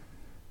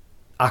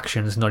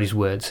actions, not his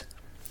words.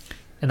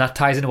 And that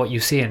ties into what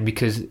you're saying,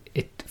 because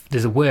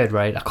there's a word,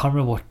 right? I can't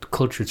remember what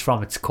culture it's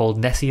from. It's called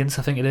nescience,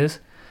 I think it is.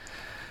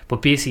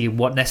 But basically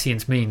what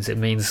nescience means, it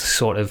means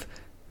sort of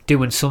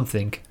doing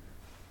something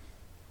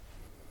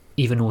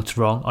even though it's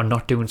wrong, or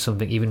not doing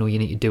something even though you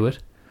need to do it.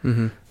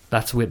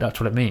 That's what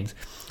it means.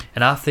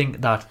 And I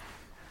think that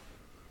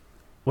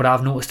what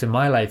I've noticed in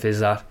my life is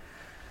that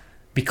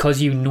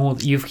because you know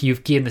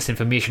you've gained this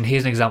information.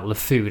 Here's an example of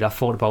food. I've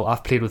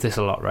played with this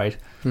a lot, right?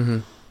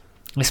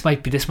 This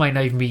might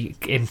not even be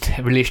in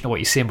relation to what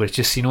you're saying, but it's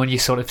just, you know, when you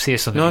sort of say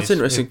something. No, it's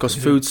interesting, because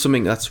food's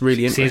something that's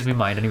really interesting. Saves me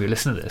mind. Anyway,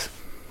 listen to this.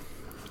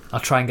 I'll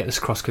try and get this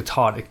across, because it's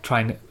hard to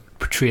try and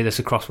portray this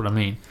across what I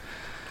mean.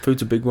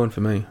 Food's a big one for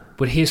me.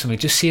 But here's something.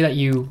 Just say that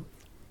you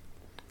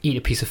eat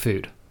a piece of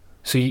food.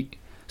 So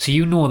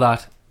I know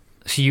that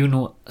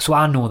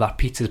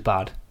pizza's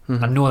bad.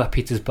 I know that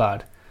pizza's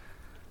bad.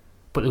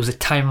 But there was a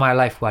time in my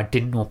life where I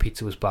didn't know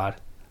pizza was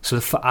bad. So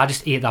I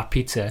just ate that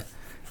pizza,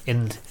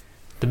 and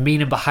the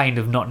meaning behind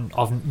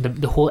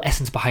the whole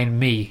essence behind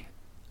me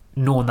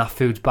knowing that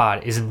food's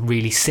bad isn't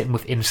really sitting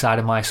with inside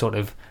of my sort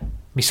of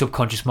my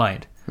subconscious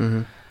mind.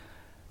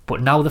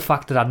 But now the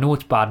fact that I know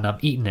it's bad and I'm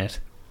eating it,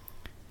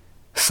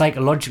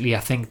 psychologically, I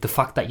think the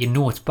fact that you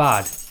know it's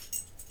bad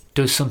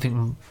does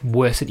something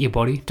worse at your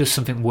body, does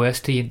something worse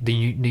to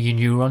your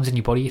neurons in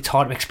your body. It's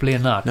hard to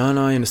explain that. No,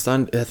 I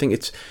understand. I think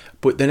it's,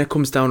 but then it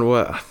comes down to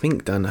what I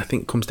think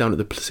it comes down to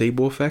the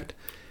placebo effect.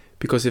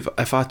 Because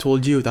if I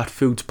told you that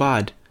food's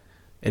bad,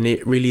 and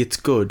it's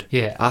good,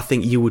 yeah, I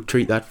think you would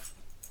treat that.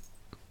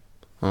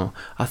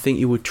 I think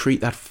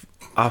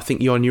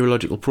your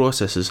neurological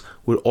processes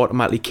would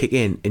automatically kick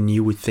in, and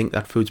you would think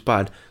that food's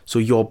bad. So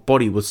your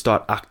body would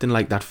start acting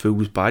like that food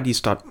was bad. You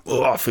start,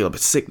 I feel a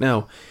bit sick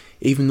now,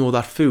 even though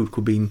that food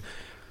could be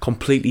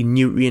completely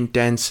nutrient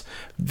dense,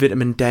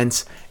 vitamin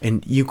dense,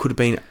 and you could have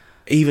been,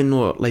 even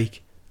though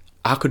like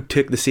I could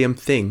take the same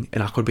thing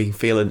and I could be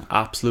feeling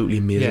absolutely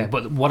amazing. Yeah,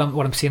 but what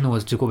I'm saying though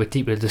is to go a bit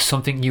deeper. There's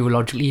something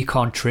neurologically you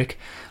can't trick.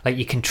 Like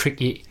you can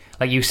trick you.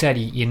 Like you said,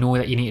 you know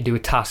that you need to do a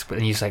task, but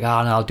then you're just like, no,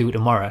 I'll do it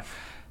tomorrow.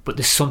 But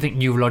there's something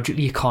neurologically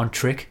you can't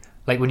trick.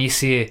 Like when you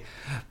say,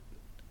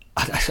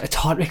 it's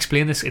hard to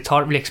explain this. It's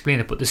hard to really explain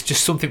it, but there's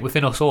just something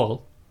within us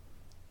all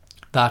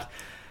that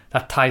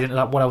ties into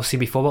that what I was saying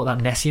before about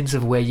that nescience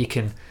of where you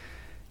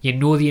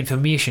know the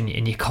information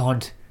and you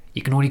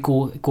can only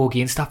go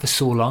against that for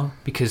so long,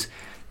 because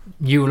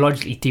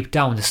neurologically deep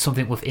down there's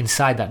something within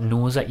inside that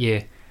knows that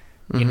you're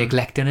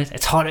neglecting it.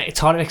 It's hard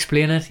to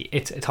explain it.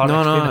 It's hard to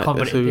explain the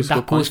concept, but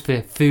that goes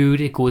for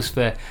food. It goes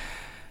for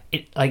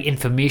like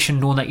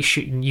information, knowing that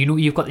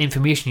you've got the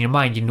information in your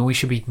mind. You know you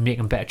should be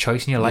making a better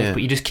choice in your life,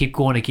 but you just keep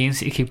going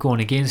against it. You keep going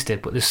against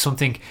it. But there's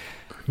something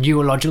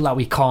neurological that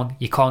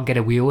you can't get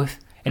away with,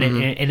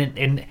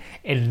 and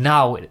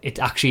now it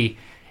actually.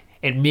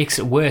 It makes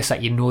it worse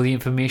that you know the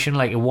information.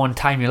 Like at one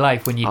time in your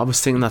life when you I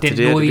was thinking that didn't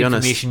today, know to the be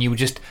information, honest. you were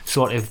just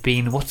sort of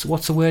being what's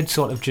the word?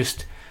 Sort of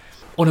just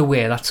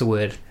unaware. That's the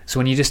word. So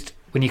when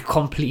you're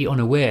completely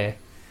unaware,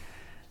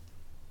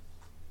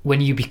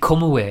 when you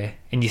become aware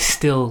and you're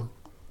still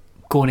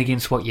going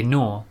against what you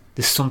know,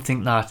 there's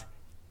something that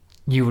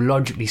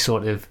neurologically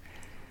sort of.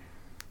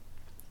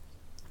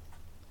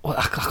 Well,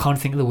 I can't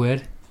think of the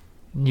word.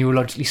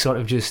 Neurologically sort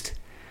of just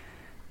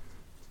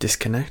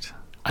disconnect.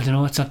 I don't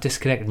know, it's not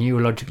disconnected,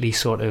 neurologically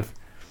sort of.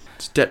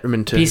 It's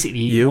detriment to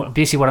basically, you.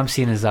 Basically what I'm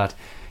saying is that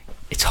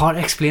it's hard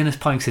to explain this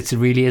point because it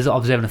really is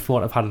observing a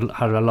thought. I've had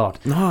it a lot.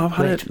 No, I've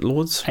had it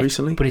loads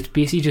recently. But it's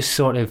basically just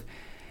sort of,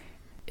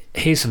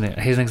 here's an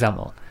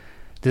example.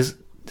 There's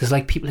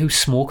like people who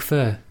smoke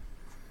for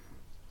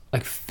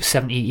like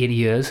 70, 80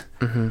 years,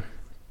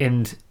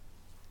 and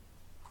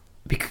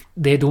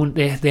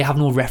they have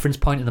no reference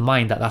point in the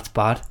mind that that's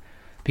bad.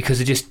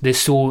 Because they're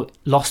so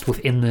lost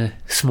within the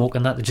smoke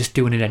and that they're just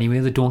doing it anyway.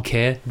 They don't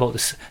care about the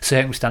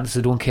circumstances.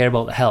 They don't care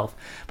about the health,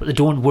 but they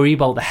don't worry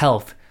about the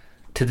health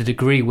to the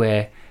degree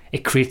where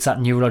it creates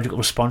that neurological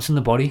response in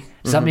the body.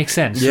 Does that make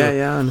sense? Yeah,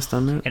 I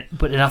understand that.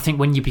 But I think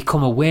when you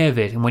become aware of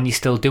it and when you're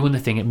still doing the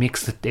thing, it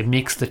makes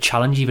the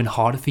challenge even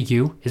harder for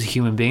you as a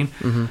human being.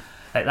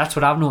 Like that's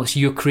what I've noticed.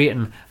 You're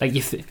creating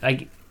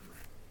like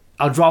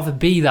I'd rather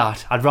be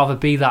that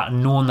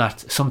and knowing that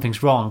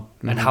something's wrong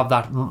and have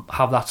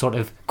that sort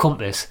of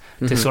compass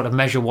to sort of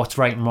measure what's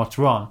right and what's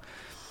wrong.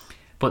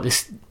 But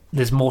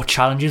there's more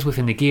challenges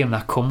within the game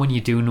that come when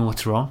you do know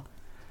what's wrong.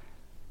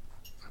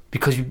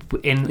 Because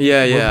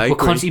we're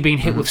constantly being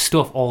hit with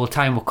stuff all the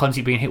time. We're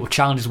constantly being hit with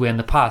challenges where in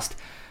the past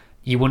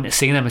you wouldn't have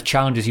seen them as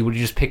challenges. You would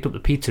have just picked up the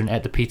pizza and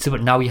ate the pizza.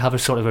 But now you have a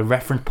sort of a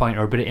reference point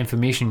or a bit of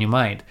information in your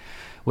mind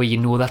where you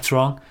know that's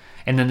wrong.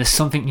 And then there's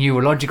something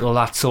neurological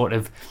that sort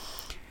of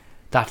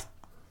that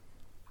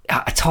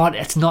it's hard.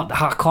 It's not.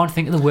 I can't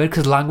think of the word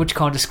because language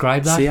can't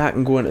describe that. See, I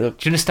can go into. Do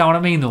you understand what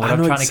I mean? Though, what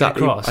I'm trying to get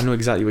across. I know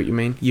exactly what you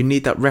mean. You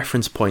need that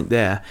reference point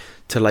there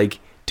to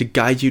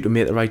guide you to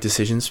make the right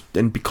decisions.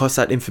 And because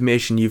that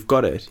information, you've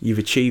got it, you've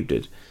achieved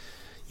it,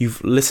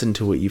 you've listened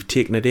to it, you've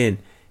taken it in.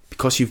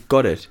 Because you've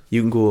got it,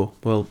 you can go,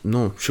 well,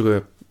 no,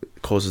 sugar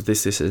causes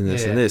this, and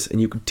this, and this,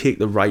 and you can take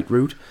the right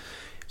route.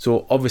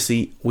 So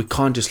obviously, we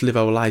can't just live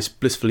our lives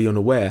blissfully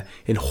unaware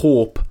and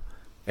hope,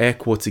 air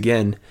quotes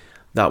again,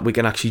 that we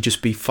can actually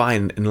just be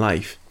fine in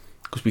life,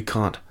 because we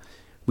can't.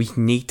 We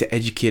need to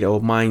educate our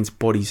minds,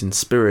 bodies, and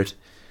spirit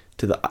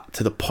to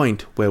the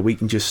point where we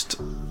can just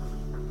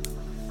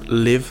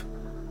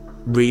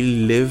really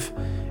live.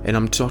 And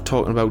I'm not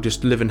talking about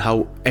just living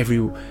how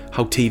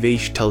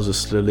TV tells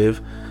us to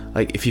live.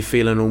 Like if you're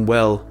feeling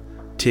unwell,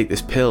 take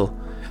this pill.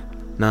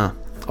 Nah.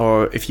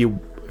 Or if you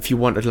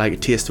wanted like a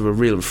taste of a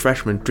real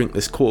refreshment, drink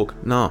this Coke.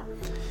 Nah.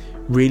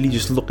 Really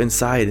just look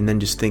inside and then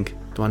just think,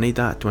 do I need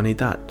that? Do I need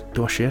that?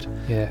 Do I shit?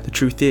 Yeah. The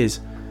truth is,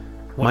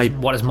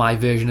 what is my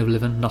version of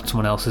living, not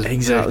someone else's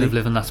version of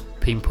living that's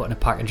been put in a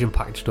package and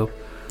packaged up.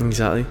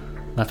 Exactly.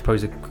 That's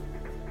probably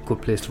a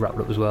good place to wrap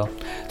it up as well.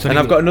 So and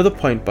I've got another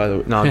point, by the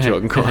way. No, I'm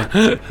joking. Come on.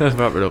 Let's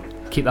wrap it up.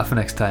 Keep that for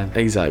next time.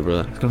 Exactly,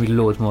 brother. There's going to be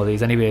loads more of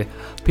these. Anyway,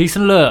 peace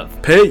and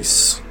love.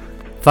 Peace.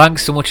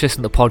 Thanks so much for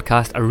listening to the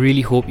podcast. I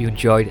really hope you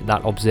enjoyed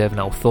that Observing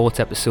Our Thoughts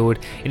episode.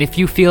 And if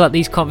you feel that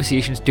these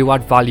conversations do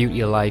add value to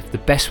your life, the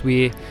best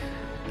way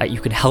that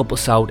you can help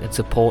us out and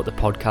support the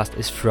podcast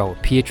is through our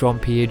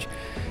Patreon page.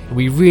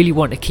 We really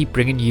want to keep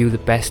bringing you the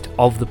best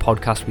of the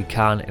podcast we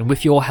can, and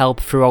with your help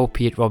through our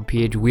Patreon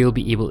page, we'll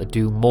be able to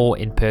do more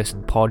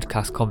in-person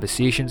podcast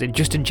conversations and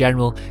just in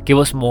general give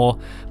us more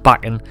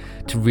backing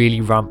to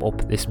really ramp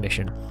up this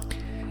mission.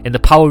 And the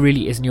power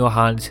really is in your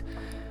hands.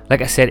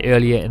 Like I said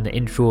earlier in the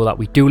intro, that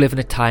we do live in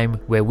a time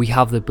where we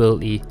have the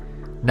ability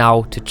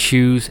now to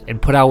choose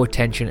and put our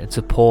attention and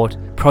support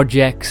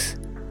projects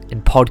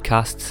and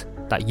podcasts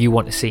that you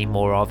want to see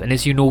more of. And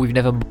as you know, we've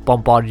never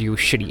bombarded you with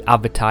shitty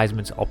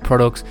advertisements or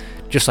products,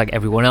 just like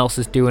everyone else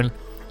is doing.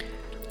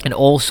 And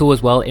also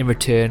as well, in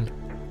return,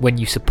 when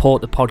you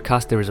support the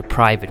podcast, there is a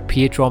private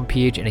Patreon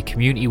page and a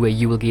community where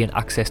you will gain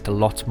access to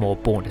lots more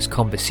bonus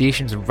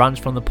conversations and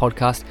rants from the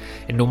podcast.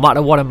 And no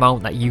matter what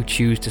amount that you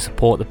choose to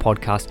support the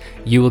podcast,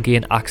 you will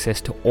gain access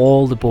to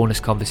all the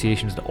bonus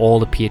conversations and all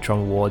the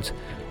Patreon rewards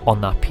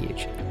on that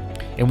page.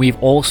 And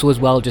we've also as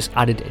well just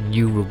added a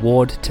new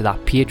reward to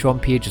that Patreon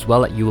page as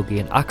well that you will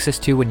gain access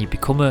to when you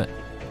become a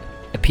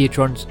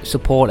Patreon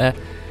supporter.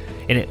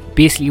 And it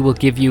basically will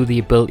give you the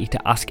ability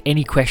to ask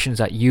any questions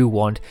that you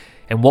want.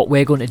 And what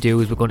we're going to do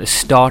is we're going to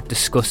start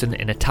discussing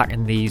and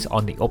attacking these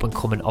on the up and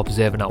coming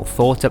Observing Our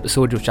Thoughts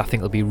episode, which I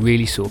think will be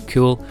really so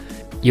cool.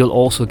 You'll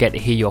also get to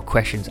hear your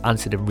questions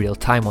answered in real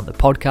time on the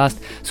podcast.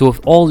 So if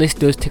all this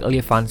does tickle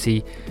your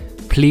fancy,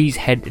 please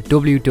head to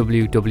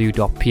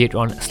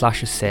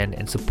www.patreon.com/ascend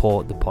and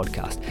support the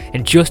podcast.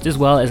 And just as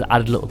well as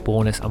added little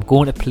bonus, I'm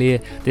going to play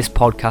this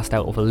podcast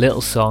out of a little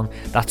song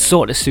that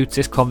sort of suits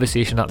this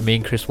conversation that me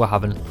and Chris were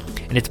having.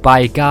 And it's by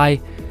a guy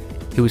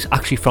who is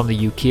actually from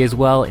the UK as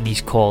well, and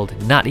he's called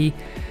Natty.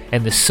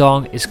 And the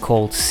song is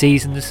called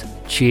Seasons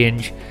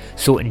Change.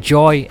 So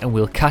enjoy, and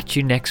we'll catch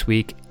you next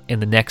week in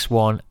the next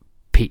one.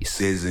 Peace.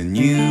 There's a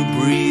new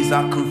breeze,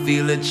 I can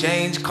feel a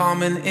change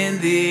coming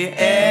in the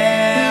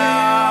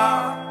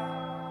air.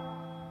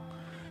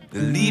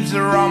 The leaves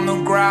are on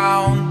the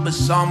ground, but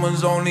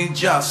summer's only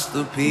just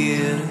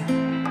appeared.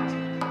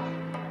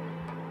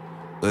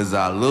 As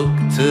I look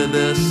to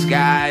the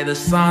sky, the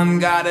sun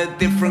got a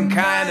different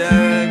kind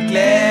of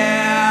glare.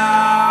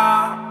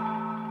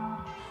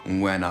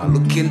 When I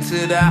look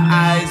into the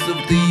eyes of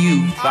the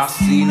youth, I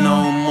see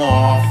no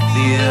more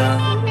fear.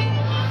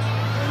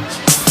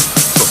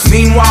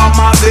 Meanwhile,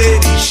 my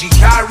baby, she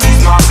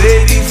carries my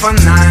baby for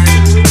 9.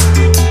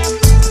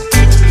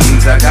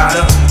 Means I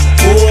gotta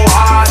go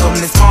hard on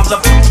this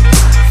motherfucker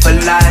for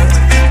life.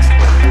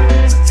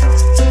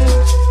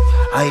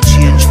 I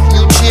change,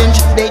 you change,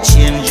 they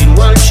changing,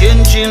 world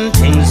changing,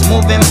 things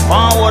moving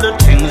forward,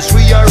 things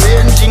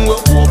rearranging. We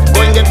hope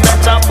going get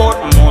better, but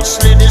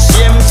mostly the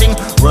same thing.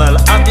 Well,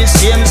 have the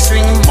same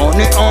string,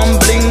 money on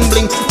bling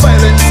bling,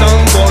 violence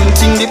and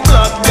gunting, the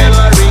clock bell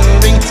a ring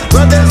ring.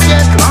 Brothers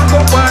get long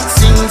up and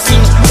sing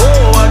sing.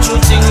 Oh, what you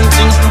think?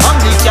 On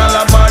the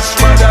calabash,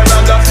 brother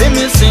raga,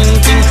 famous sing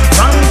ting.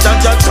 From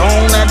Jaja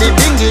Town and the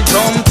bingy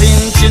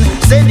jumping chin.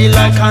 Steady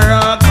like a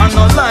rock and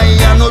no lie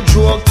and no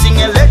joke thing.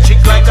 Electric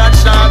like a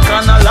shark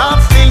and a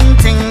laughing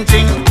ting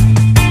ting.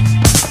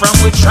 From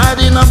we tried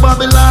in a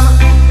Babylon,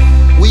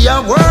 we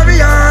are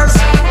warriors.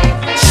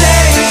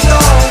 Change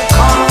don't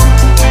come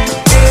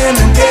in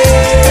a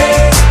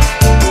day,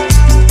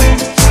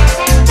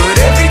 but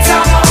every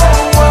time the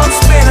whole world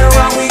spin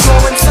around, we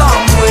going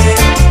somewhere.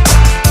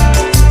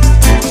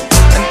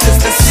 And as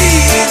the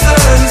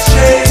seasons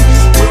change,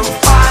 we'll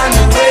find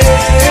a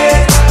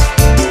way.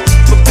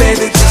 But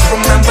baby, just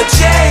remember,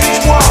 change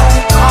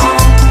won't come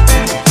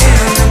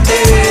in a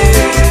day.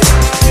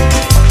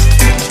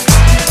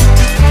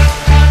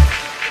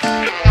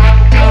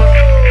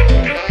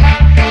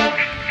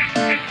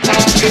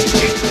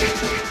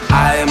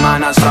 I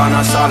am a son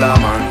of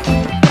Solomon.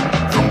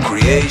 From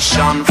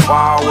creation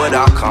forward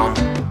I come,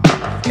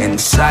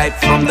 insight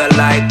from the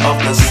light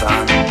of the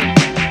sun.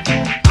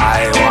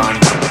 I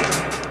want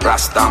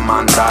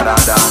Rastaman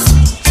Dadadan.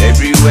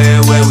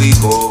 Everywhere where we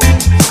go,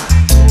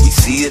 we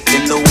see it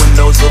in the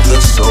windows of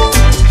the soul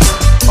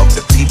of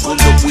the people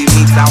that we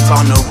meet out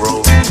on the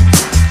road.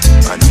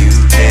 A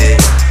new day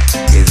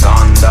is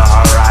on the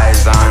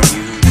horizon.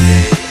 New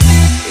day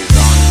is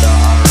on the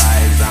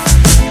horizon.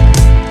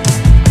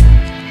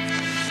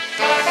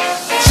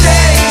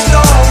 Change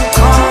don't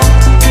come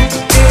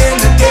in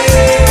a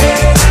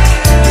day,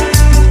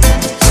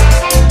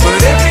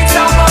 but every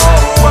time the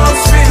whole world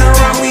spin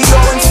around, we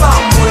going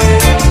somewhere.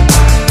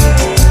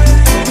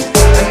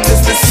 And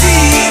as the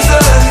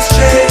seasons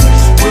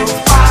change, we'll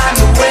find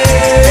a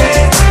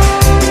way.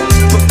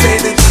 But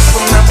baby, just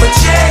remember,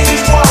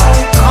 change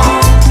won't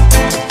come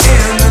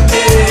in a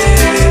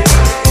day.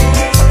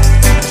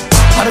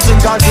 And the thing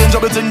can't change,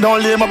 everything don't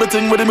lame,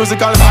 everything with the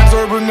musical vibes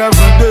we bring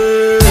every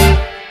day.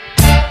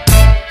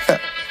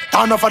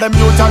 Enough of them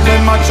youth and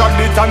them a chat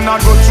it and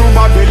not go through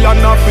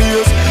Babylon a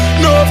face.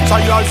 No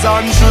trials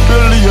and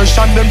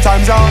tribulation, them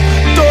times are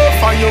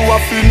tough and you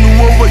have to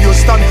know where you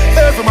stand.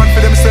 Every man for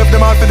themself,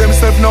 them all for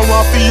themself. No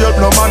one for help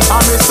no man.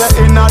 And me say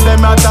inna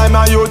them a time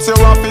a youth say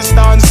want to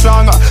stand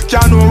stronger.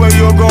 Can't know where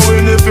you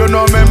going if you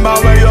no remember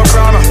where you're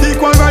from.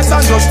 Equal rights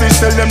and justice,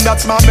 tell them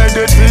that's my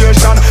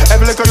meditation.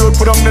 Every little youth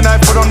put on the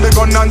knife, put on the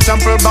gun and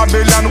trample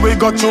Babylon. We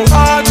got you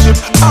hardship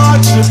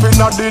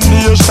inna the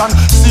nation.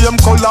 Same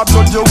color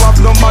blood you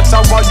have, no matter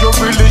what your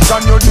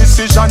religion, your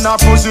decision or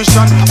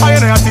position. I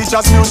ain't a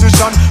teacher's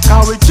musician,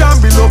 cause we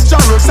can't be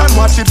luxurious and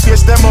watch it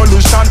face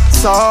demolition.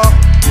 So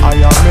I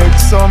make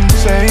some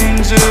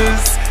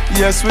changes.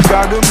 Yes, we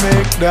gotta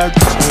make that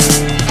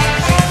change.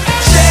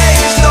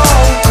 Change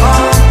don't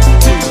come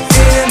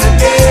in a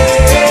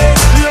day.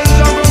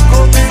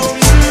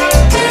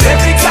 But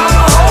every time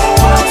the whole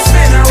world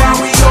spin around,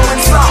 we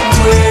going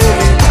somewhere.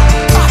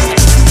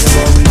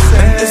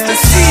 And as the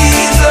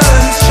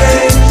seasons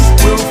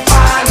change, we'll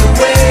find a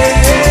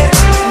way.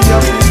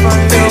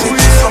 Baby,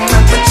 just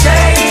remember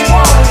change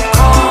won't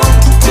come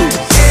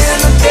in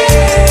a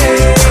day.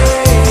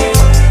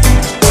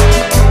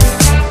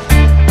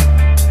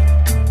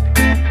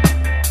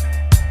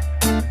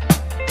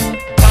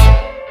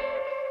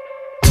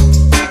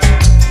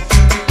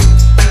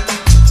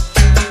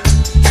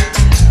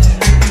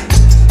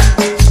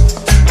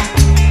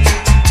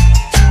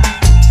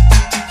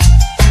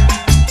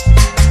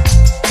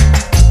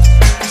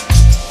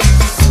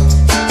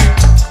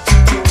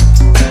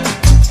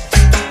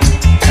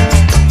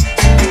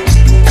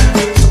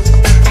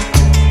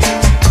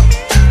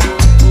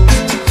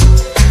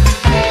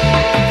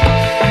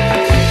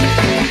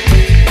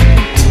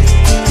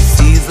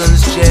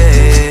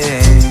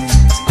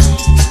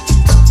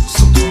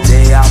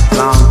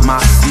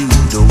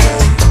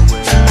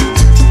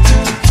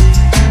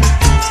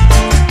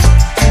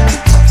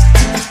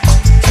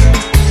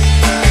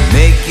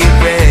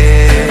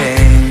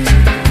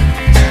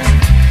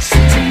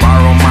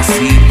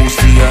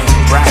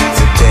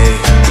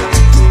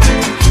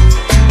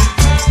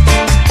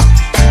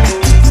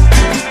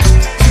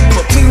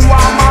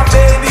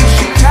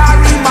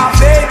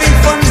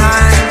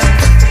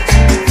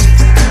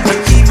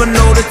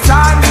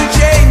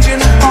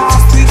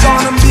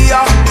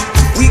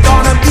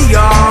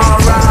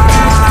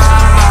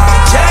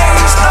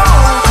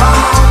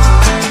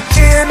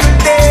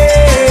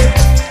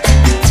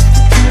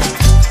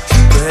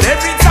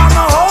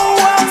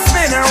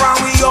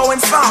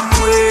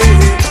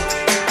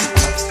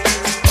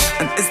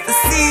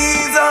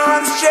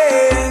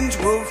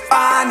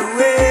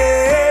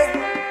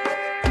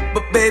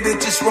 Baby,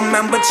 just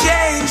remember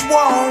change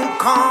won't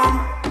come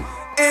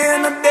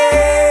in a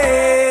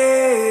day.